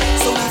go.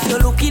 So if you're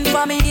looking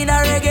for me in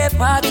a reggae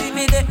party,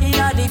 me there in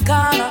the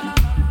corner.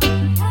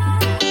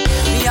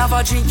 Me have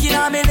a drink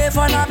in me left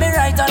and me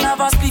right and have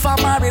a spliff of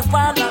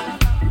marijuana.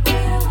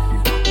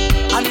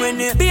 And when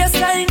the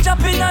bassline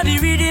jumping on the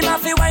rhythm, I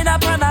feel wind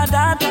up on a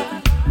dance.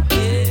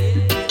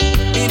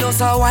 Me know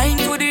so wine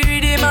to the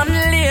rhythm and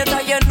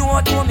later you know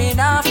what coming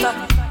after.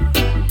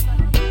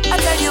 I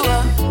tell you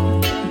what,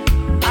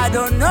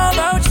 don't know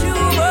about you,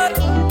 but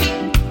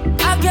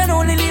I can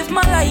only live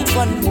my life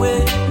one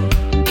way.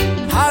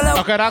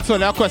 Okay, that's all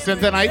your question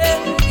tonight. I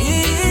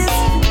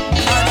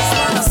just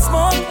wanna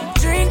smoke,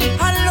 drink,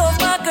 and love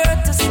my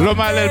girl to sleep. Low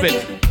my little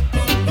bit.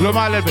 Low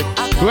my little bit.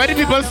 Where the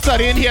people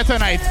studying here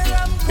tonight?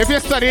 If you're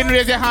studying,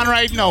 raise your hand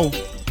right now.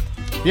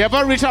 You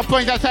ever reach a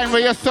point of time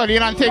where you're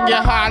studying and think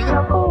you're hard,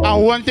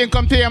 and one thing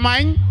come to your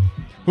mind?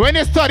 When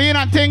you're studying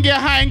and think you're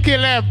high and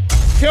kill them,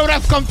 here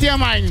what come to your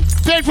mind?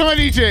 Play it for me,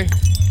 DJ.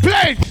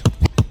 Play it!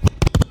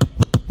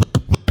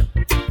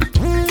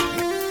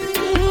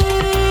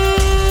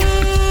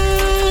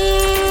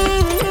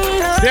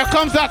 There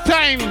comes that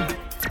time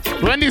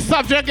when the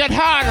subject get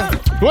hard.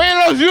 Where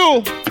loves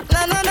you?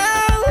 No.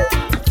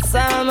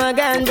 Some a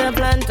ganja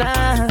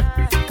planter.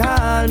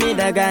 Call me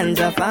the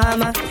ganja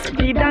farmer.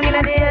 Deep down in the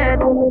head.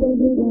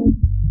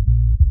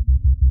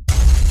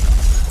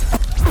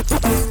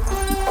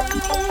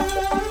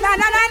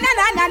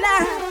 Na.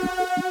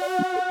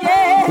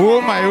 Yeah.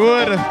 Oh my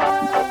word.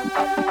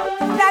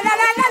 Na.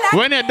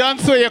 When you're done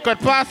so you could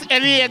pass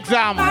any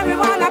exam.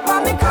 Marijuana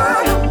for me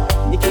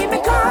calm. You keep me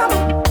calm.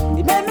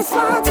 You make me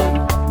smart.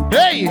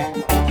 Hey!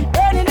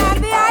 Burning on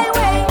the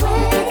highway.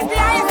 It's the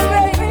highest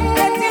grade.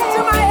 Get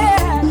into my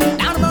head.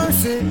 Down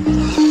mercy.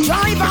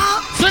 Driver.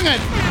 Sing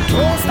it.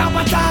 Don't stop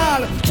at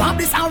all. Drop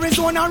this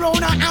Arizona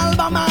round an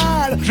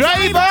Albemarle.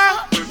 Driver.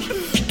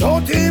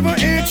 Don't even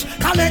itch.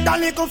 Collect a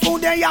little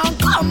food there and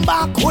come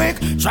back quick.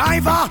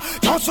 Driver,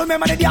 just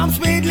remember the damn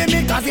speed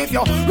limit. Cause if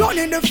you're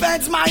running the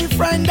fence, my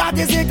friend, that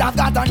is it. I've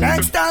got an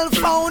Excel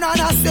phone and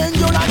a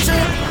singular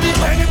chip.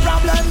 Any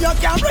problem you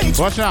can reach.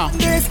 What's now?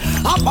 This,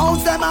 I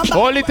bounce them and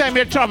all the time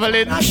you're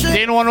traveling,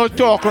 they don't want to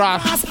talk,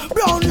 Ross.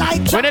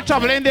 When they're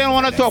traveling, they don't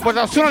want to talk. But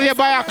as soon as you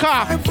buy a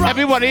car,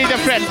 everybody is a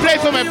friend. Play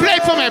for me, play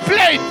for me,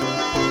 play!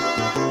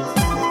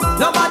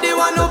 Nobody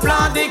want to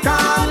plant the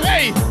can.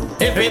 Hey!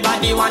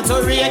 Everybody want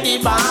to read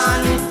the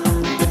band.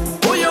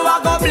 Who you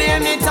are go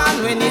blame it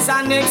on? When it's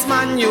a next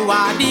man, you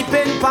are the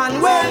pen pan.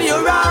 Well,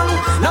 you're wrong.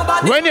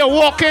 Nobody. When you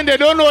walk in, they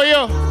don't know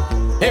you.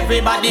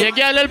 Everybody. You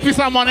get a little piece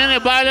of money and you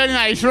buy a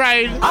nice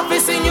ride.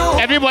 I've seen you.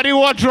 Everybody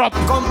will drop.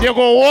 You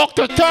go walk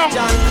to talk.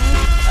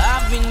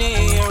 I've been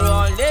here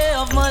all day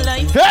of my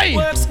life. Hey!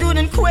 Works good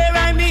and queer,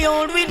 I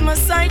behold with my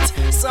sight.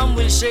 Some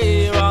will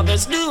share,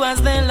 others do as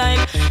they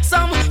like.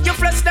 Some you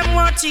flesh them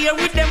want cheer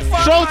with them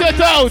fun. Shout it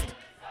out!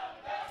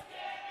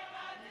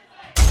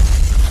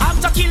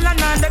 After kill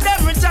another,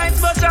 them rejoice,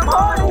 but I'm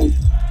holding.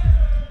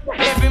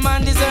 Every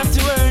man deserves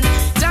to earn.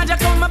 Jaja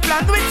come a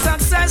plant with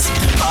success,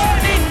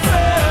 holding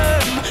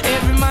firm.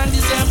 Every man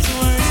deserves to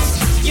earn.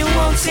 You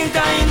won't sink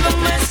in the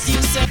mess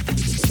you said.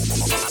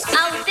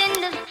 Out in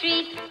the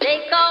street,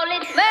 they call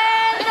it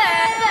murder.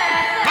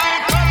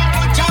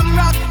 Jam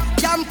rock,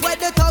 jump where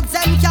the thugs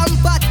and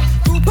camp at.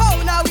 2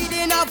 pound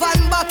within a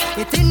van back.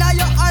 It in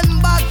your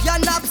handbag, your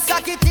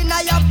knapsack, it in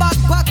your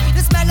backpack.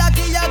 This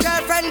melody your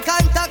girlfriend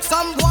contact.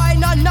 Some boy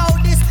not know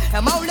this.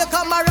 Them only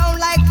come around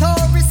like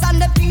tourists on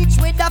the beach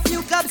with a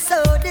few club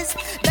sodas,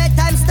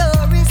 bedtime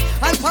stories,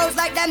 and pose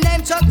like them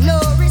name Chuck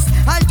Norris.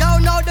 And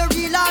don't know the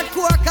real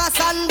hardcore, cause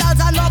sandals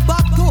are no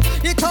back to.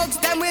 The thugs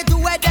them we do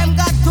where them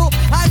got to.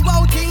 And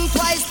won't think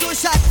twice to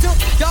shot to.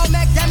 Don't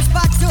make them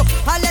spot to,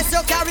 unless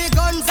you carry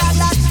guns a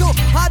lot to.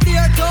 A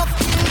beer tough,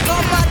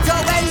 come matter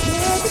when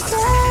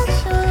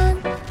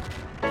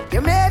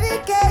your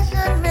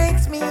medication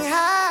makes me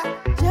high.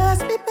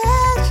 Just be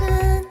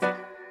patient.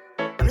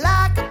 I'm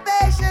like a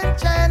patient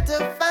trying to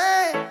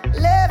find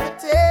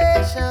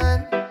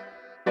levitation.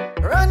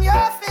 Run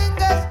your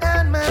fingers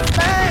down my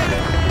spine.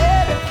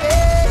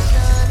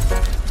 Medication.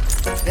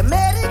 The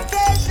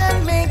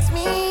medication makes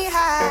me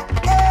high.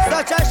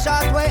 Such a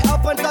short way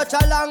up and such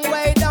a long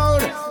way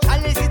down.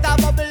 And this is a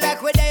bubble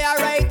like where they are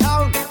right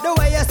down. The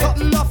way you're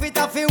something off it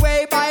off your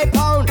way by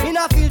pound. In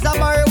a fields of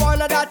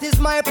marijuana, that is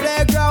my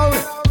playground.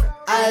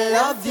 I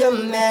love you,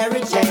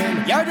 Mary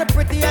Jane. You're the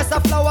prettiest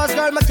of flowers,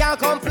 girl, me can't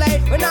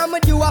complain. When I'm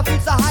with you, I feel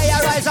so high,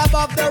 I rise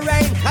above the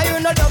rain. And you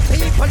know the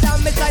people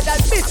down beside that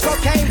bitch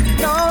cocaine.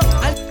 No,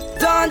 and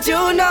don't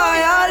you know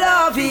your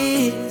love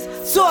is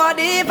so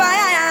deep,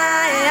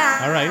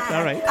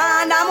 Alright.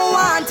 and I'm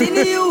wanting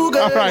you,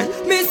 girl. Alright.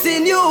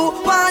 Missing you,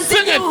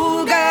 wanting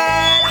you,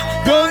 girl.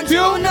 Don't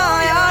you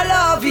know your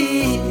love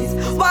is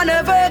one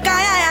of a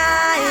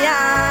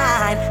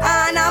kind,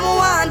 and I'm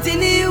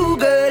wanting you,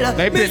 girl.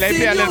 Let me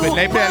play a little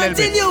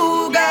bit.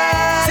 You,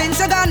 girl. Since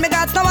you gone, me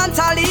got no one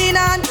to lean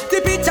on.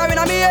 The picture in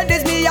my head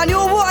is me and you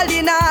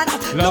holding on.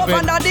 Love it.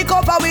 Under the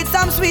cover with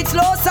some sweet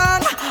slow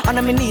song. And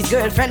I'm in his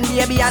girlfriend,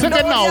 baby, and Sing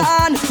it now.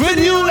 Would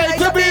you like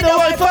to be the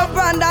wife of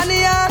Brandon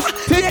Young?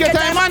 Take your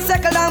time and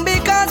settle down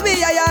because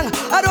we are young.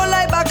 I don't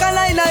like back and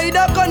line, I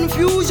the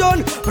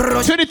confusion.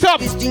 To the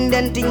top.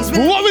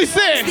 What we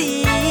say?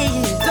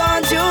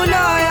 Don't you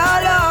know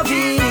your love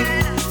is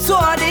so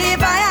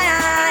deep,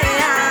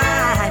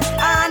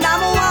 and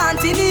I'm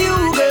wanting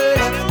you,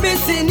 girl.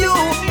 Missing you,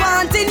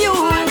 wanting you,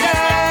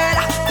 girl.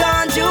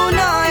 Don't you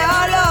know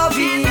your love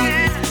is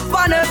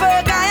one of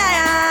a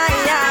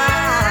kind,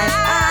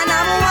 and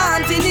I'm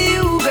wanting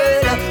you,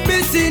 girl.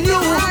 Missing you,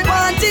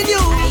 wanting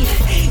you.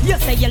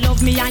 say you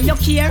love me and you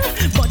care,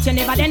 but you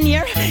never then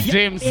near.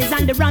 James. Is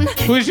on the run.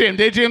 Who's James?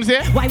 They James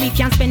here? Why we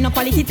can't spend no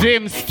quality time?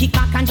 James. Kick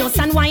back and just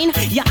unwind.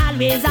 You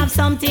always have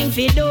something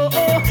to do.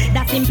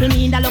 That simple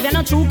mean that love you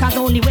not true, cause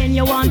only when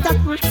you want to.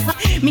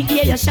 Me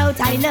hear you shout,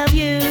 I love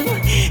you.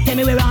 Tell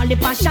me where all the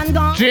passion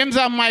gone. James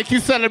and Mikey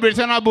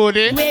celebrating our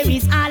birthday. Where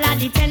is all of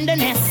the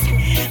tenderness?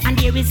 And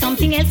there is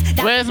something else.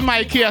 Where's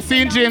Mikey? I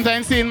seen James, I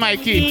ain't seen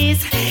Mikey.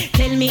 Please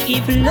tell me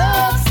if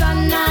love's so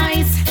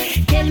nice.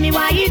 Tell me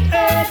why it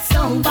hurts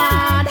so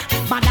bad.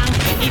 Madam,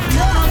 if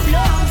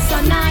love's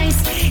so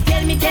nice.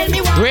 Tell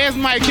me why. Where's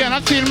Mikey? I'm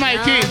not seeing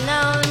Mikey.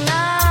 No.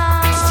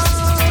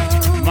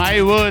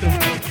 My word. You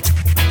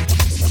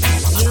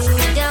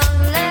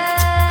don't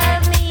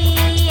love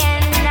me,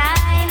 and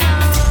I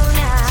know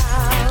now.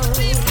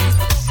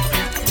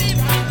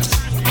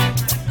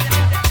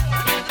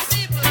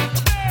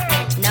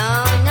 No.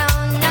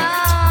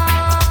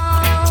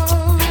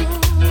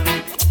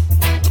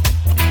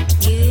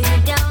 You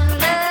don't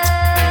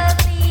love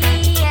me,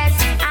 yes,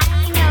 I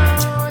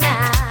know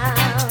now.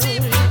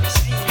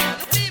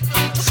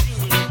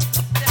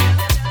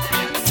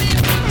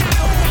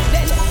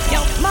 Yo,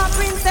 my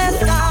princess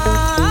gone.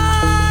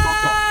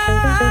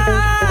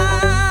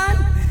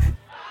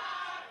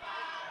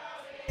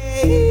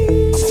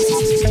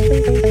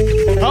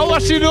 How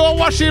was she doing?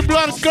 Was she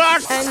blonde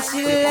skirt? And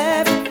she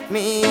left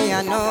me,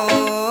 I know.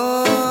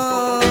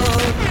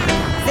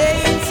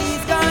 Saying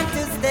she's going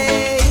to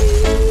stay.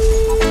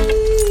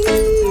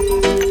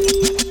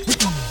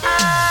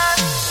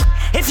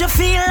 If you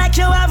feel like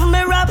you have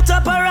me wrapped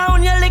up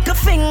around your little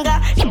finger.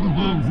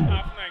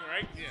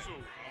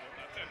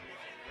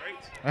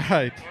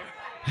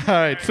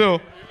 Alright,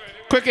 so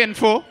quick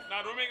info.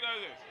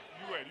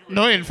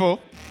 No info.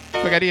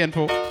 Forget the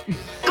info.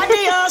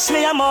 Adios,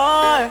 me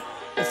amor.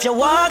 If you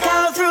walk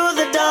out through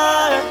the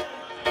door.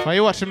 Why are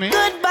you watching me?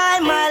 Goodbye,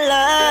 my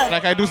love.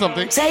 Like I do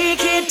something?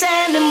 Take it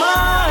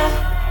anymore.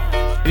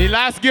 The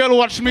last girl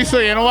watched me, so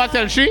you know what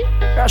tell she?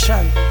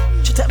 Russian.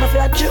 She take me for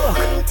a joke.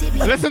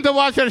 Listen to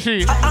what tell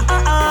she.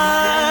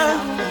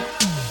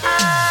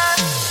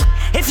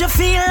 If you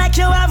feel like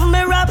you have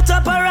me wrapped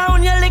up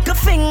around your little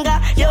finger,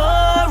 you're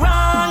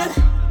wrong.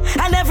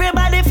 And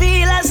everybody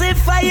feel as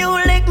if you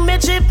lick me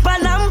chip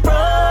and I'm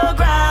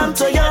programmed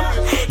to you.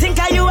 Think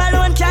you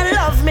alone can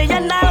love me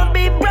and I'll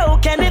be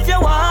broken if you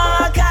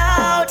walk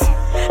out.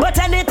 But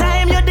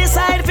anytime you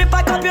decide to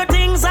pack up your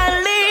things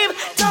and leave,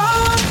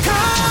 don't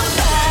come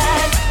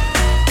back.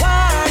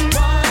 One,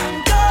 go.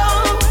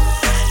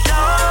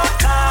 Don't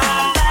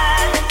come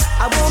back.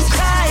 I won't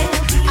cry,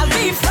 I'll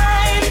be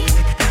fine.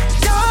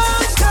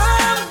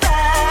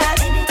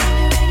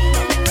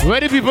 Where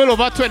the people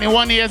over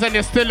 21 years and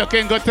you're still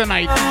looking good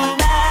tonight?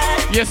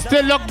 You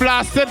still look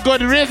blasted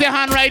good. Raise your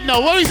hand right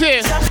now. What we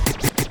say?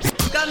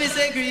 Come me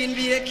say green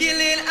be a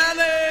killing a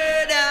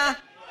murder.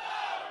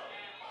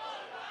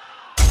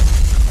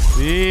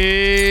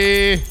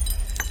 Hey,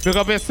 pick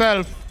up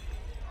yourself.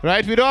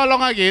 Right, we do all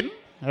long again.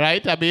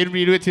 Right, I've been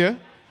real with you.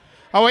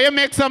 I want you to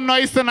make some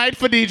noise tonight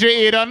for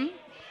DJ Aiden.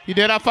 He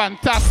did a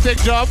fantastic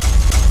job.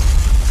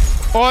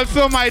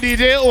 Also, my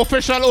DJ,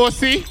 official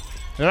OC.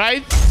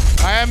 Right?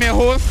 I am your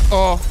host,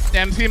 or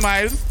MC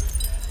Mylez.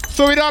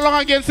 So we don't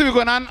long again, so we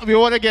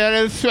want to get a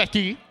little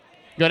sweaty.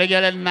 Gotta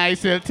get a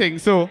nice little thing.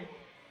 So,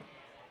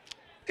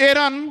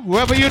 Aaron,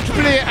 whoever you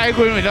play, I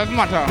go in with, doesn't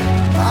matter.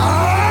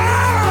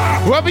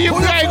 Whoever you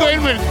play, I go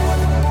in with.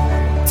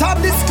 Tap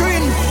the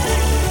screen.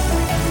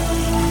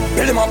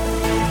 Build him up.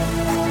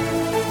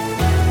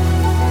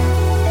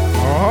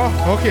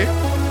 Oh, okay.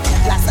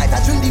 Last night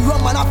I drink the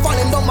rum and I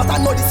falling down, but I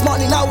know this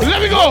morning now.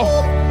 Let me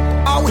go.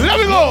 Let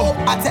me go.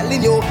 I'm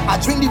telling you, I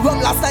drink the rum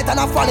last night and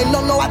I falling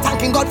down. Now I'm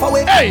thanking God for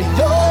it. Hey,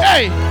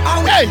 hey,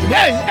 hey,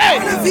 hey, hey.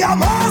 And if you're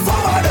more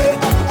somebody,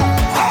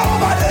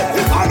 over there,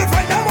 if I'm the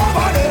friend, them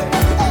over there,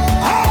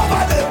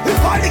 over there,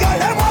 if I'm the girl,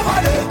 them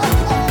over there,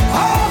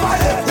 over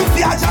there, if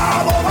you're a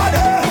job over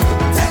there,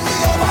 tell me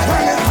over there.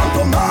 When it come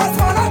to Mars,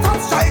 man, I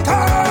top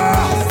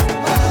strikers.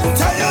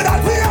 Tell you that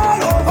we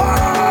all over.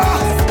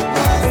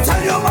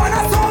 Tell you, man,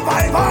 I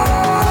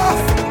survivors.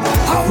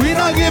 We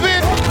not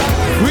giving.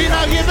 We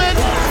not giving.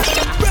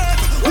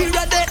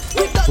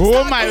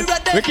 Oh my,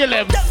 we kill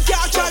him.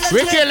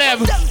 We kill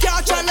him.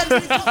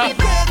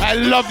 I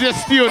love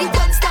this tune.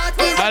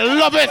 I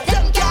love it.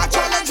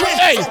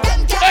 Hey,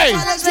 hey,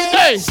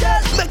 hey.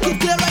 Make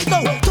it clear right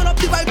now. Turn up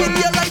the vibe in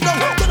here right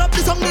now. Turn up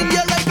the song in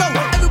here right now.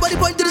 Everybody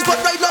point to this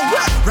spot right now.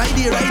 Right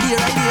here, right here,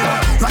 right here.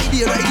 Right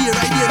here, right here,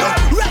 right here.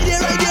 Right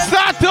here, right here.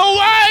 Start to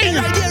wine.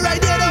 Right here,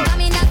 right here.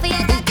 Coming up for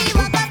your daddy,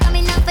 walk up.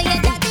 Coming up for your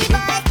daddy,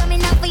 boy.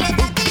 Coming up for your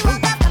daddy,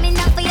 walk up. Coming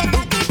up for your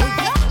daddy, boy.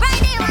 Right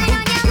here, wine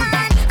on your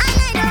man. And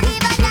I don't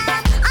give a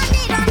damn. And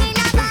they don't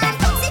mean a man.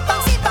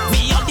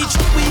 We on the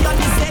truth, we on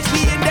the stage,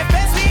 we in the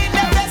best, we in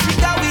the best, we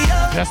got we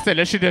up. Just tell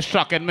her she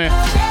distracted me.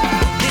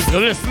 You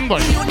listen,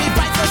 boy.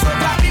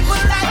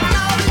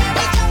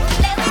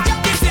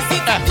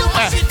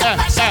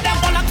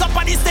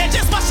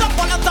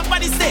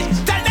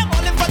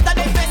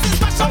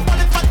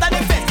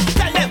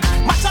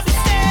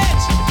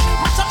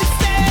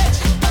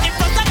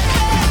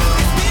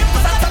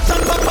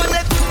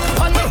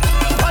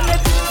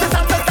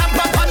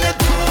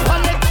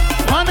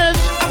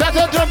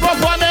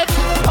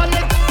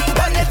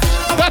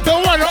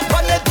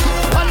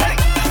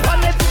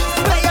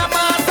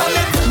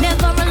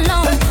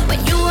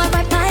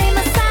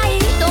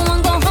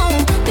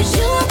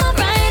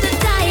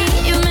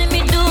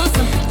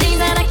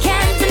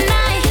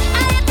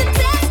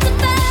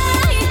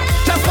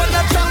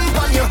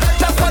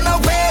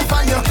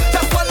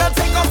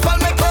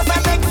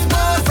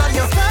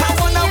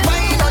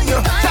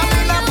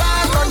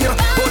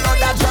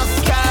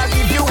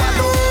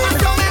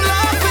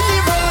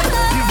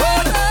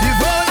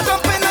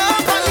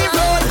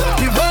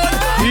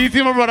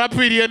 brother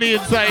PD on the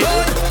inside.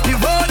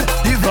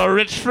 A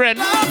rich friend.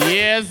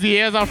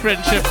 Years of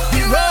friendship.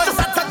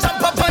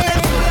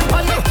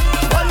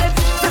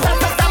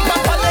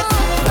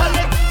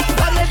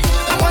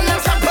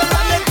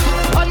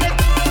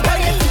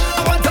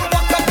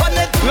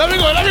 Let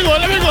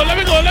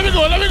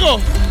me go.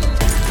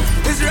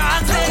 It's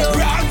Roxeo,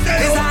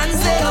 it's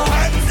Hanseo,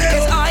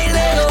 it's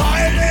Aileo,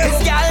 it's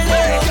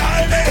Galileo,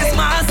 it's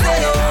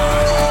Marcelo.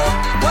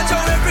 Watch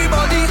out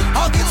everybody,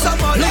 I'll get some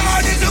money.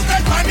 Lord, you look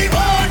at money,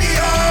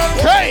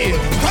 hey!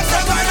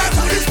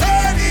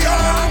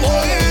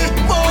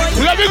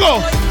 Let me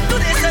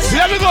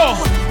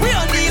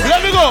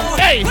go.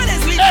 Hey!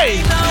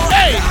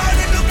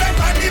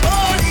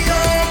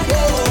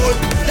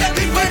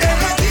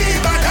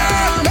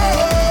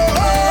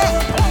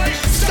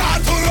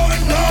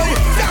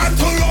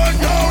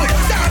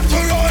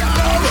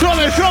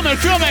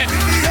 Show me.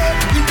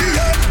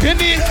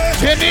 Hindi.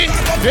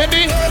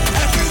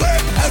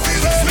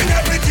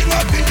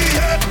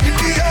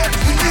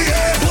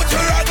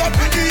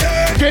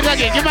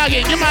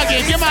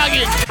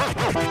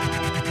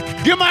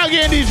 Give me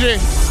again, DJ.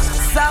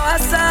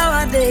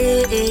 Sour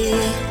day.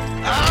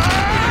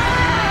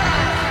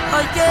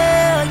 Oh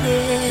yeah.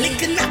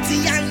 Licking at the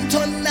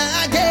Anton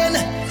again.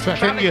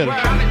 Second year.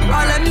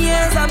 All them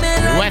years I'm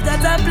in life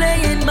that I'm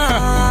playing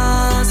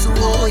mass.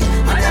 Oh,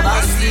 I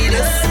never see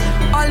this.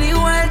 All you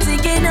want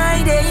thinking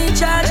I they in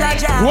charge of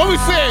job. What we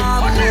say?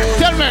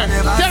 Tell me.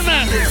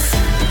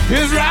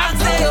 It's rock.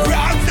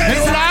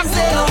 It's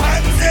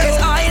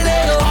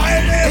Aileo.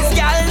 It's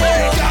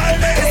Galileo.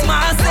 It's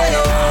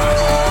Marcelo.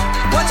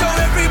 Watch out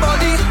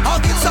everybody. I'll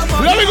get some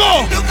money. Let me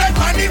go. Look at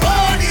money.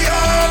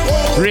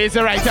 Raise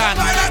the right hand.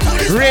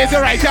 Raise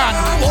the right hand.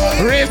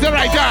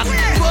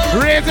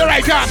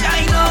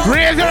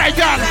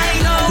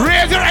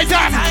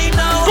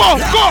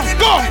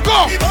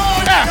 Go.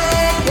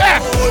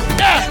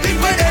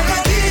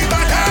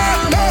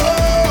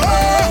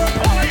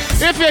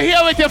 If you're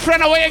here with your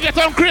friend, I want you to get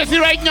on crazy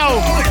right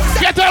now.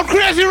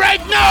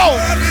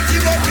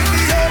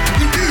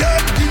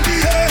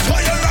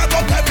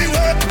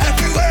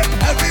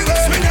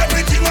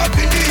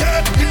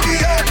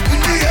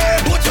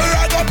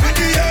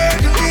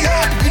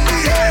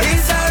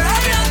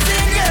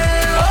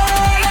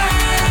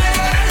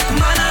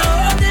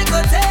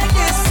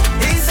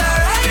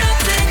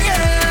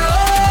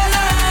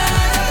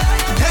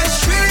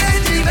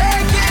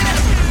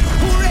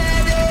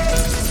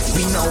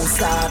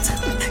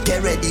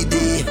 Get ready,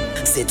 day.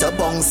 Set a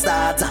bong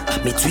start.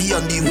 Me three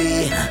on the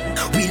way.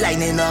 We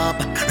lining up,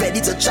 ready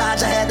to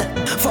charge ahead.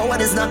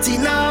 Forward is not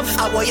enough.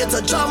 I want you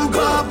to jump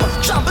up.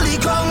 Trample the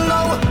ground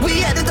now.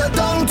 We headed to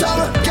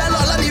downtown. Girl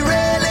all on the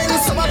railing.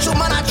 So much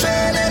woman are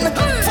trailing.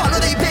 Follow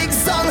the big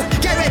song.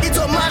 Get ready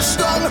to mash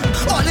down.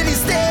 All in the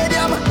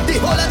stadium. The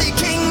whole of the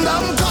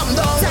kingdom. Come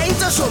down. Time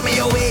to show me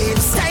your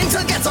waves. Time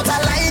to get out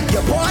of line.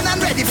 You're born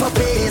and ready for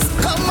pace.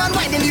 Come on,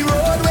 wind in the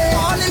roadway.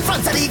 All in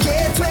front of the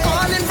gateway.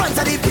 All in front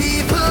of the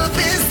people.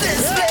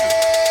 Business place.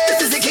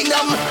 This is the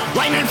kingdom.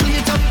 Wine and free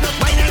it up.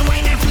 Wine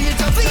and free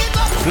it up. Free it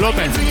up. Love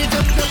it.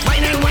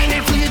 Wine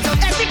and free it up.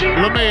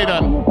 Look me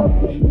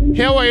done.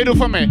 Here what you do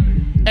for me.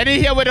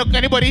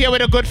 Anybody here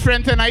with a good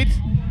friend tonight?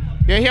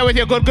 You're here with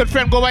your good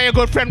friend. Go buy your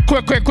good friend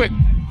quick.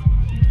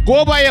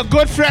 Go buy your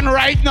good friend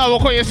right now.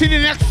 Okay, you see the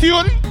next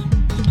tune?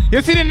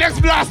 You see the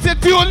next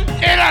blasted tune?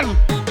 Aaron.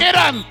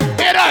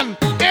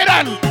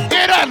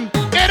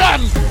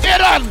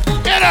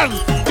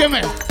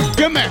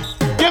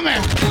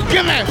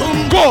 Give me.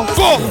 Go.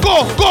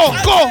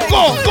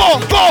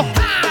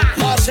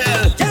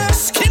 Marcel,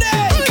 just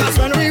kidding. Cause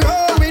when we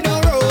roll, we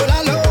don't roll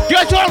alone.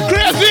 Get on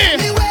crazy.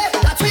 Anywhere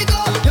that we go,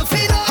 you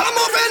feel I'm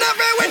moving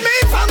everywhere with me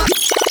from.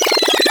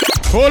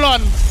 Hold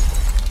on.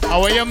 I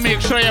want you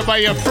make sure you buy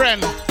your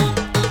friend.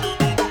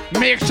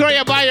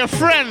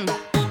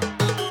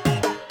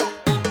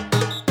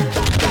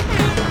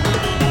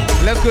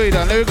 Let's go,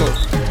 Ethan. Let me go.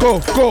 Go.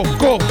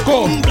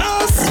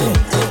 Blast.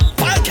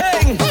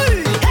 King.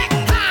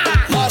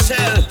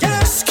 Marcel,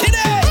 just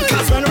kidding.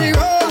 Cause when we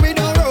roll, we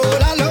don't roll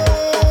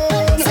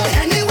alone. Say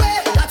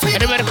anywhere that we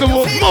Anybody go, come you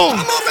move. feel I'm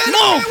moving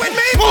everywhere with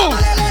me from.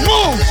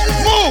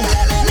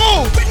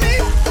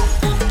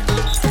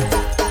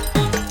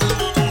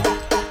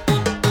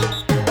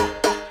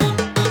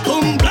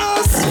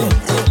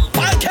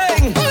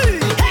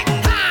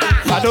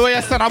 I don't want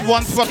you to stand up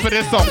one spot for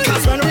this song.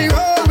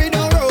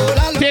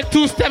 Take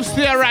 2 steps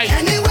to your right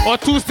or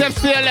 2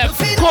 steps to your left.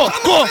 Go.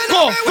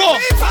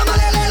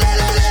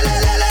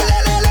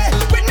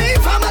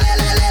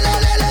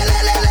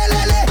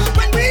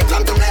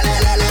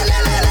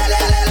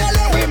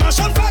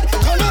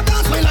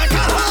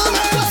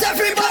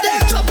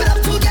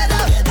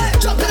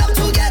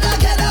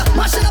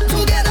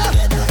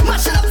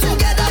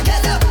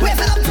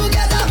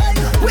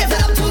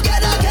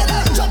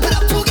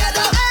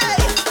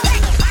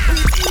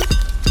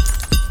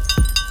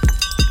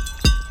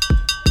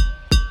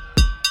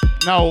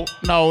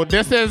 Now,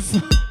 this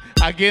is,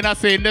 again I'm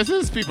saying, this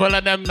is people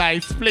in them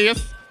nice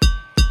place.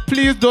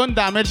 Please don't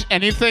damage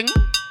anything.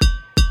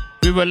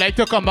 We would like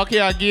to come back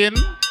here again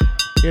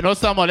You know,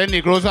 some other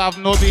Negroes have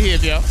no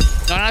behavior.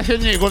 When I say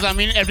Negroes, I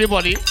mean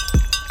everybody.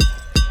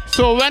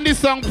 So when the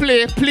song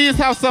play, please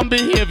have some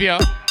behavior.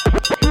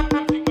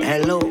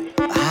 Hello,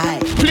 hi.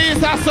 Please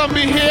have some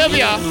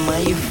behavior.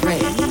 My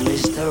friend,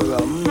 Mr.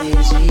 Rum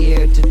is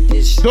here to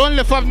this. Don't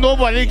lift up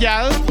nobody,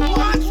 girl.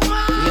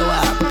 You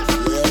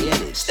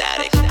are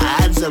static.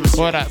 Add some.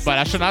 But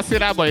I should not say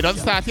that, but you don't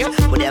start yet.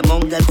 But the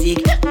among the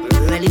tick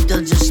really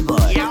touch the spot.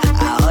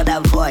 I heard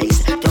a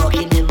voice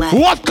talking in my.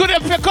 What could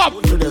it pick up?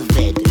 Go to the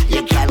bed.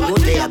 You can't go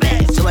to your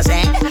bed. So I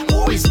said,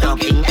 who is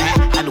talking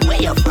and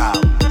where you from?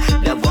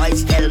 The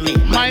voice tell me.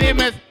 My name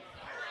is.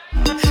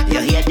 You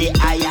hear the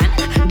iron?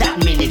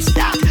 That means it's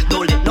start.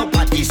 Don't let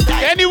nobody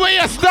start. Anyway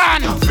you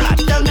stand. Flat,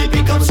 tell me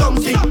pick up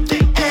something.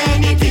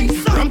 Anything.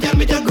 From tell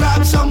me to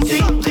grab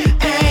something.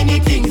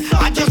 Anything.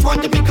 I just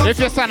want to pick up. If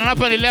you're standing up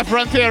on the left,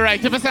 run to your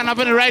right. If you're standing up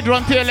on the right,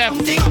 run to your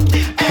left.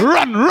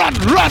 Run, run,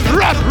 run,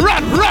 run,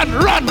 run, run,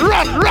 run,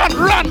 run, run,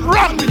 run,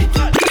 run.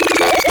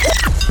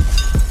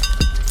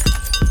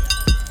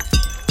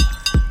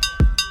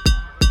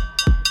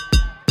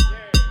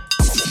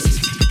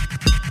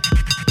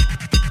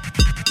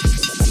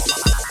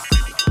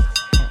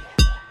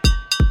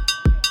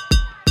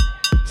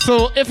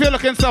 So if you're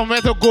looking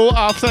somewhere to go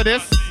after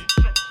this,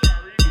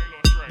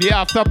 the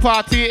after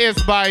party is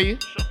by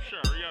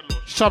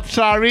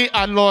Shopshari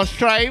and Lost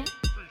Tribe.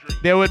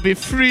 There will be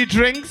free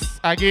drinks.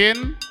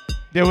 Again,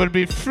 there will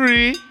be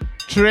free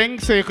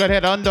drinks, so you can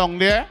head on down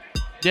there.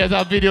 There's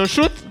a video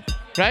shoot,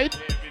 right?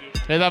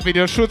 There's a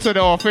video shoot, so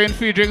they're offering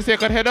free drinks, so you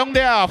can head on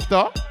there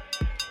after.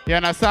 You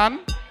understand?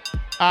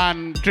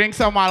 And drink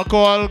some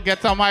alcohol,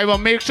 get some high, but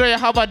make sure you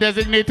have a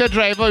designated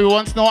driver. You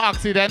want no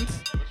accidents.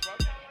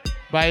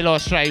 By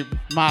Lost Tribe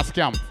Mass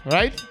Camp,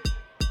 right?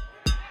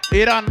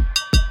 Iran.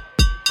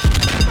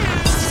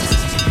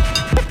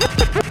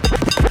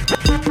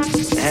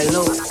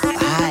 Hello,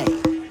 hi.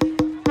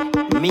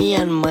 Me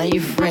and my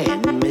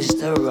friend,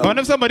 Mr. Rum. What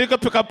if somebody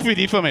could pick up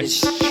pretty for me?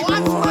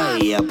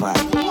 You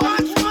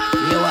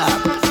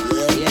up?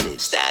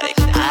 Static.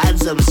 Add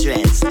some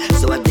stress,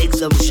 so I take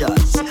some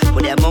shots.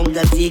 But the among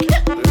the tick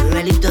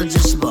really touch the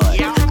spot.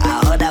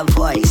 I heard a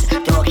voice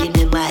talking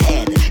in my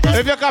head.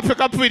 If you can pick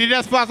up pretty,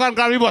 just pass and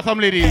grab your bottom,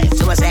 ladies.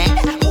 So I said,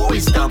 who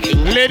is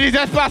talking? Ladies,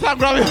 just pass and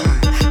grab it.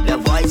 The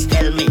voice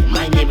tell me,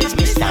 my name is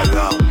Mr.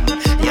 Rum.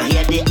 You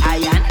hear the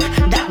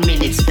iron? That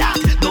means it's start.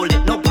 Don't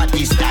let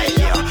nobody style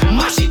you.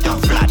 Mash it up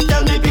flat.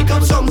 Tell me pick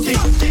up something.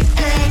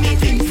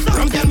 Anything.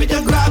 From tell me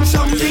to grab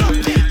something.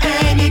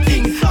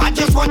 Anything. I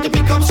just want to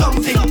pick up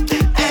something.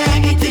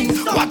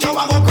 Anything. Watch how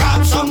I go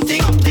grab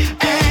something.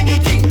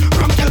 Anything.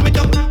 From tell me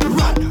to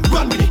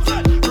run with it.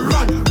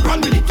 Run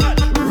with it.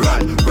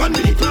 Run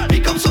with it.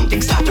 Pick up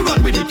something. Start to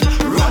run with it.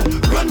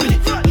 Run with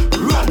it.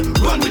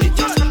 Run with it.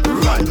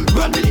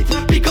 Run with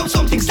it. Pick up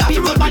something. Start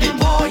to run with it.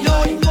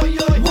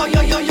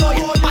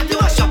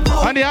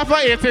 On behalf of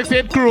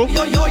 868 crew,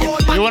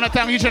 we want to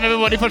thank each and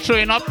everybody for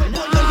showing up.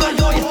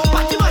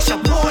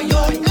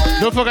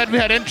 Don't forget we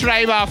had a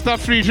tribe after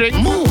free drink.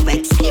 Move,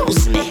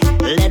 excuse me.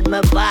 Let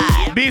me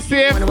buy. Be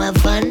safe. Wanna have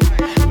fun?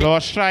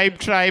 Lost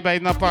tribe,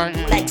 I'm not part.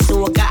 Like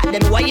so, God,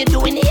 then what you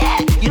doing here?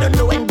 You don't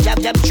know when Jab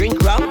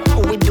drink rum?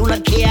 We do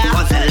not care.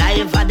 Cause the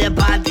life of the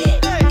party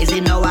is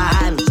in our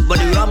hands. But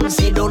the rum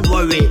say don't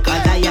worry,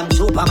 cause I am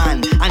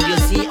Superman. And you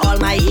see all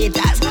my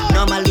haters.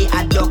 Normally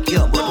I duck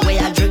you, but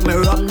when I drink my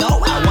rum now,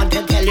 I want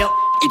to tell you.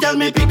 He tell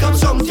me pick up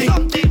something,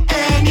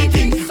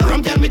 anything.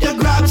 From tell me to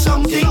grab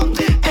something,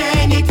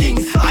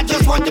 anything. I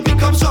just want to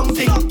pick up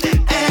something,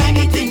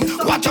 anything.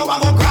 Watch how I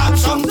go grab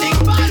something,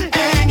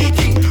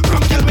 anything.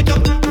 From tell me to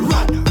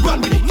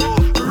run with it,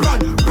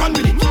 run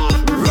with it,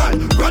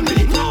 run with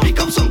it. Pick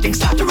up something,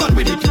 start to run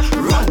with it,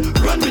 run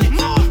with it,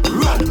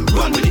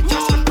 run with it,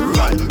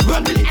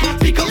 run with it.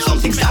 Pick up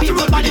something, start to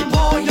run with it.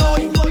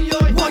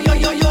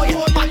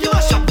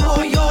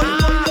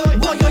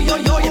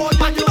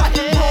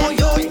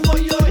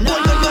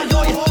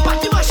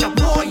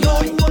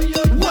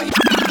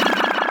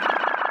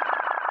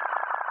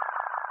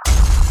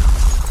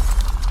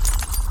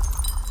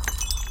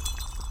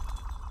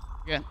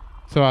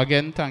 So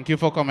again, thank you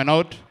for coming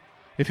out.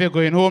 If you're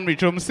going home, reach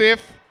home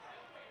safe.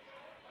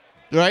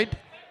 Right?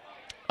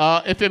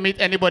 If you meet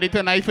anybody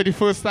tonight for the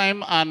first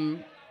time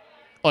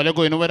or you're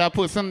going with that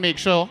person, make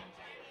sure,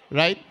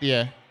 right?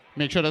 Yeah,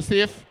 make sure they're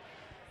safe.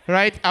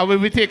 Right? I will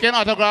be taking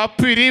autograph.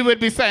 Pretty will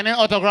be signing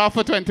autograph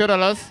for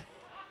 $20.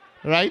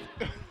 Right?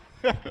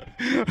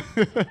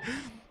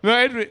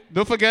 Right?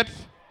 Don't forget.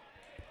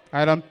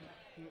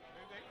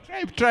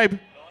 Tribe.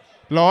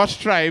 Lost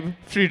Tribe,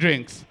 free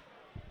drinks.